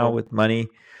the right now butthole. with money.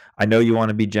 I know you want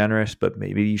to be generous, but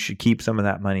maybe you should keep some of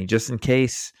that money just in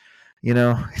case,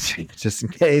 just in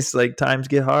case like times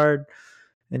get hard,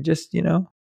 and just in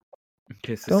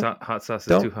case the hot sauce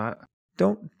is too hot.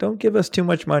 Don't give us too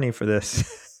much money for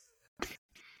this,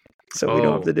 so we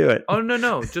don't have to do it. Oh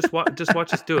no! Just watch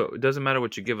us do it. It doesn't matter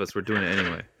what you give us. We're doing it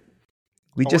anyway.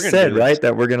 We just said right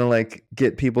that we're gonna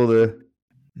get people to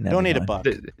donate a buck.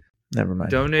 Never mind.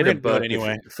 Donate a buck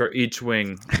anyway for each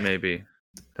wing, maybe.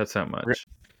 That's not much.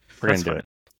 We're gonna do it.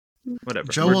 Whatever.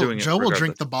 Joe will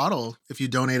drink the bottle if you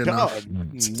donate enough.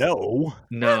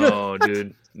 No,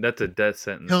 dude, that's a death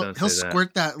sentence. He'll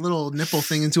squirt that little nipple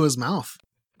thing into his mouth.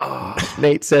 Oh.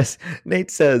 Nate says,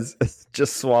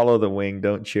 just swallow the wing,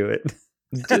 don't chew it.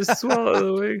 Just swallow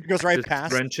the wing. It goes right just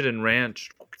past. Drench it in ranch.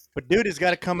 But dude, it's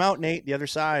got to come out, Nate, the other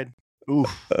side.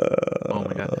 Oof. Oh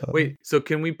my god. Wait, so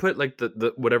can we put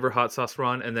the whatever hot sauce we're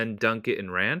on and then dunk it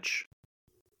in ranch?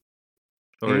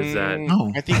 Or is that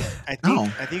no? I think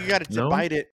you got to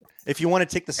bite it. If you want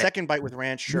to take the second bite with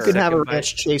ranch, sure. You can have a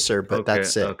ranch chaser, but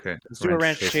that's it. Okay. Let's do a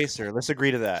ranch chaser. Let's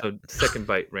agree to that. So second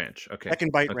bite ranch. Okay.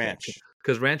 Second bite ranch.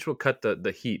 Because ranch will cut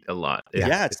the heat a lot.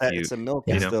 It's the milk.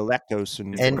 It's the lactose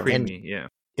and creamy. Yeah.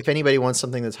 If anybody wants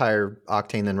something that's higher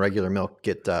octane than regular milk,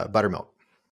 get buttermilk.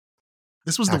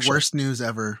 This was the worst news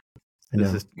ever. I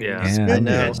know. I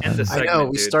know. I know.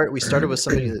 We started with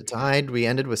somebody that died. We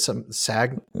ended with some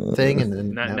SAG thing, and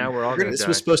then now we're all. This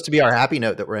was supposed to be our happy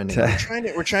note that we're ending.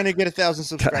 We're trying to get 1,000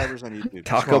 subscribers on YouTube.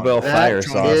 Taco Bell fire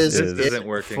sauce isn't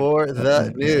working for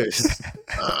the news.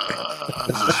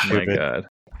 Oh my god,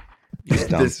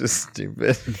 this is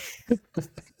stupid.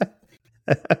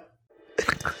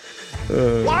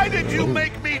 Why did you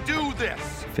make me do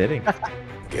this? Fitting.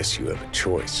 Guess you have a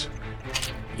choice.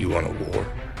 You want a war,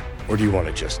 or do you want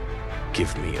to just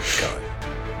give me a gun?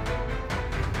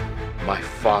 My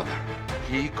father,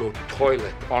 he go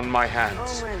toilet on my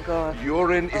hands. Oh my God.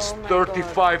 Urine is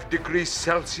 35 degrees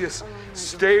Celsius,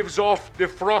 staves off the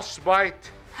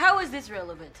frostbite. How is this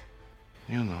relevant?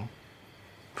 You know,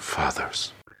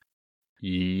 fathers.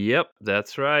 Yep,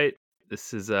 that's right.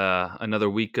 This is another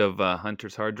week of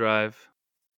Hunter's Hard Drive.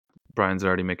 Brian's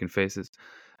already making faces.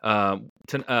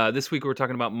 This week we're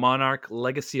talking about Monarch: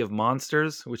 Legacy of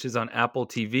Monsters, which is on Apple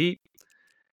TV.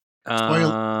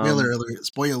 Spoiler alert!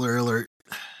 Spoiler alert!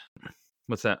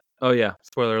 What's that? Oh yeah,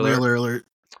 spoiler alert! Spoiler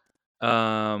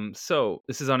alert! So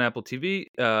this is on Apple TV.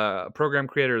 Program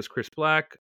creator is Chris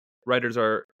Black. Writers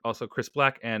are also Chris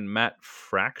Black and Matt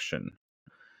Fraction.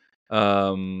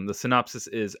 The synopsis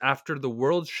is: after the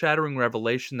world-shattering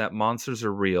revelation that monsters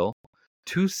are real,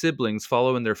 two siblings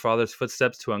follow in their father's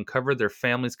footsteps to uncover their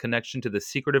family's connection to the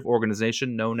secretive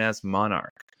organization known as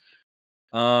Monarch.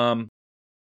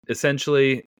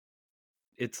 Essentially,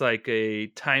 it's like a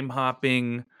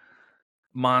time-hopping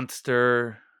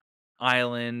monster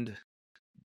island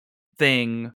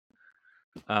thing.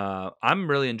 I'm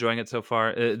really enjoying it so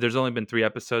far. There's only been 3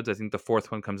 episodes. I think the 4th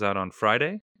one comes out on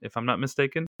Friday, if I'm not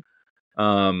mistaken.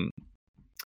 But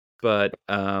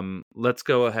let's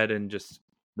go ahead and just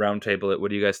roundtable it. What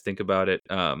do you guys think about it?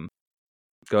 Go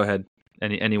ahead.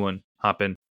 Anyone? hop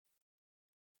in.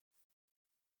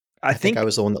 I think I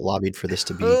was the one that lobbied for this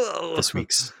to be this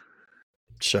week's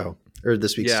show or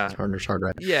this week's Partners Hard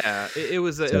Right. Yeah, it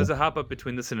was a hop up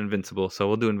between this and Invincible. So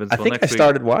we'll do Invincible. I think next I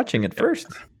started watching it first.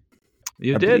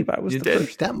 You I did. believe I was You the did.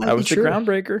 first. That might I be was the true.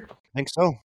 groundbreaker. I think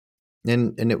so.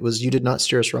 And it was, you did not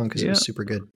steer us wrong because it was super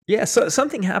good. Yeah, so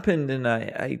something happened, and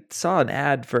I saw an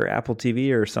ad for Apple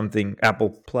TV or something,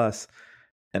 Apple Plus,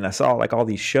 and I saw like all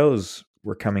these shows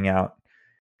were coming out,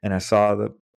 and I saw the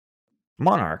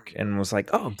Monarch and was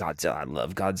like, "Oh, Godzilla! I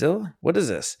love Godzilla. What is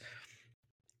this?"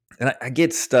 And I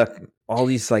get stuck. All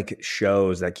these like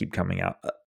shows that keep coming out,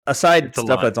 aside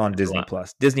stuff that's on Disney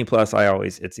Plus. Disney Plus,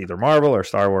 it's either Marvel or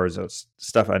Star Wars. It's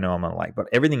stuff I know I'm gonna like, but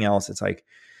everything else, it's like,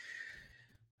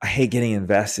 I hate getting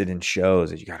invested in shows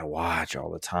that you got to watch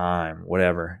all the time,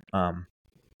 whatever.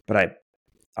 But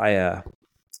I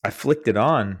flicked it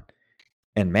on,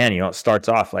 and man, it starts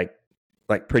off like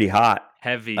pretty hot,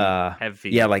 heavy,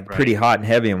 yeah, like pretty hot and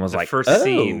heavy, and was the like, first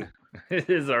scene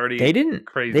is already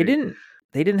crazy.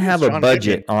 They didn't have a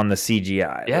budget on the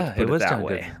CGI. Yeah, let's put it was that John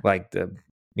way. Goodman. Like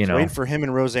waiting for him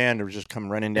and Roseanne to just come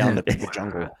running down the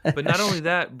jungle. But not only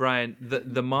that, Brian,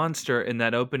 the monster in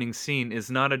that opening scene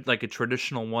is not like a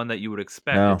traditional one that you would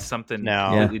expect. No. It's something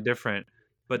completely different.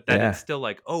 But that it's still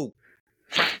like, oh,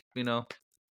 you know.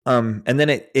 And then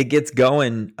it gets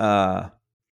going, and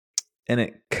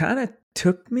it kind of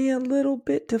took me a little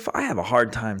bit to. I have a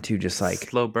hard time too, just like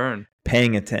slow burn,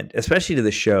 paying attention, especially to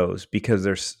the shows, because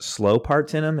there's slow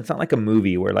parts in them. It's not like a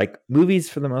movie where, like, movies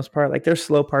for the most part, like, there's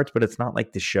slow parts, but it's not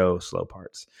like the show slow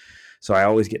parts. So I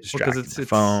always get distracted. Well, the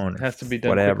phone, it has to be done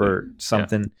whatever, quickly.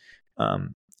 something. Yeah.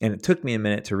 And it took me a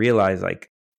minute to realize, like,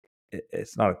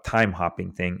 it's not a time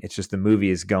hopping thing. It's just the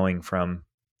movie is going from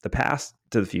the past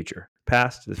to the future,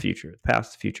 past to the future,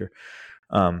 past to the future.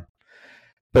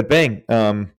 But bang,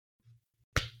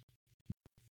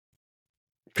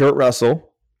 Kurt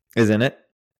Russell is in it,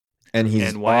 and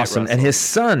he's awesome. Russell. And his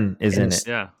son is in it.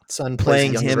 Yeah, son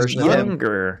playing plays him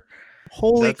younger.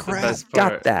 Holy That's crap!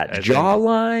 Got that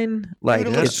jawline. Like,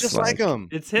 dude, it looks just like him.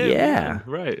 It's him. Yeah,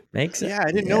 right. Makes it. Yeah,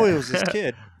 I didn't know it was his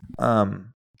kid.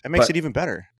 That makes it even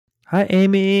better. Hi,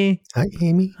 Amy. Hi,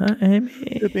 Amy. Hi, Amy.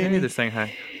 Amy just saying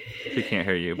hi. She can't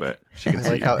hear you, but she can I see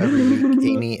like you. how every week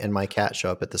Amy and my cat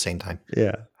show up at the same time.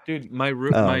 Yeah. Dude,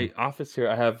 my office here,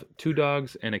 I have 2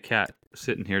 dogs and a cat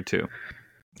sitting here too.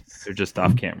 They're just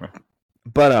off camera.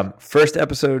 But first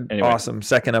episode, Anyway. awesome.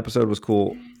 Second episode was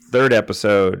cool. Third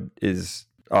episode is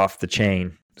off the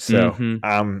chain. So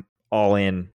I'm all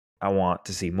in. I want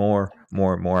to see more.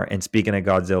 And speaking of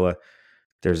Godzilla,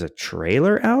 there's a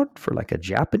trailer out for like a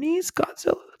Japanese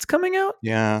Godzilla that's coming out.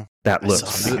 Yeah. That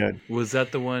looks good. Was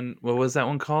that the one? What was that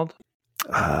one called?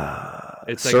 It's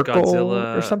like Circle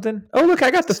Godzilla or something. Oh, look, I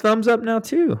got the thumbs up now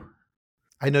too.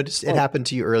 I noticed it happened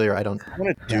to you earlier. I want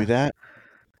to do that.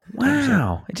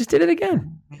 Wow. I just did it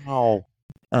again. Oh.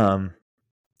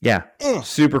 Yeah.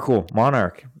 Super cool.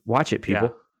 Monarch. Watch it,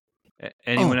 people. Yeah.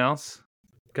 Anyone else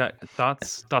got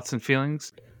thoughts and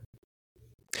feelings?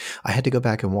 I had to go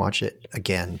back and watch it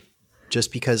again,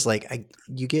 just because like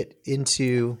you get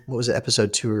into, what was it,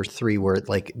 episode 2 or 3, where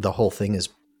like the whole thing is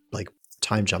like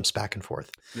time jumps back and forth.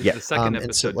 Yeah, the second and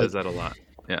episode so, does that a lot.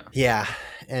 Yeah,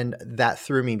 and that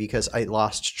threw me because I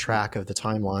lost track of the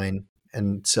timeline,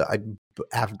 and so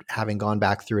having gone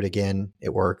back through it again,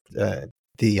 it worked. It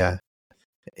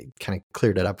kind of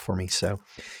cleared it up for me. So,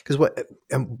 because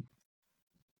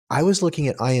I was looking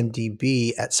at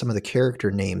IMDb at some of the character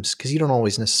names, because you don't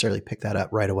always necessarily pick that up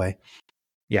right away.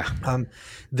 Yeah.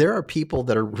 There are people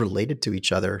that are related to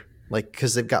each other, like,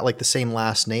 because they've got like the same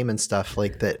last name and stuff,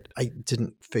 like that I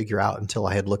didn't figure out until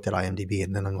I had looked at IMDb,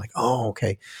 and then I'm like, oh,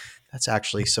 okay, that's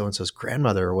actually so and so's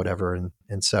grandmother or whatever,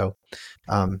 and so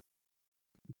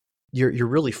you're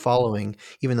really following,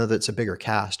 even though that's a bigger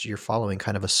cast, you're following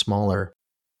kind of a smaller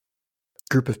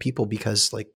group of people,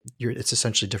 because like it's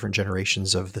essentially different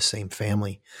generations of the same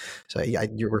family. So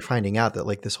you were finding out that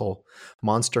like this whole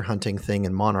monster hunting thing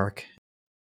in Monarch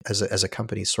as a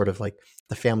company is sort of like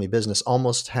the family business,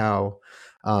 almost how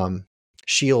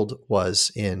SHIELD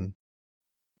was in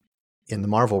the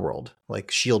Marvel world.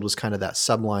 Like SHIELD was kind of that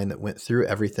subline that went through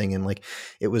everything, and like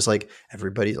it was like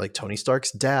everybody, like Tony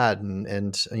Stark's dad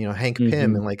and you know Hank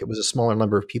Pym, and like it was a smaller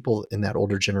number of people in that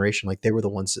older generation, like they were the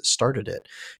ones that started it,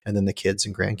 and then the kids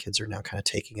and grandkids are now kind of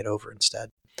taking it over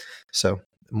instead. So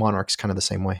Monarch's kind of the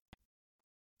same way.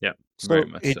 Yeah. So,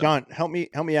 hey John, help me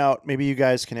out. Maybe you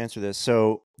guys can answer this.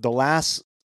 So the last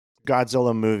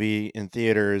Godzilla movie in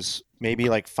theaters, maybe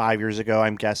like 5 years ago,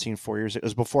 I'm guessing 4 years. It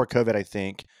was before COVID, I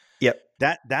think. Yep.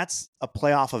 That's a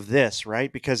playoff of this,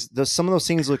 right? Because some of those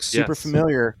things look super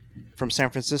familiar from San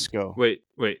Francisco. Wait.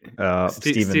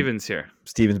 Steven's here.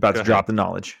 Steven's about Go to drop ahead. the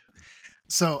knowledge.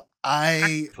 So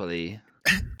actually,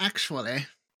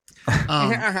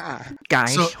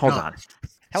 guys, hold on.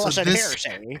 So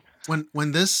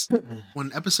when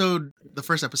the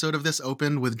first episode of this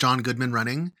opened with John Goodman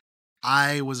running,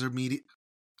 I was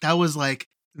that was like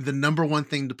the number one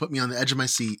thing to put me on the edge of my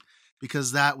seat,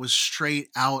 because that was straight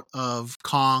out of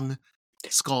Kong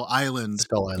Skull Island,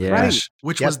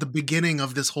 which was the beginning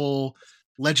of this whole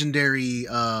legendary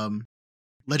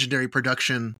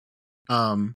production.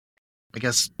 I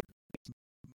guess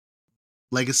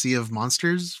Legacy of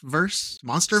Monsterverse,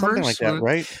 something like that,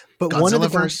 right? But one of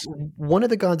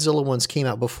the Godzilla ones came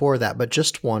out before that, but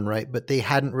just one, right? But they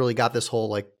hadn't really got this whole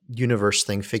like universe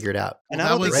thing figured out. And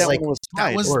that was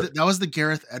the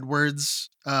Gareth Edwards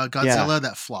Godzilla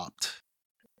that flopped.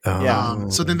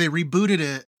 So then they rebooted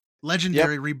it.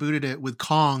 Legendary rebooted it with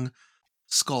Kong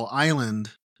Skull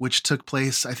Island, which took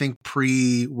place, I think,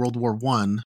 pre World War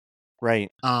One. Right.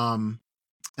 And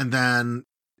then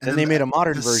they made a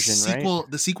modern version, right? The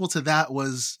the sequel to that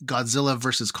was Godzilla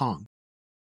versus Kong.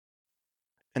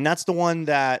 And that's the one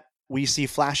that we see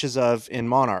flashes of in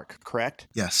Monarch, correct?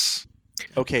 Yes.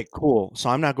 Okay, cool. So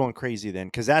I'm not going crazy then,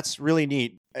 because that's really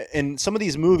neat. In some of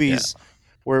these movies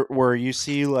where you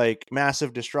see like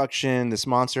massive destruction, this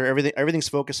monster, everything's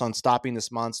focused on stopping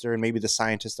this monster and maybe the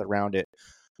scientists around it.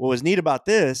 What was neat about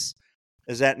this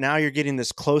is that now you're getting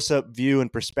this close-up view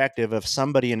and perspective of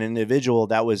somebody, an individual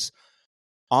that was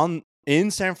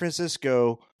in San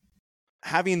Francisco,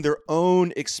 having their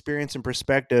own experience and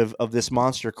perspective of this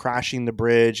monster crashing the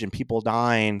bridge and people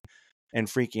dying and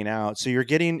freaking out. So you're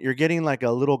getting like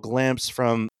a little glimpse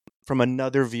from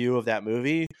another view of that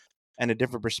movie and a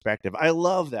different perspective. I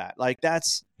love that. Like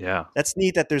that's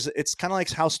neat that it's kind of like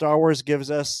how Star Wars gives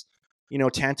us,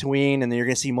 Tatooine, and then you're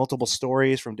going to see multiple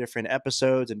stories from different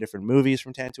episodes and different movies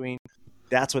from Tatooine.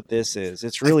 That's what this is.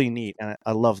 It's really neat, and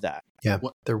I love that. Yeah,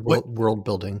 they're world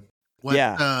building. What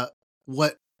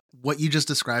you just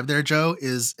described there, Joe,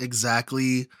 is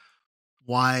exactly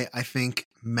why I think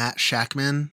Matt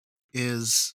Shakman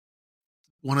is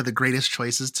one of the greatest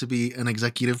choices to be an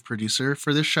executive producer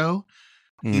for this show.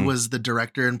 He was the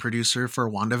director and producer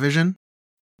for WandaVision.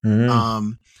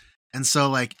 And so,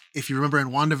 like, if you remember in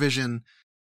WandaVision,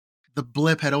 the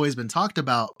blip had always been talked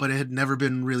about, but it had never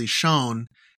been really shown.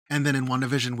 And then in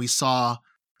WandaVision, we saw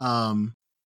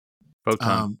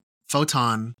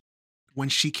Photon, when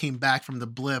she came back from the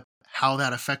blip, how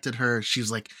that affected her. She was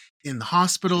like in the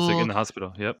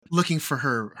hospital. Yep. Looking for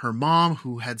her mom,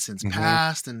 who had since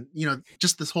passed, and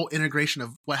just this whole integration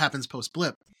of what happens post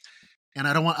blip. And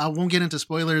I won't get into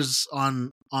spoilers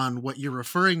on what you're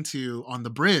referring to on the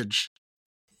bridge.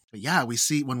 But yeah,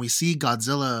 when we see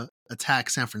Godzilla attack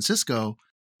San Francisco,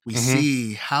 we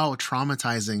see how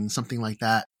traumatizing something like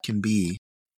that can be.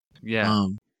 Yeah.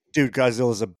 Dude,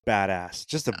 Godzilla's a badass.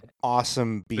 Just an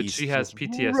awesome beast. But she has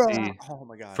PTSD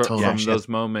from those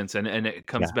moments, and it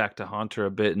comes back to haunt her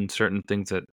a bit in certain things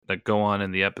that go on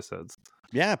in the episodes.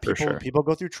 Yeah, people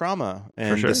go through trauma,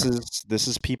 and this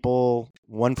is people,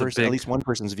 at least one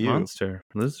person's view. Monster.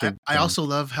 I also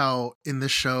love how in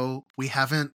this show we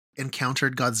haven't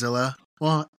encountered Godzilla.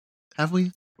 Well, have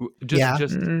we?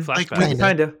 Just flashbacks.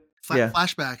 Kind of.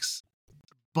 Flashbacks.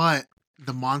 But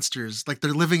the monsters, like,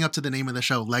 they're living up to the name of the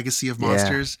show, Legacy of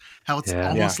Monsters. How it's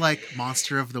almost like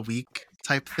Monster of the Week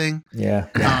type thing. Yeah.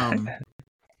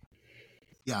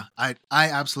 I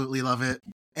absolutely love it.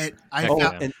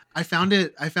 I found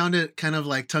it kind of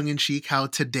like tongue in cheek how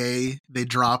today they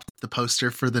dropped the poster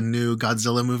for the new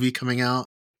Godzilla movie coming out.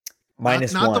 Not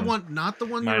the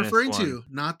one you're referring to.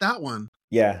 Not that one.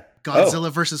 Yeah.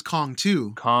 Godzilla versus Kong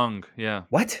 2. Kong, yeah.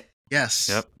 What? Yes.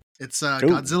 Yep. It's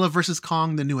Godzilla versus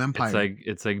Kong: The New Empire.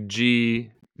 It's like GVK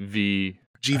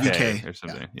or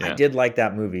something. Yeah. I did like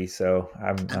that movie, so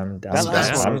I'm down.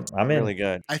 I'm in. Really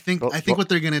good. I think what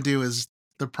they're gonna do is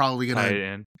they're probably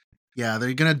gonna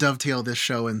they're gonna dovetail this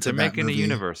show into. They're making a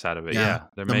universe out of it. Yeah,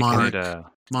 they're making Monarch, it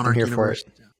Monarch universe.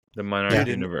 The Monarch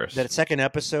universe. That second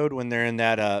episode when they're in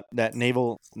that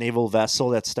naval vessel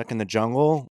that's stuck in the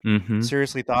jungle.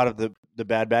 Seriously thought of the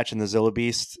Bad Batch and the Zilla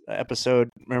Beast episode.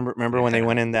 Remember when they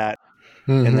went in that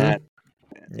in that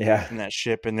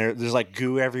ship, and there's like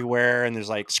goo everywhere, and there's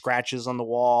like scratches on the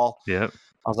wall. Yep.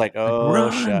 I was like,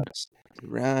 oh shucks,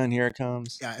 run, here it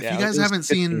comes. Yeah. If you guys haven't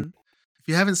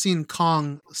seen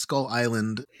Kong Skull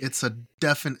Island, it's a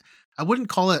definite. I wouldn't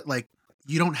call it like.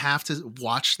 You don't have to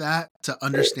watch that to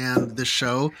understand this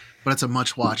show, but it's a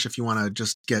much watch if you want to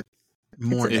just get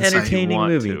more insight. Entertaining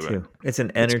movie too. It's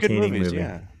an entertaining movie.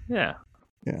 Yeah.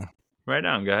 Yeah. Right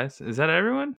on, guys. Is that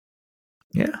everyone?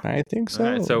 Yeah, I think so.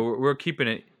 All right, so we're keeping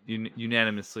it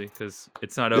unanimously because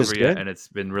it's not It's over yet, good. and it's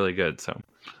been really good. So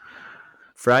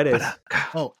Fridays.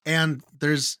 Oh, and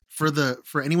there's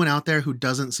for anyone out there who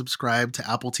doesn't subscribe to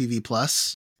Apple TV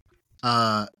Plus,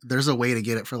 there's a way to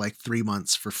get it for like 3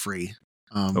 months for free.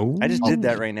 I just did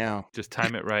that right now. Just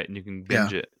time it right, and you can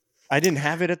binge it. I didn't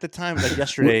have it at the time, like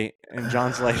yesterday, and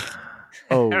John's like,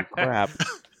 "Oh crap!"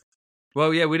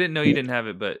 Well, yeah, we didn't know you didn't have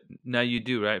it, but now you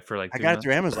do, right? For like 3 I got months? it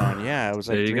through Amazon. Yeah, it was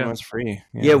like There you 3 go. months free.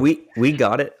 Yeah, we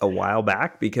got it a while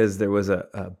back because there was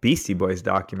a Beastie Boys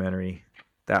documentary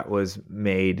that was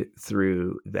made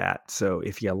through that. So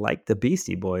if you like the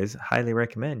Beastie Boys, highly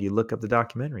recommend you look up the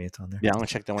documentary. It's on there. Yeah, I'm gonna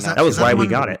check that one Is out. That was is that why the we one-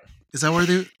 got it. Is that where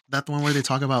the one where they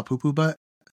talk about poo poo butt?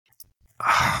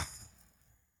 I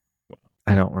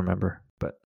don't remember,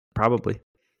 but probably.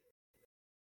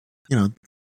 You know,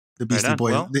 the Beastie on.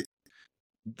 Boys. Well,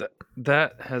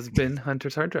 that has been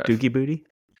Hunter's Hard Drive. Dookie Booty.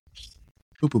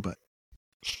 Poo poo butt.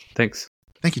 Thanks.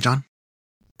 Thank you, John.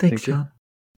 Thanks, Thank you. John.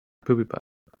 Poopy butt.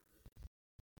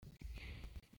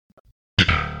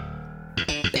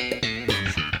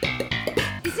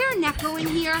 Is there an echo in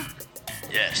here?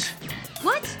 Yes,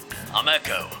 What? I'm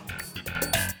Echo.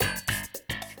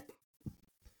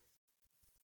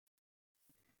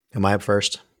 Am I up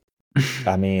first?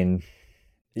 I mean,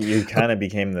 you kind of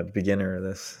became the beginner of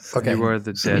this. Okay. You are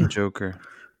the dead Joker.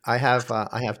 I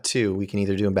have two. We can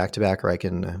either do them back to back, or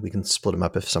we can split them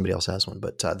up if somebody else has one.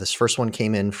 But this first one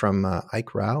came in from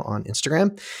Ike Rao on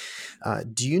Instagram.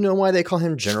 Do you know why they call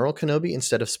him General Kenobi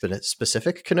instead of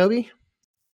specific Kenobi?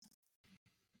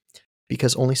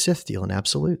 Because only Sith deal in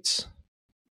absolutes.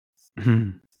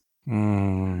 Steven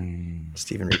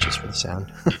reaches for the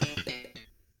sound.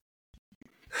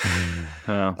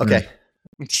 Oh, Okay.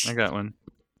 I got one.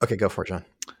 Okay, go for it, John.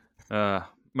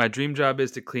 My dream job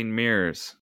is to clean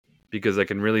mirrors because I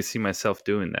can really see myself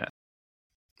doing that.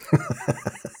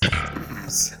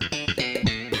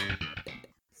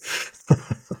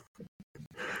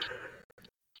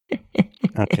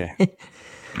 Okay.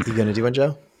 You gonna do one,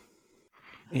 Joe?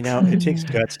 You know, it takes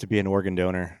guts to be an organ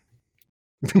donor.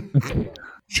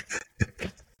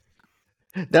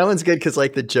 That one's good because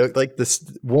like the joke, like this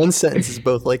one sentence is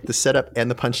both like the setup and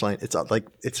the punchline. It's like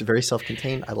it's very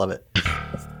self-contained. I love it.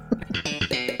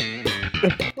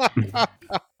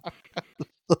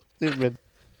 Stupid.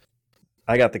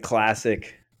 I got the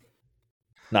classic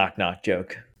knock knock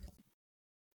joke.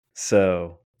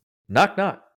 So, knock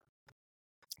knock.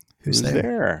 Who's Who's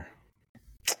there?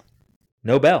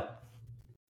 No bell.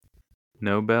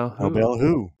 No bell. No bell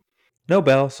who? No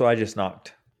bell, so I just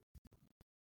knocked.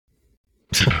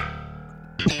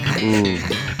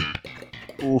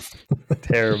 Oof.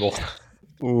 Terrible.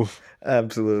 Oof.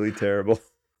 Absolutely terrible.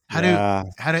 How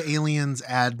do aliens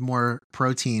add more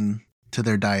protein to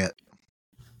their diet?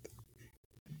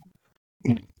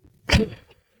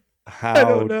 How? I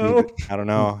don't know. I don't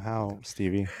know how,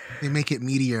 Stevie. They make it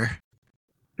meatier.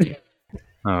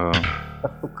 Oh.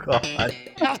 Oh God.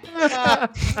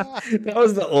 That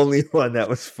was the only one that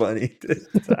was funny.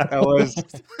 That was.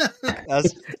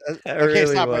 That's That okay,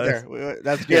 really stop right was. there.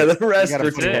 That's good. Yeah, the rest You gotta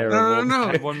are put it in. terrible. No.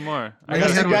 I have one more. I You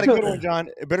had got a one. good one, John.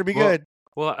 It better be Well, good.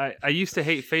 Well, I used to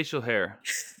hate facial hair,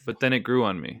 but then it grew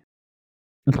on me.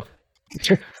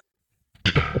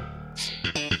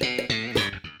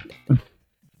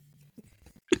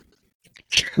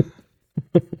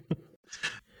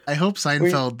 I hope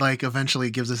Seinfeld like eventually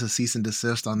gives us a cease and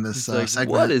desist on this Like, segment.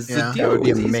 what is the Yeah. deal That would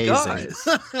be with these amazing. guys?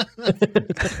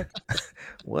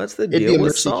 What's the It'd be deal a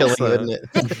with mercy killing, salsa? wouldn't it?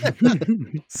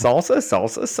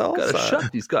 Salsa. Gotta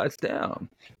shut these guys down.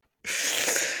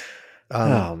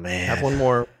 Oh man. Have one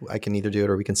more. I can either do it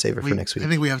or we can save it for next week. I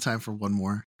think we have time for one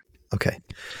more. Okay.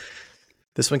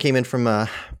 This one came in from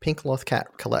Pink Loth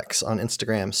Cat Collects on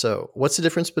Instagram. So, what's the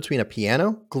difference between a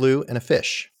piano, glue, and a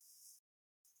fish?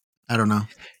 I don't know.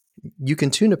 You can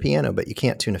tune a piano, but you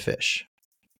can't tune a fish.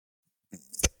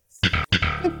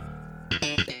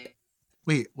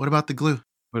 Wait, what about the glue?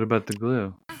 What about the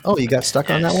glue? Oh, you got stuck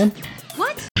on that one?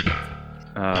 What?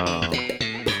 Oh,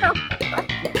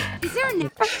 Is there an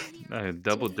a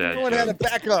double dad That one had a joke.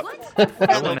 backup.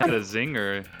 That one had a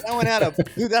zinger. That one had a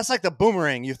dude. That's like the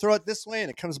boomerang. You throw it this way and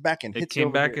it comes back and It hits you came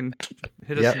over back here. and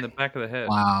hit us Yep. in the back of the head.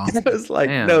 Wow. I was like,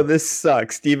 Damn. no, this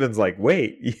sucks. Steven's like,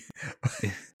 wait, you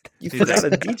He's forgot a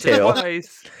like, detail.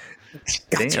 twice.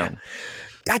 Damn.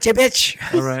 Gotcha, bitch.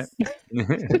 All right.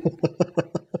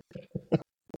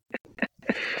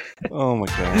 Oh my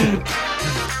god.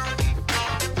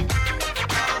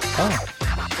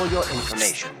 For your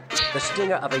information, the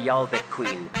stinger of a Yalvik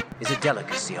queen is a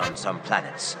delicacy on some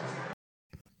planets.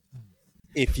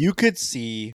 If you could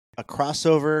see a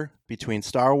crossover between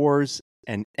Star Wars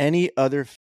and any other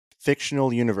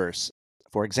fictional universe,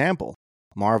 for example,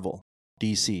 Marvel,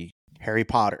 DC, Harry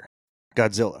Potter,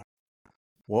 Godzilla,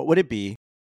 what would it be,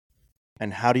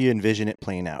 and how do you envision it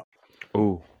playing out?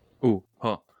 Ooh,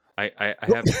 huh. I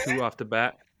have two off the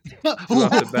bat.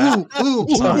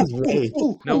 John's ready.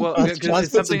 No, well, John's because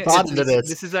it's put some something. thought into this.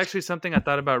 This is actually something I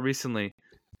thought about recently,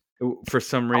 for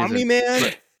some reason. Omni-Man?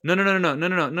 But no, none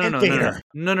of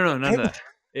that.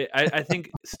 I think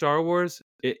Star Wars,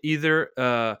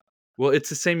 it's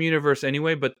the same universe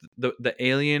anyway, but the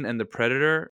Alien and the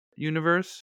Predator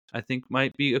universe, I think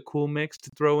might be a cool mix to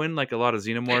throw in, like a lot of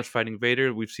xenomorphs fighting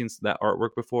Vader. We've seen that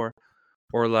artwork before,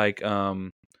 or like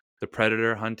the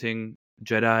Predator hunting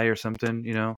Jedi or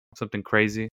something, something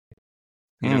crazy,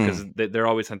 because they're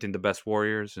always hunting the best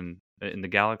warriors in the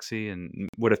galaxy. And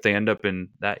what if they end up in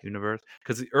that universe?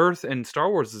 Because the Earth and Star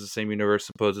Wars is the same universe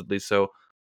supposedly. So,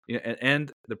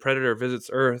 and the Predator visits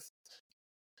Earth,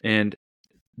 and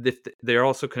they're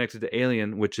also connected to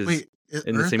Alien, which is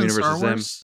in the same universe as them.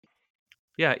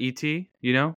 Yeah, E.T.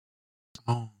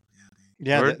 Oh,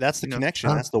 yeah, that's the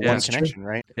connection. That's the one connection,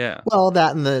 right? Yeah. Well,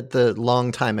 that and the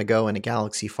long time ago in a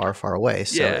galaxy far, far away.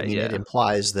 So it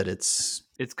implies that it's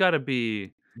got to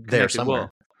be there somewhere.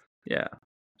 Well, yeah.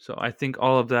 So I think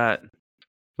all of that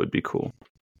would be cool,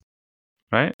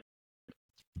 right?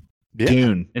 Yeah.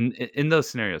 Dune. In those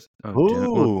scenarios.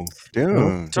 Ooh,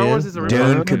 Dune. Star Wars is a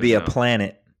Dune could be a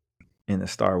planet in the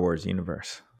Star Wars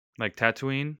universe, like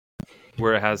Tatooine,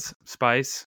 where it has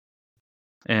spice,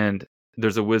 and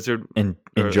there's a wizard. And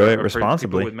enjoy it people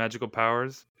responsibly with magical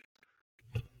powers,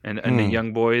 and a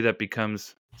young boy that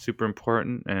becomes super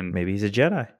important, and maybe he's a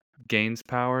Jedi, gains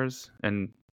powers and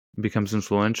becomes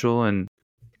influential, and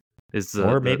is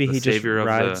the maybe the he savior just of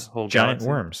rides the whole giant galaxy.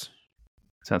 worms.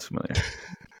 Sounds familiar.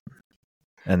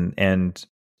 and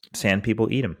sand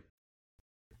people eat him.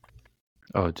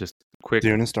 Oh, just quick.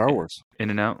 Dune and Star Wars. In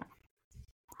and out.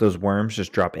 Those worms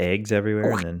just drop eggs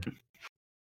everywhere, and then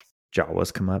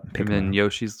Jawas come up and pick and then them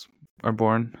up. Yoshis are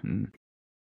born.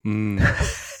 There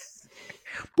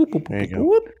you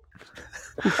go.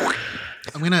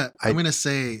 I'm gonna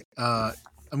say I'm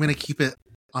gonna keep it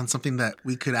on something that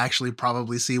we could actually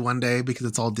probably see one day because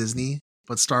it's all Disney,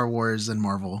 but Star Wars and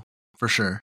Marvel for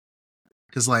sure.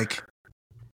 Because like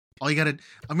all you gotta,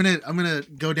 I'm gonna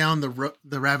go down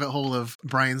the rabbit hole of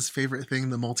Brian's favorite thing,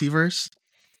 the multiverse.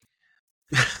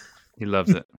 He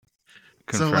loves it.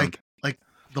 So Confirmed. like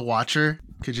the Watcher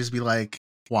could just be like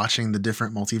watching the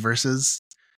different multiverses,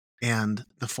 and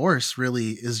the Force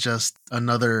really is just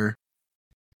another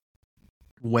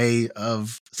way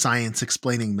of science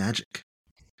explaining magic,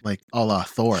 like a la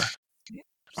Thor.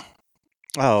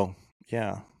 Oh,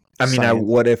 yeah. I mean, Science.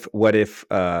 what if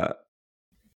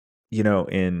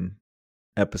in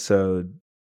episode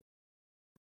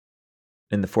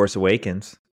in The Force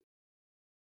Awakens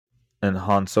and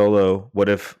Han Solo, what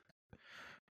if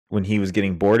when he was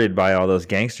getting boarded by all those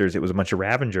gangsters, it was a bunch of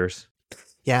Ravengers?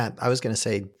 Yeah, I was going to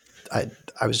say, I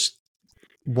was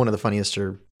one of the funniest,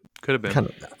 or could have been kind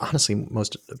of honestly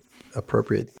most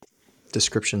appropriate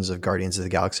descriptions of Guardians of the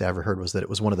Galaxy I ever heard was that it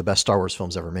was one of the best Star Wars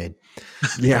films ever made.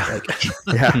 Yeah.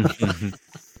 Yeah. Can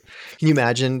you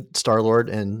imagine Star-Lord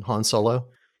and Han Solo?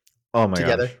 Oh my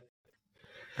together? gosh.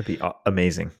 That'd be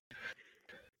amazing.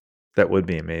 That would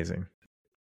be amazing.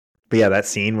 But yeah, that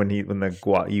scene when you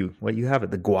have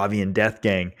it, the Guavian Death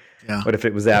Gang. Yeah. What if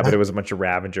it was that, but it was a bunch of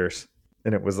Ravengers,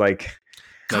 and it was like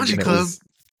Kanji Club.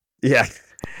 Yeah,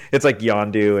 it's like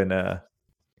Yondu and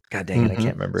God dang it, I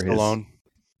can't remember his. Alone.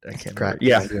 I can't remember.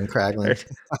 Yeah, and Kraglin.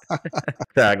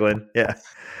 Kraglin. Yeah.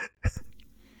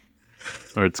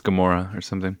 Or it's Gamora or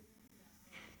something.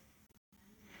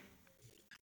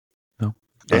 No.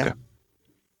 Yeah. Okay.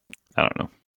 I don't know.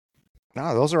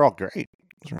 No, those are all great.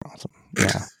 Those are awesome.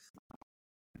 Yeah.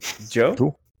 Joe?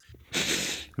 Cool.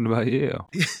 What about you?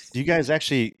 You guys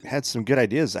actually had some good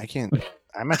ideas.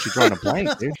 I'm actually drawing a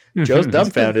blank, dude. Joe's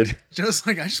dumbfounded. Joe's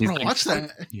like, I just want to watch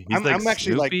that. I'm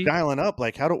actually like dialing up.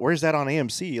 Like, where's that on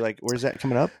AMC? Like, where's that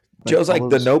coming up? Joe's like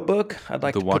The Notebook. I'd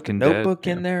like The to put The Walking Dead, Notebook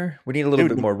in there. We need a little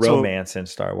Dude, bit more so- romance in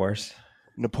Star Wars.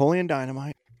 Napoleon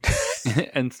Dynamite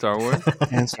And Star Wars.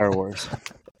 and Star Wars.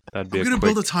 That'd be I'm a gonna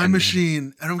quick build a time ending.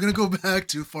 machine, and I'm gonna go back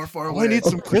too far Oh, away. I need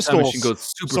some Time crystals. machine goes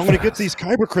super So I'm gonna get fast. these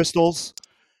kyber crystals.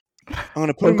 I'm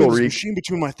gonna put Uncle them in this Reek. machine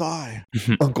between my thigh.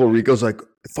 Uncle Rico's like,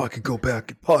 if I could go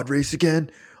back and pod race again,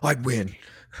 I'd win.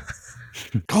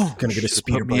 Oh, Gonna get a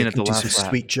speeder me in bike at the and do some last lap.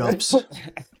 sweet jumps. And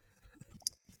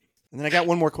then I got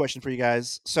one more question for you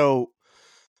guys. So,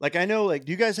 like, I know, like,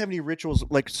 do you guys have any rituals?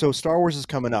 Like, so Star Wars is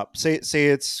coming up. Say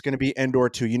it's going to be Endor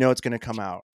 2. You know it's going to come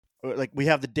out. like we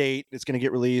have the date it's going to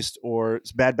get released, or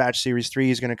it's Bad Batch Series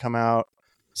 3 is going to come out,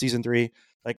 season 3.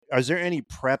 Like, is there any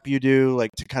prep you do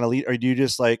like to kind of lead, or do you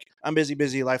just like, I'm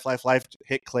busy, life,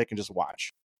 hit click and just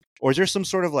watch? Or is there some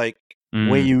sort of like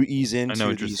way you ease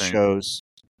into these shows?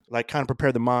 Like kind of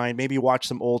prepare the mind, maybe watch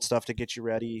some old stuff to get you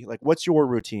ready. Like, what's your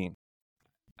routine?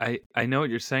 I know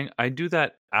what you're saying. I do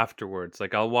that afterwards.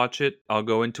 Like I'll watch it, I'll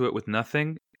go into it with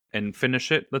nothing and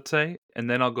finish it, let's say, and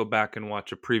then I'll go back and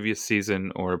watch a previous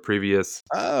season or a previous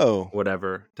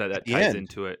whatever that ties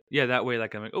into it. Yeah, that way,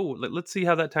 like I'm like, oh, let's see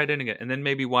how that tied in again, and then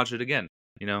maybe watch it again,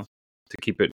 to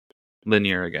keep it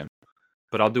linear again.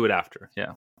 But I'll do it after.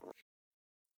 Yeah,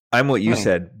 I'm what you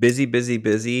said, busy,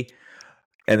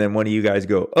 and then one of you guys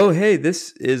go, oh, hey,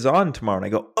 this is on tomorrow, and I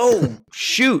go, oh,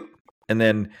 shoot. And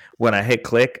then when I hit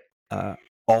click,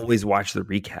 always watch the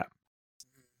recap.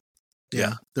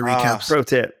 Yeah, the recaps. Pro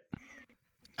tip.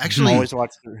 Actually, always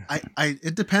watch through.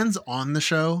 It depends on the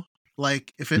show.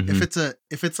 Like if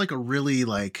it's like a really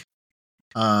like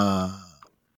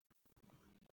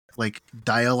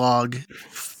dialogue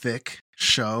thick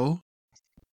show,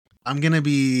 I'm gonna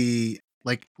be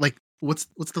like what's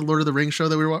the Lord of the Rings show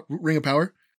that we were Ring of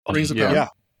Power? Rings of Power. Yeah.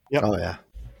 Yep. Oh yeah.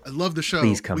 I love the show.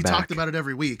 Please come we back. talked about it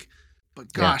every week.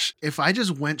 But gosh, if I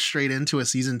just went straight into a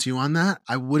season 2 on that,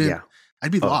 I wouldn't. Yeah.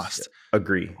 I'd be lost.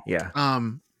 Agree. Yeah.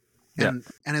 And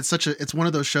it's one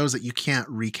of those shows that you can't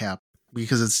recap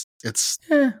because it's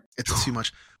too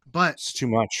much. But it's too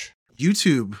much.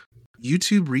 YouTube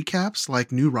recaps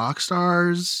like New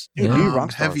Rockstars,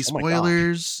 heavy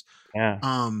spoilers.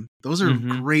 Those are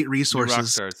great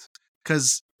resources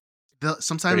because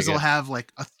sometimes they'll have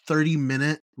like a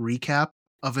 30-minute recap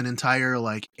of an entire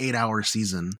like 8-hour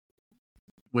season,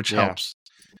 which helps.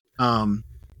 And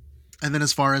then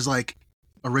as far as like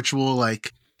a ritual,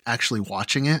 like actually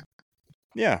watching it,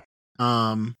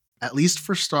 at least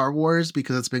for Star Wars,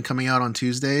 because it's been coming out on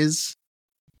Tuesdays,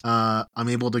 I'm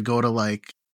able to go to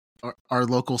like our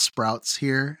local Sprouts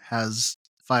here has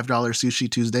 $5 sushi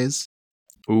Tuesdays.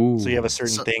 Ooh. So you have a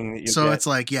certain thing that you so get. it's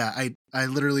like, I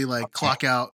literally like clock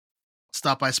out,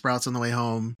 stop by Sprouts on the way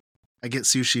home, I get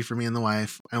sushi for me and the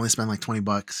wife. I only spend like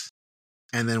 $20,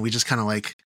 and then we just kind of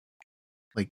like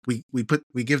we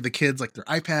give the kids like their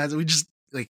iPads, and we just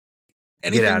like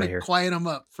anything to quiet them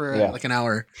up for like an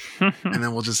hour, and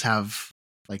then we'll just have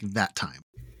like that time.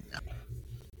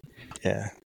 Yeah.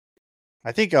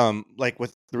 I think like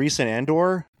with the recent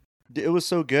Andor, it was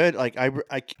so good. Like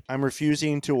I'm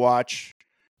refusing to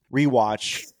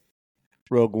rewatch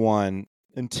Rogue One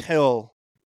until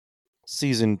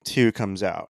season 2 comes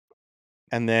out.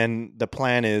 And then the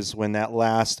plan is when that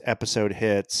last episode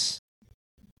hits,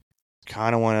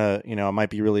 kind of want to, it might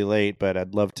be really late, but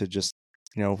I'd love to just,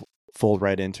 fold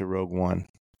right into Rogue One.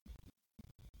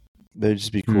 It'd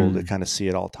just be cool to kind of see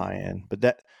it all tie in. But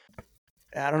that,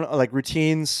 I don't know, like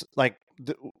routines, like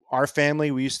our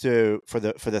family, we used to, for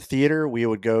the theater, we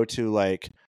would go to like,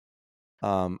 I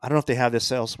don't know if they have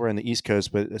this elsewhere in the East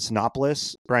Coast, but it's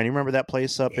Sinopolis. Brian, you remember that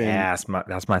place up in? Yeah,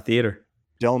 that's my theater.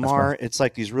 Del Mar. It's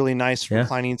like these really nice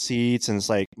reclining seats, and it's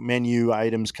like menu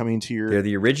items coming to your. They're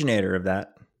the originator of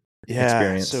that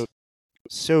experience.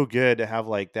 So good to have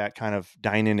like that kind of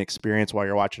dine-in experience while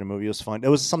you're watching a movie. It was fun. It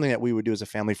was something that we would do as a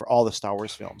family for all the Star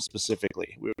Wars films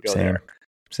specifically. We would go there.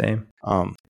 Same.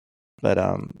 But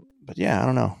yeah, I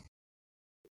don't know.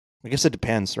 I guess it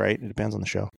depends, right? It depends on the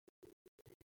show.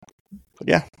 But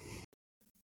yeah.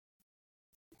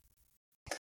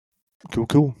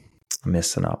 Cool. I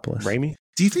miss Sinopolis. Raimi?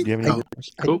 Do you think? Do you have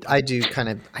any I do kind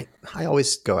of. I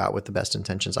always go out with the best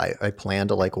intentions. I plan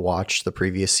to like watch the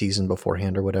previous season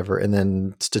beforehand or whatever, and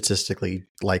then statistically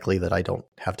likely that I don't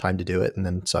have time to do it, and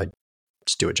then so I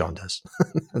just do what John does.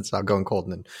 That's how going cold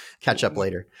and then catch up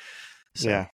later. So,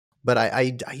 yeah, but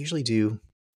I usually do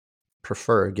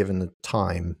prefer, given the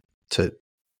time, to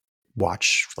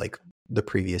watch like the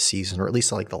previous season or at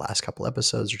least like the last couple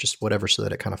episodes or just whatever, so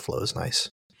that it kind of flows nice.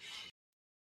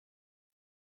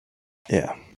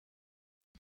 Yeah.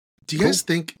 Do you guys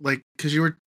think, like, because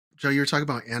Joe, you were talking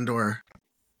about Andor.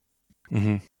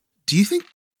 Mm-hmm. Do you think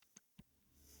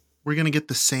we're gonna get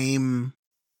the same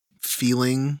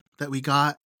feeling that we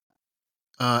got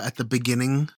at the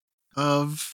beginning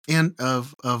of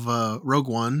Rogue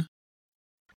One?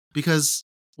 Because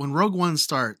when Rogue One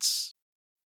starts,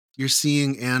 you're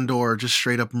seeing Andor just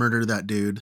straight up murder that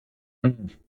dude,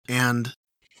 and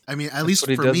I mean, at least what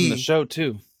he for does me, in the show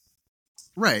too.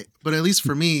 Right, but at least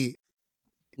for me,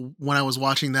 when I was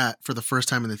watching that for the first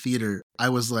time in the theater, I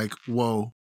was like,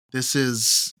 "Whoa, this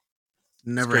is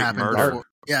never Straight happened murder. before."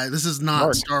 Yeah, this is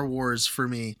not Star Wars for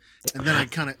me. And then I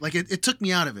kind of like it took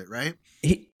me out of it, right?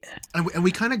 And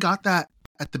we kind of got that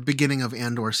at the beginning of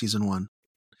Andor season 1.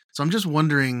 So I'm just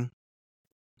wondering,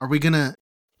 are we gonna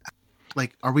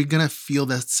feel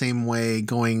that same way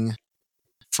going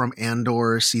from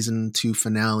Andor season 2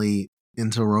 finale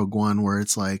into Rogue One, where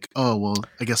it's like, oh well,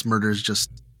 I guess murder is just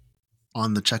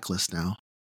on the checklist now.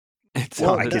 It's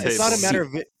not a matter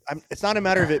of it. It's not a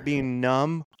matter of it being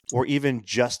numb or even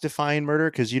justifying murder,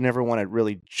 because you never want to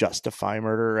really justify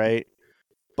murder, right?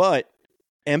 But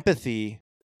empathy,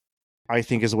 I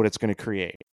think, is what it's going to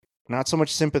create. Not so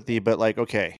much sympathy, but like,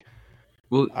 okay,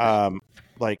 well,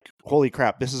 like, holy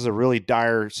crap, this is a really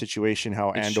dire situation.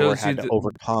 How Andor had to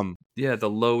overcome. Yeah, the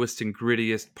lowest and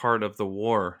grittiest part of the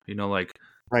war. You know, like,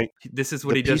 right. This is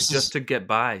what he does just to get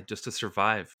by, just to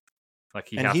survive. Like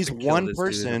he's one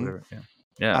person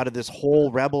out of this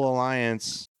whole Rebel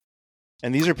Alliance,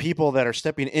 and these are people that are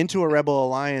stepping into a Rebel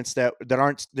Alliance that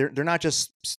aren't they're not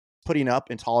just putting up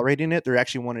and tolerating it; they're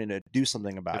actually wanting to do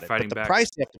something about it. But the price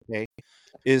you have to pay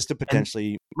is to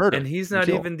potentially murder. And he's not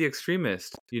even the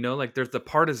extremist, you know. Like, there's the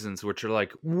partisans, which are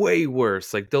like way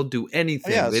worse. Like, they'll do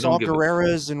anything. Yeah, they Saw don't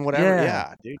Gerreras and whatever.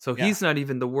 Yeah, dude. So he's not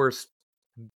even the worst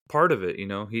part of it, you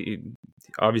know. He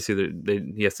obviously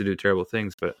he has to do terrible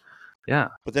things, but. Yeah.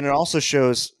 But then it also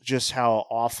shows just how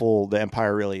awful the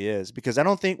Empire really is, because I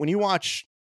don't think when you watch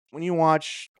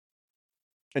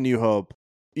A New Hope,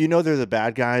 you know they're the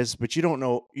bad guys, but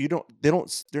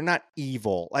they're not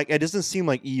evil. Like, it doesn't seem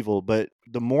like evil, but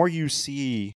the more you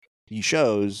see these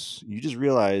shows, you just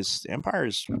realize the Empire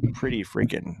is pretty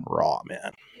freaking raw,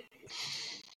 man.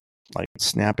 Like,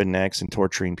 snapping necks and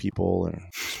torturing people, and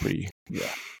it's pretty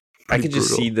I could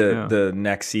just see the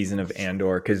next season of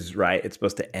Andor, because it's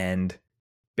supposed to end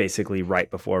basically right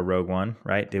before Rogue One,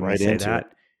 right? Did we say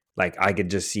that? Like, I could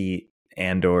just see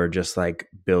Andor just like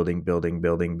building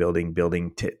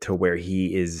to where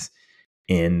he is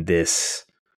in this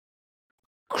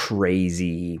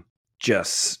crazy,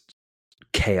 just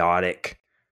chaotic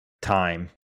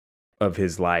time of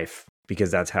his life, because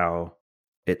that's how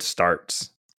it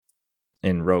starts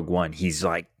in Rogue One. He's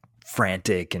like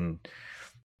frantic and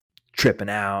tripping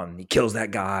out, and he kills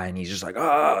that guy, and he's just like,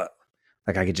 ah,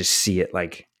 like, I could just see it,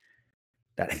 like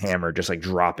that hammer just like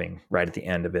dropping right at the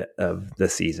end of the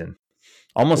season,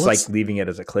 almost like leaving it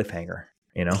as a cliffhanger,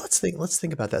 you know. Let's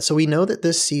think about that. So we know that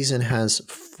this season has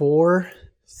 4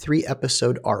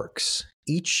 3-episode arcs.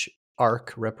 Each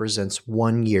arc represents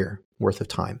 1 year worth of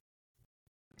time,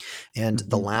 and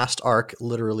the last arc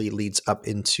literally leads up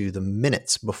into the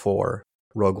minutes before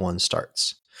Rogue One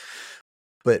starts.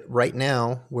 But right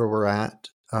now, where we're at,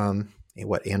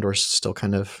 Andor's still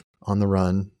kind of on the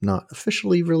run, not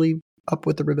officially really up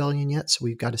with the rebellion yet, so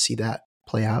we've got to see that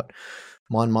play out.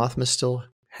 Mon Mothma's still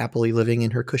happily living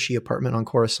in her cushy apartment on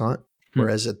Coruscant,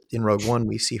 whereas in Rogue One,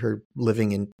 we see her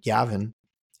living in Yavin,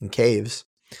 in caves.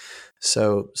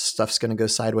 So stuff's going to go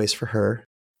sideways for her.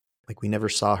 Like, we never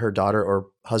saw her daughter or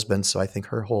husband, so I think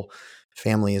her whole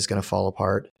family is going to fall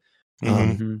apart.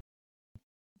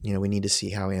 You know, we need to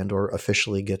see how Andor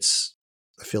officially gets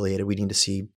affiliated. We need to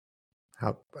see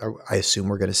how, I assume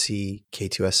we're going to see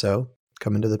K2SO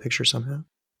come into the picture somehow.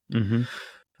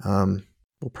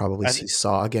 We'll probably see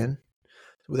Saw again.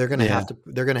 They're going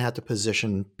to have to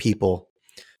position people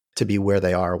to be where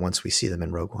they are once we see them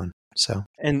in Rogue One. So,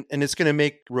 and it's going to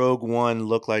make Rogue One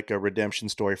look like a redemption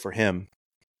story for him,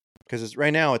 because right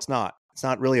now it's not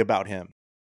really about him,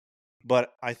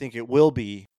 but I think it will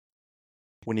be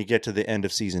when you get to the end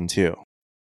of season 2.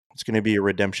 It's going to be a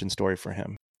redemption story for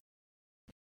him.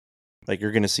 Like,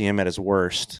 you're going to see him at his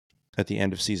worst at the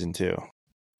end of season 2,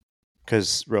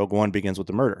 because Rogue One begins with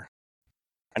the murder,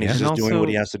 and he's just doing what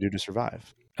he has to do to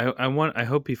survive. I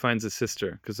hope he finds his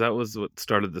sister, because that was what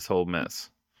started this whole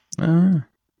mess.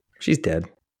 She's dead.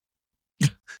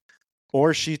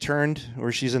 Or she turned,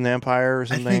 or she's in the Empire or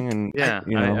something.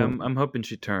 I'm hoping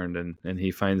she turned, and he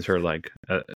finds her like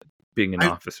being an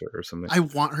officer or something. I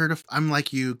want her to. I'm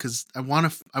like you, because I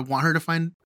want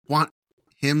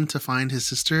him to find his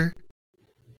sister,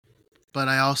 but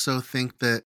I also think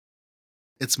that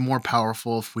it's more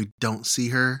powerful if we don't see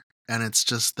her, and it's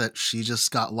just that she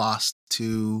just got lost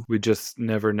to. We just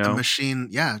never know. The machine,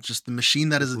 just the machine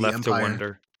that is the left Empire. To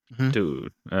wonder.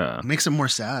 Dude, it makes it more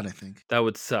sad, I think. That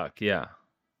would suck, yeah.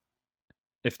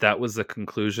 If that was the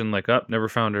conclusion, like, never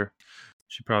found her.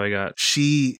 She probably got...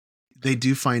 They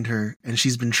do find her, and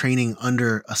she's been training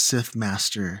under a Sith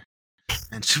master.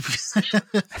 And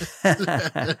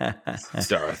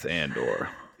Darth Andor.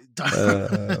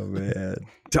 Oh, man.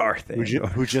 Darth Andor.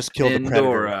 Who just killed the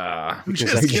Predator. Who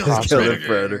just killed the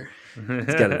Predator.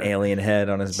 He's got an alien head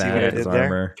on his back, his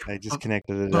armor. I just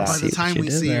connected it but up. by the time we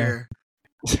see her,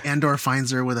 Andor finds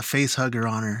her with a face hugger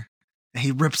on her, and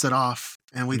he rips it off,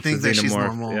 and we It's think a that she's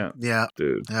xenomorph, normal. yeah.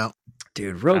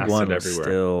 Dude. Rogue Acid One was everywhere.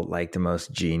 still like the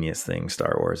most genius thing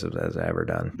Star Wars has ever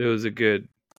done. It was a good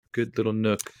little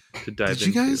nook to dive Did you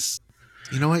into. guys?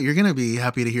 You know what? You're gonna be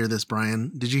happy to hear this,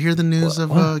 Brian. Did you hear the news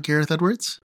of Gareth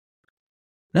Edwards?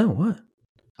 No, what?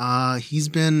 He's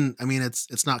been. I mean,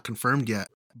 it's not confirmed yet,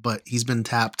 but he's been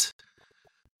tapped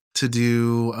to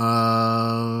do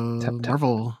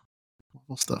Marvel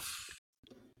stuff.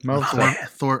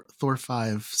 Thor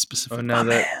 5 specifically. Oh, now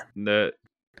that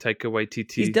Taika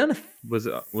Waititi He's done was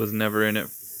never in it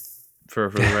for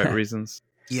the right reasons.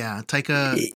 Yeah,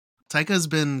 Taika's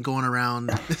been going around.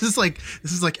 This is like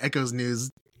Echo's News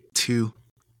 2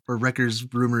 or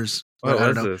Wrecker's Rumors. Oh, I don't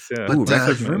what know. is this? Yeah. Ooh,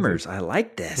 Wrecker's Rumors. I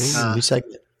like this. New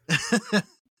segment.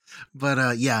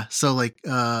 But yeah, so like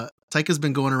Taika's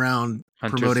been going around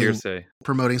Hunter's hearsay.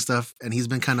 promoting stuff, and he's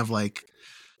been kind of like,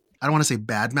 I don't want to say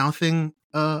bad mouthing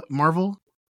Marvel,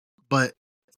 but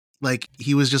like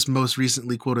he was just most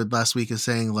recently quoted last week as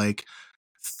saying like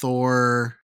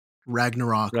Thor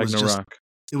Ragnarok. was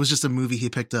just a movie he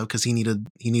picked up because he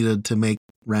needed to make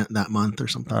rent that month or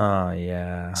something. Oh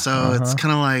yeah. So it's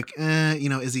kind of like,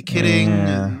 is he kidding?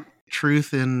 Yeah.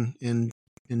 Truth in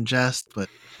jest, but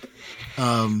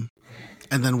and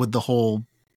then with the whole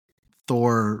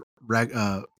Thor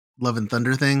Love and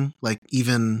Thunder thing, like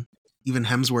even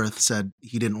Hemsworth said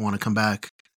he didn't want to come back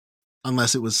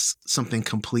unless it was something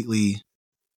completely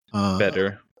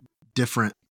better,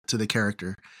 different to the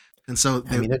character. And so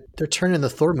they're turning the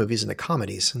Thor movies into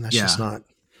comedies, and that's just not.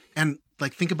 And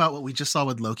like, think about what we just saw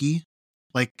with Loki,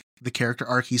 like the character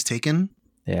arc he's taken.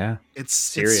 Yeah, it's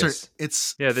serious.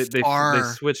 It's they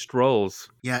switched roles.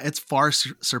 Yeah, it's far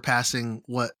surpassing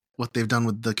what they've done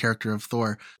with the character of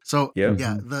Thor. So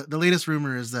the latest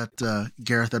rumor is that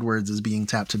Gareth Edwards is being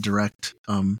tapped to direct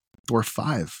Thor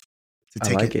 5 to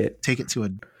take it to a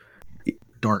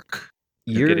dark.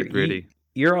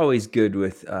 You're always good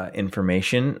with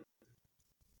information.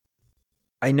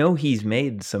 I know he's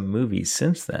made some movies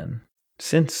since then,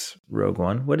 since Rogue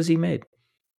One. What has he made?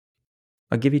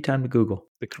 I'll give you time to Google.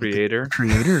 The Creator. The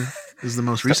Creator is the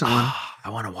most recent one. I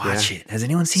want to watch it. Has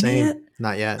anyone seen it yet?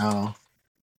 Not yet. No.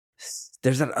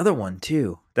 There's that other one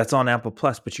too. That's on Apple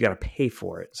Plus, but you got to pay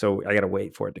for it. So I got to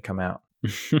wait for it to come out.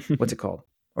 What's it called?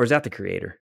 Or is that The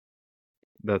Creator?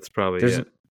 That's probably it.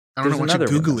 I don't know what you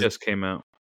Google it. Just came out.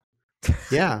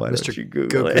 Yeah, Mr.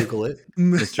 Google it.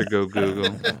 Mr. Go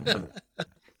Google.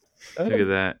 Look at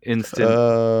that.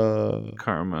 Instant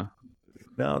karma.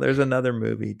 No, there's another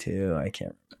movie too. I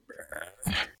can't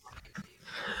remember.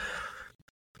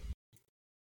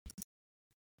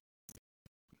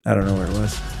 I don't know where it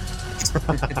was.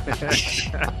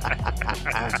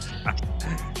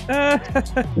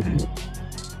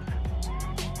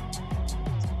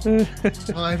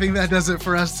 Well, I think that does it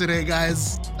for us today,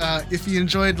 guys. If you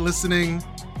enjoyed listening,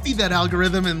 feed that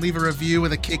algorithm and leave a review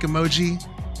with a cake emoji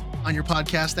on your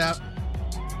podcast app.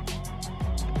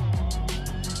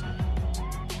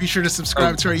 Be sure to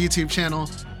subscribe to our YouTube channel.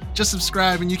 Just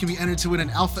subscribe and you can be entered to win an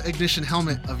Alpha Ignition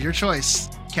helmet of your choice,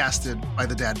 casted by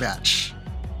the Dad Batch.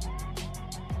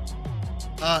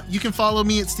 You can follow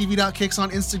me at stevie.kicks on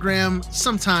Instagram,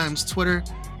 sometimes Twitter.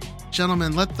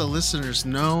 Gentlemen, let the listeners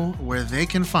know where they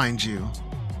can find you.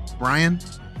 Brian?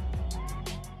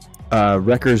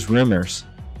 Wrecker's Rumors.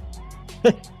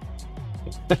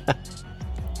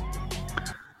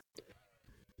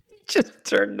 Just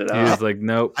turned it off. He was like,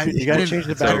 nope. You got to change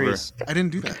the batteries. I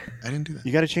didn't do that.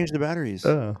 You got to change the batteries.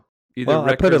 Oh. Either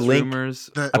I put a link. Rumors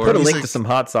I put a link to some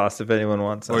hot sauce if anyone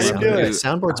wants. Or you can do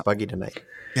Soundboard's buggy tonight.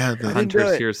 Yeah,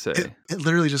 Hunter's hearsay. It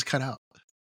literally just cut out.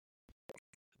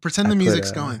 Pretend the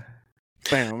music's going.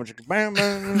 Bam, What is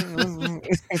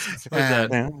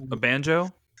that? A banjo?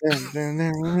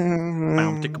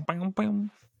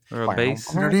 Or a bass?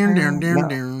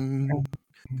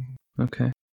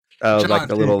 Okay. Oh, John, like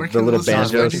the little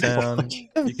banjo sound. You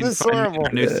can find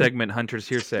our new segment, Hunter's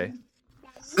Hearsay.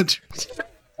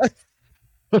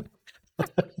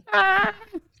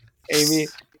 Amy.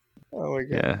 Oh my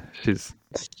god. Yeah,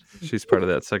 she's part of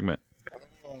that segment.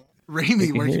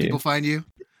 Raimi, where can people find you?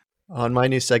 On my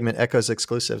new segment, Echoes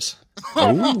Exclusives.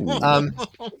 Dang.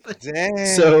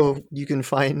 So you can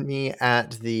find me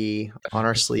at the On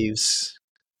Our Sleeves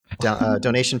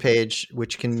donation page,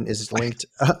 which is linked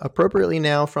appropriately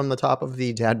now from the top of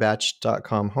the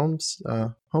dadbatch.com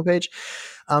homepage.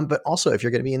 But also, if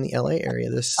you're going to be in the LA area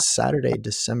this Saturday,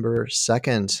 December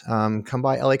 2nd, come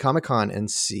by LA Comic Con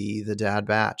and see the Dad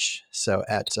Batch. So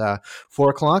at 4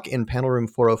 o'clock in panel room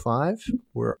 405,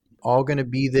 we're all going to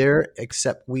be there,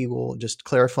 except we will, just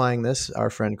clarifying this, our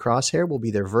friend Crosshair will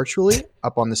be there virtually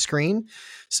up on the screen.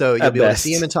 So you'll be able to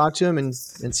see him and talk to him and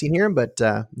see and hear him, but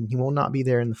he will not be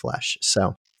there in the flesh.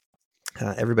 So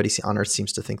everybody on Earth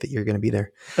seems to think that you're going to be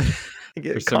there. I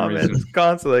get comments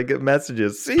constantly. I get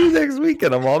messages. See you next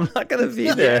weekend. I'm not going to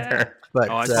be there. But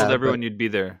I told everyone you'd be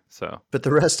there. So, but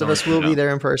the rest of us will be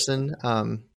there in person.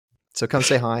 So come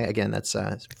say hi. Again, that's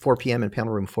 4 p.m. in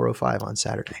panel room 405 on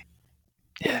Saturday.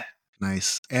 Yeah.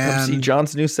 Nice. And And see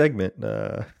John's new segment.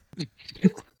 My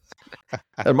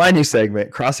new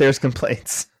segment, Crosshair's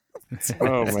Complaints.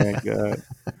 Oh my God.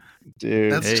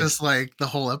 Dude. that's just like the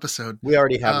whole episode. We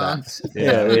already have that.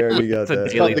 Yeah, we already got that.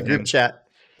 It's called the group chat.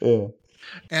 Yeah.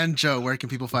 And Joe, where can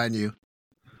people find you?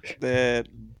 The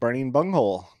burning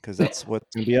bunghole, because that's what's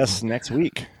going to be us next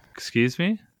week. Excuse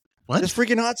me? What? This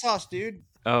freaking hot sauce, dude.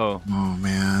 Oh. Oh,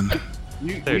 man.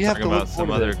 They're talking about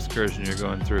some other excursion you're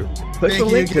going through. Thank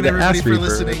you again, everybody, for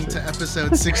listening to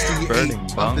episode 68 Burning of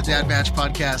the bunghole. Dad Batch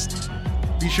podcast.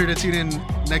 Be sure to tune in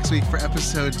next week for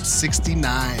episode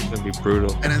 69. It's going to be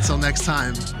brutal. And until next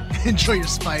time, enjoy your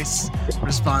spice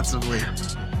responsibly.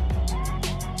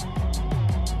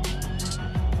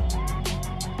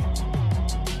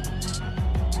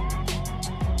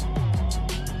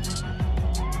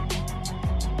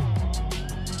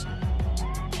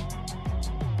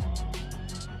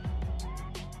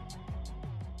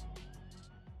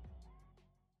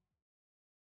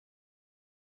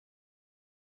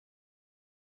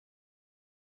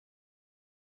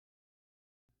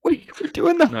 We're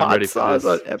doing the Not hot ready for sauce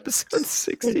this. on episode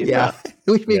 60. Yeah,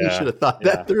 we maybe should have thought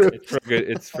that through.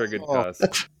 It's for good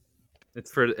cause.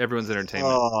 It's for everyone's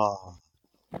entertainment. Oh.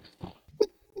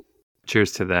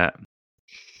 Cheers to that.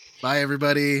 Bye,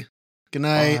 everybody. Good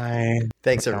night. Bye.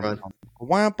 Thanks, everyone. That's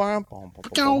our outro.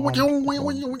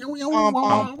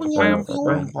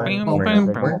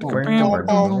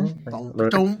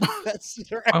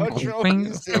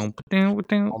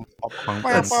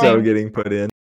 That's so getting put in.